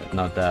 but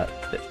not that.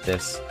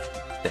 This.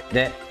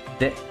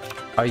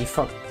 Are you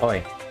fuck?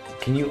 Oi.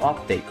 Can you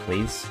update,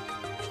 please?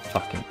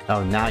 Fucking.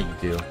 Oh, now you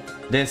do.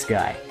 This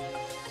guy.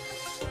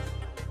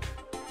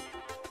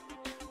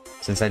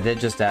 Since I did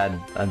just add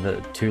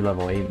the 2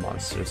 level 8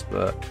 monsters,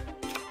 but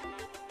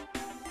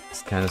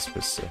it's kind of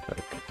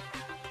specific.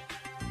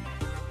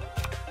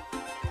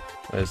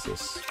 What is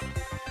this?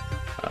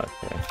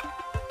 Okay.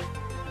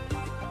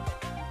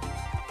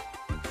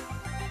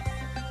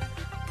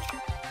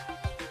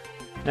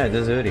 Yeah,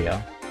 this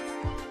video.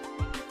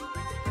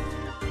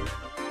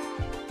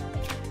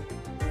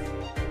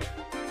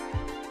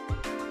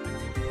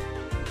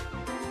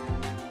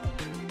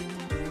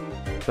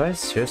 Do I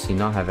seriously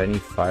not have any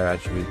fire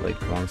attribute like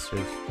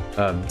monsters?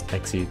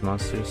 Exceed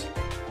monsters?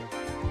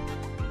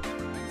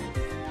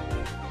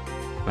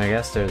 I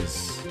guess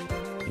there's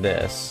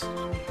this.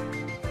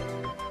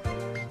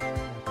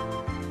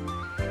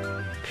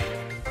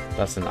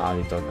 That's an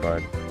Alito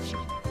card.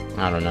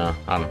 I don't know.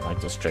 I don't like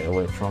to stray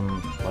away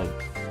from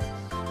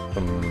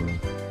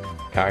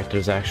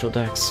characters' actual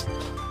decks.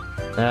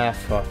 Ah,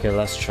 fuck it.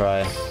 Let's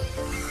try.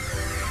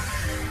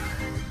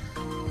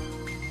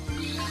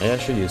 Maybe I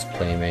should use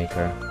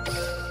Playmaker.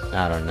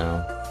 I don't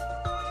know.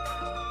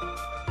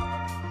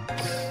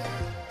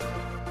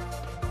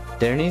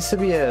 There needs to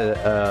be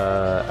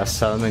a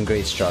Solomon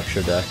Great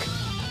structure deck.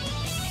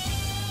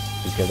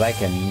 Because I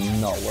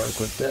cannot work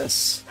with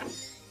this.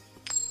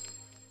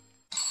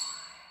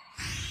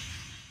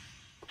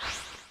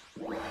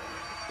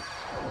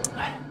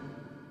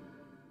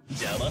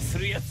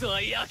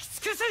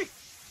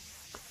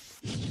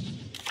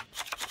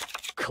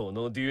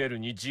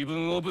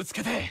 Duel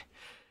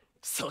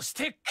そし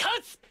て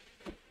勝つ。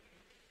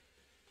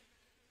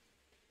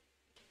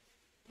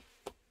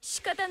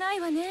仕方ない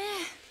わね。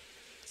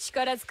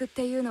力ずくっ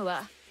ていうの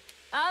は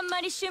あん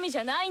まり趣味じ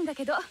ゃないんだ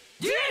けど。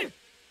デュエル。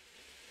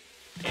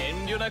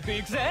遠慮なく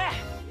行くぜ。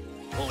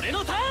俺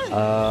のターン。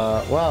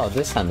Wow,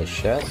 this hand is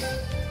shit.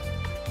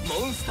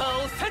 モンスタ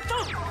ーをセット。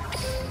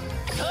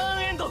ター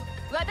ンエンド。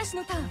私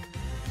のターン。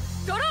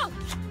ドロ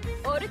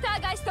ー。オルタ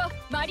ーガイスト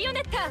マリオ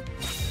ネッター。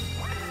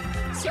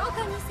召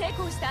喚に成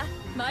功した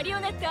マリオ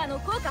ネッターの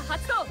効果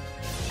発動。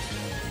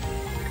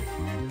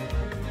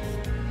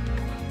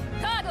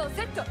カードを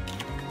セット。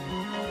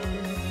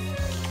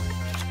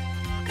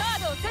カー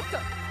ドをセット。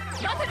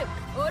バトル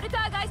オルタ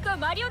ーガイスト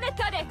マリオネッ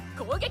ターで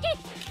攻撃。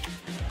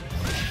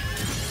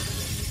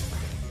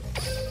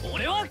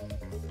俺は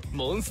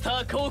モンスタ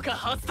ー効果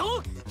発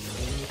動。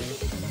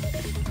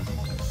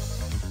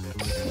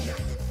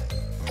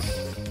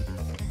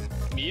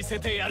見せ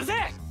てやるぜ。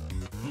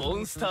モ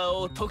ンスター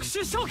を特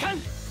殊召喚。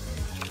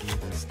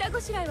下ご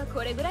しらえは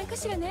これぐらいか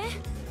しらね。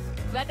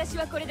私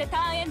はこれでタ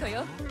ーンエンド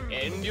よ。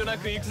遠慮な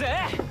く行くぜ。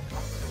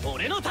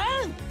俺のター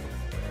ン。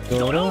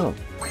ドロー。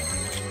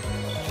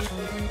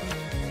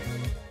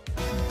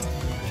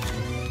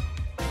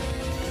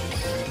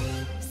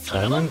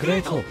サルマングレ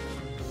ート。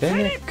ベ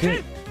ネッ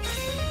ク。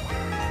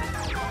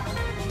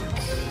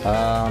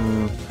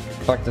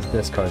Fuck does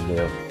this card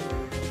do?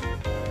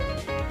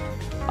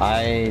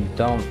 I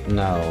don't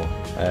know.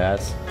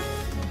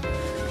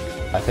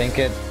 I think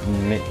it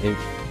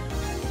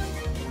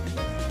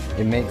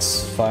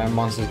makes fire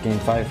monsters gain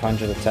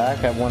 500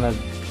 attack. I want to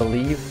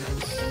believe.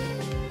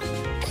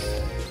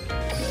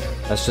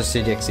 Let's just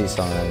see the XC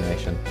summon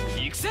animation.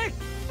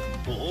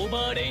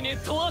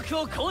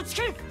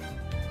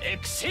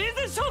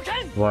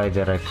 Why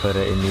did I put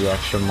it in the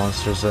extra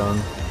monster zone?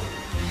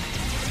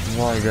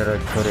 Why did I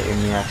put it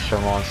in the extra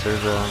monster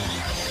zone?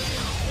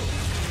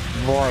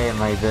 Why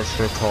am I this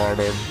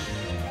retarded?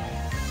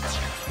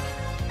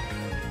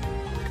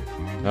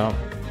 No.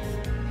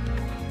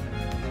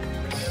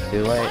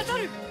 Too late.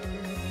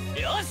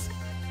 よし、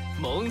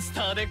モンス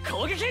ターで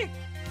攻撃。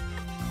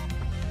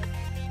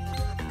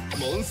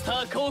モンスタ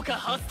ー効果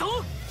発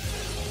動。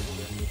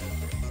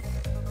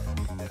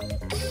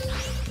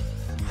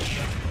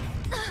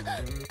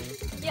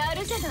や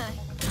るじゃない。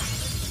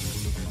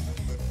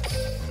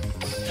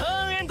タ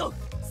ーンエンド。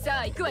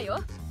さあ行くわ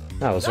よ。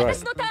That was right.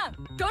 私のタ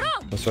ーン。ドロ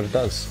ー。 That's what it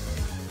does.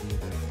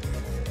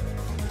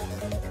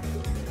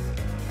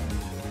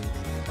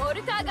 オ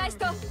ルターガイス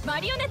トマ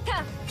リオネッ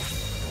ター。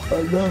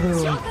 Another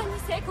召 one. 喚に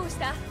成功し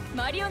た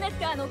マリオネッ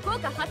ターの効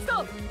果発動。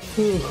カー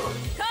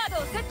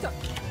ドをセット。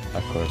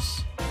 Of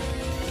course.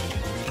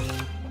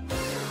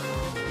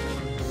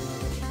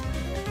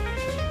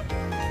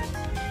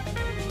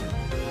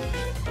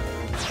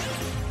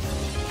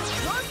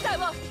 モンスター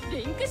を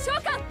リンク召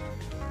喚。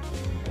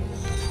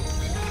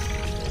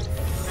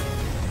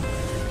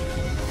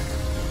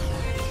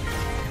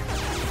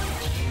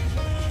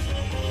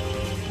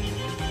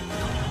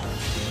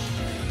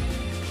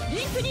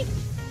リンクに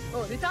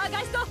オルター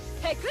ガイスト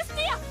ヘクステ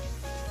ィア。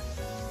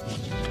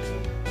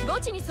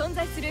墓地に存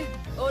在する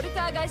オル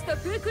ターガイスト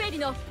プークエリ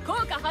の効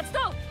果発動。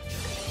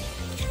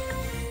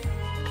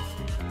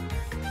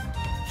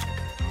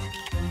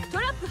ト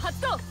ラップ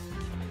発動。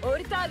オ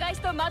ルターガイ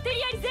ストマテ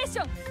リアリゼーシ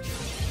ョン。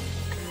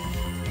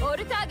オ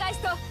ルターガイ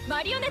スト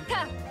マリオネッ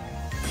ター。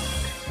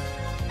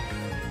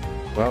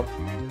 Well,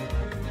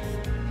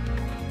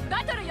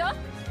 バトルよ。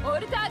オ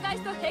ルターガイ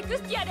ストヘク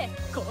スティアで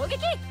攻撃。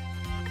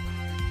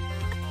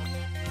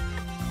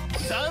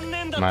残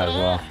念だっ Might た as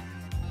well. な。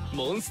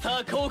モンスタ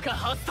ー効果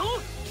発動。行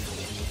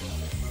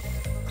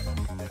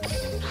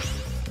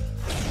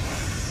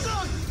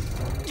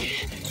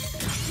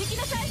き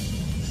なさい。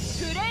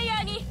プレイヤ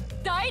ーに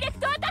ダイレク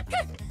トアタック。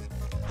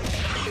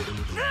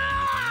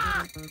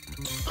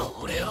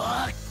俺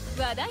は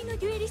話題の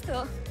デュエリスト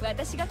を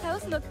私が倒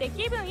すのって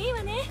気分いい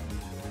わね。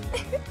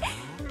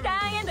タ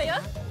ーンエンドよ。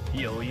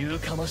余裕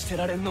かまして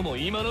られんのも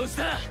今のうち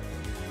だ。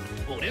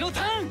俺の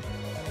ターン。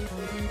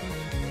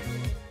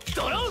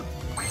ドロー。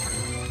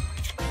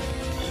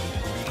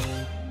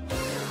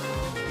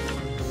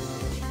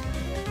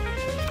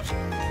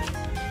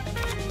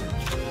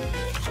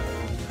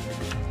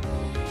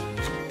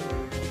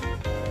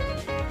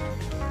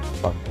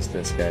Fuck does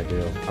this guy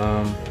do?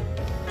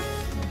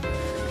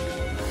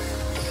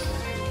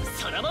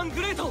 サラマン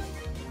グレート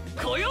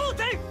コヨー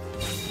テ。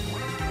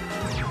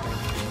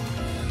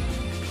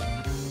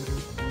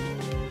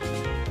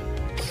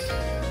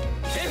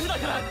手札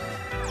から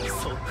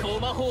速攻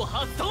魔法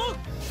発動。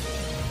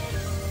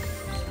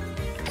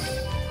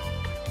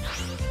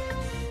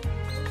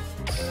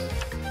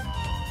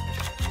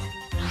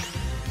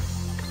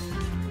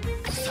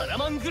サラ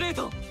マングレー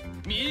ト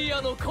ミー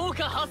ヤの効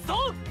果発動。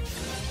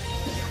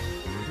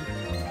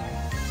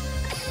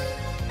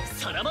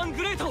サラマン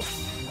グレートミ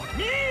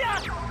ー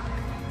ヤ。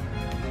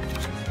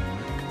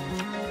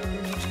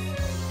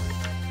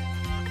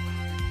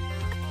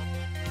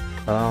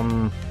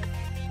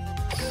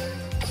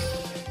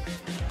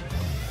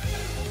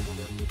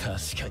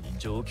確かに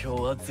状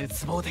況は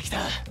絶望的だ。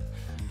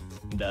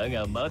だ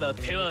がまだ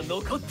手は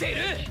残ってい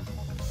る。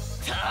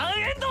ター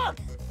ンエンド。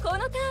こ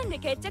のターンで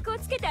決着を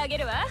つけてあげ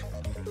るわ。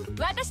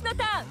私の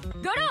ター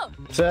ンドロ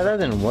ー。 So that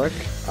didn't work.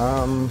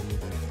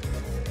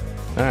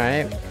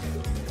 Alright.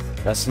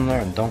 Lesson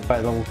learned. Don't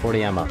fight level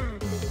 40 Emma. モン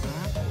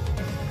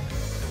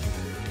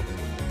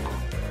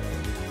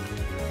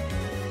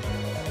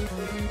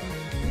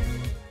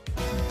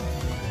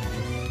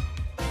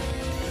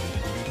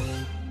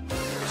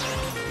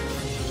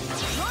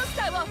ス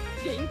ターを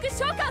リンク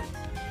召喚。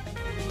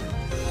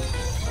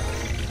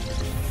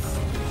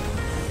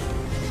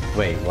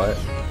 Wait, what?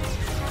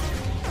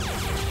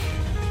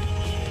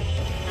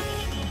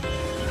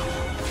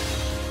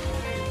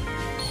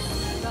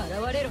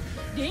 現れろ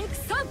リンク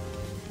3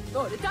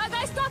オルター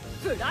ガイスト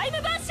プライ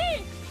ムバンシ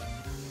ー。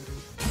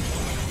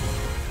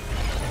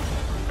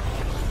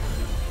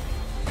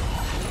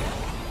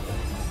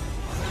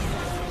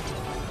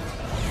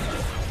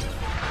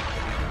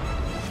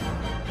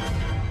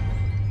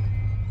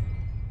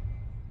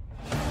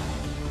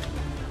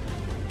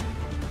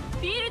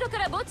フィールドか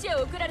ら墓地へ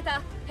送られ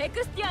たヘ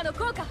クスティアの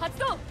効果発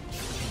動。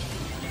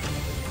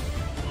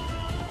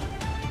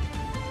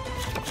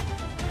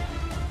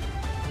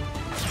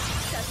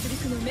殺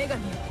戮の女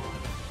神よ、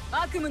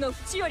悪夢の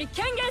淵より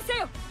権限せ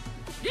よ。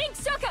リンク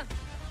召喚。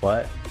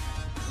 What?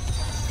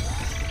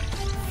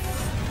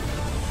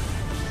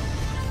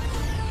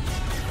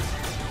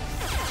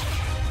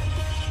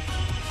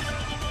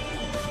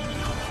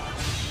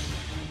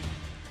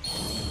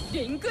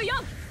 リンク4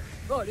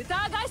ウォルタ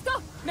ーガイス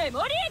トメ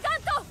モリーガ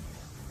ント。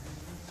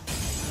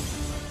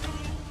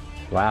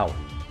 Wow.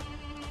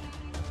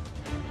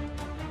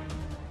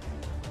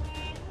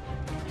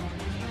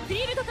 フ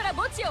ィールドから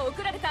墓地へ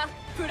送られた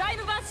プライ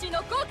ムバンシーの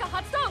効果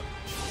発動。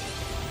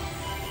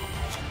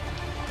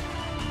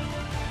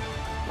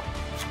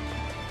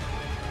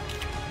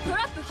ト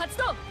ラップ発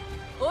動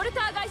オル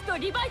ターガイスト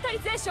リバイタリ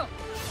ゼーション。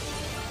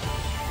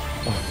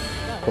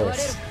 Of 現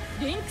れ course.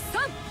 るリンク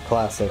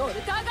Classic. 3オル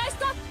ターガイス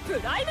トプ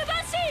ライムバン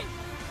シ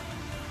ー。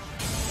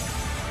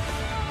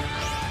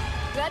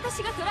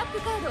私がトラップ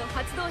カードを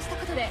発動した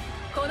ことで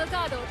この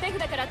カードを手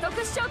札から特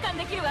殊召喚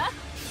できるわ。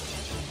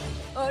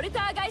オルタ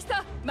ーガイスト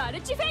マル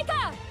チフェイカ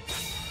ー。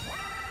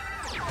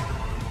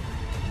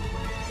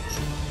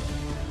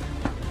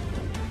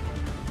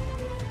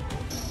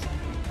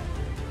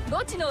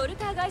墓地のオル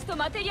ターガイスト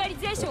マテリアリ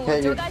ゼーション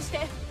を除外し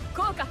て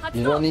効果発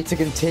You 動。 don't need to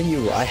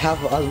continue. I have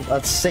a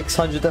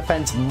 600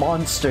 defense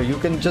monster. You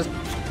can just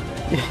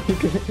you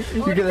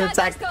can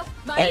attack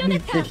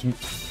anything.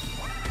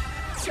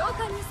 召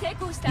喚に成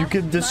功した You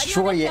can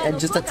destroy it and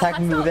just attack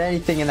me with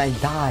anything and I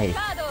die. カ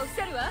ードを伏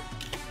せるわ。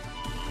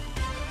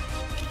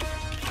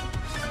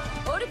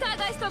オルター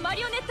ガイストマ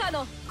リオネッター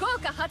の効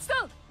果発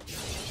動。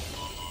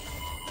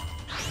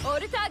オ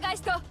ルターガイ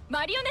スト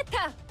マリオネッ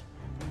ター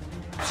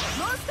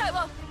モンスタ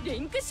ーをリ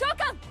ンク召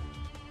喚。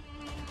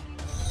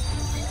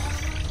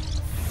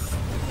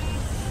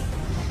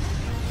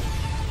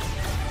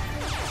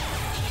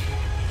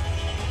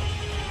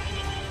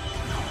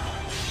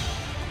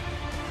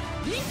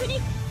リンクに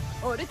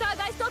オルター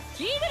ガイスト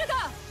キーデルガ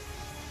ー。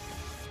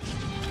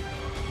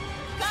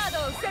カー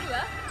ドを伏せる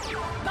わ。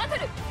バト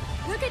ル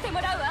受けても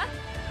らうわ。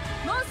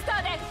モンスタ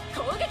ーで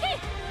攻撃受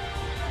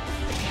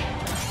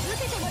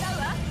けてもらう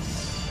わ。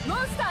モ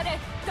ンスターで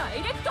ダ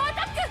イレクトア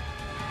タック。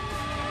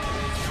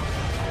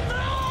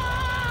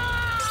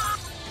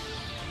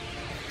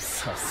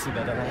さす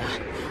がだな。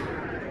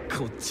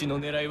こっちの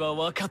狙いは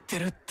分かって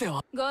るって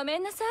わ。ごめ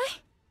んなさ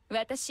い。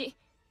私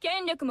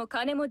権力も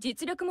金も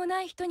実力も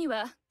ない人に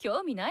は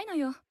興味ないの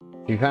よ。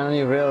 You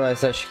finally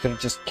realized that she could have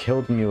just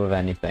killed me with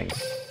anything.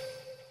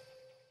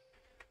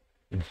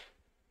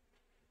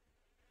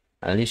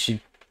 At least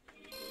she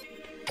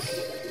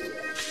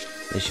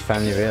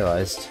finally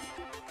realized.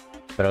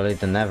 Better late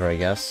than never, I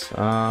guess.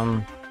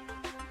 Hold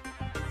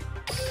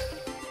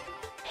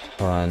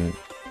on.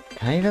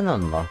 Can I even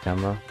unlock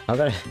Emma? Now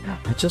that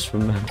I just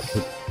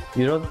remembered.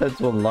 You don't tend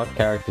to unlock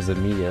characters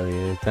immediately.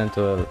 You tend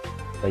to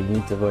like, you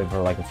need to wait for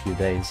like a few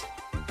days.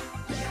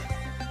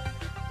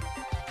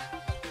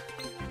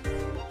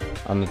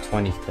 On the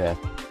 25th.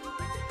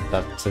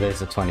 Today's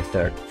the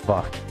 23rd.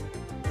 Fuck.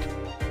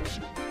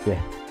 Yeah.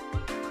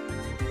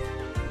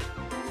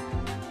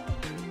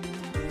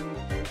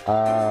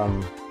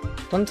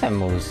 One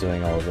time I was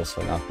doing all of this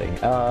for nothing.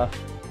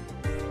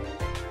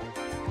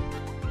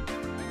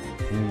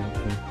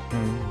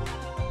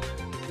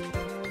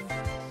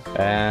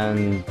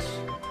 And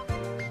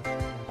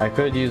I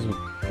could use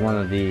one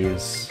of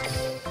these,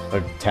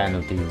 or 10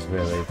 of these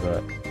really,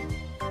 but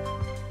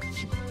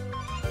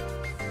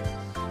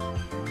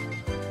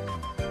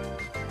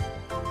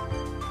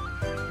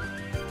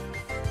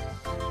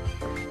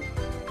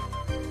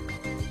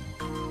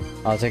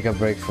I'll take a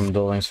break from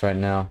Duel Links right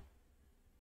now.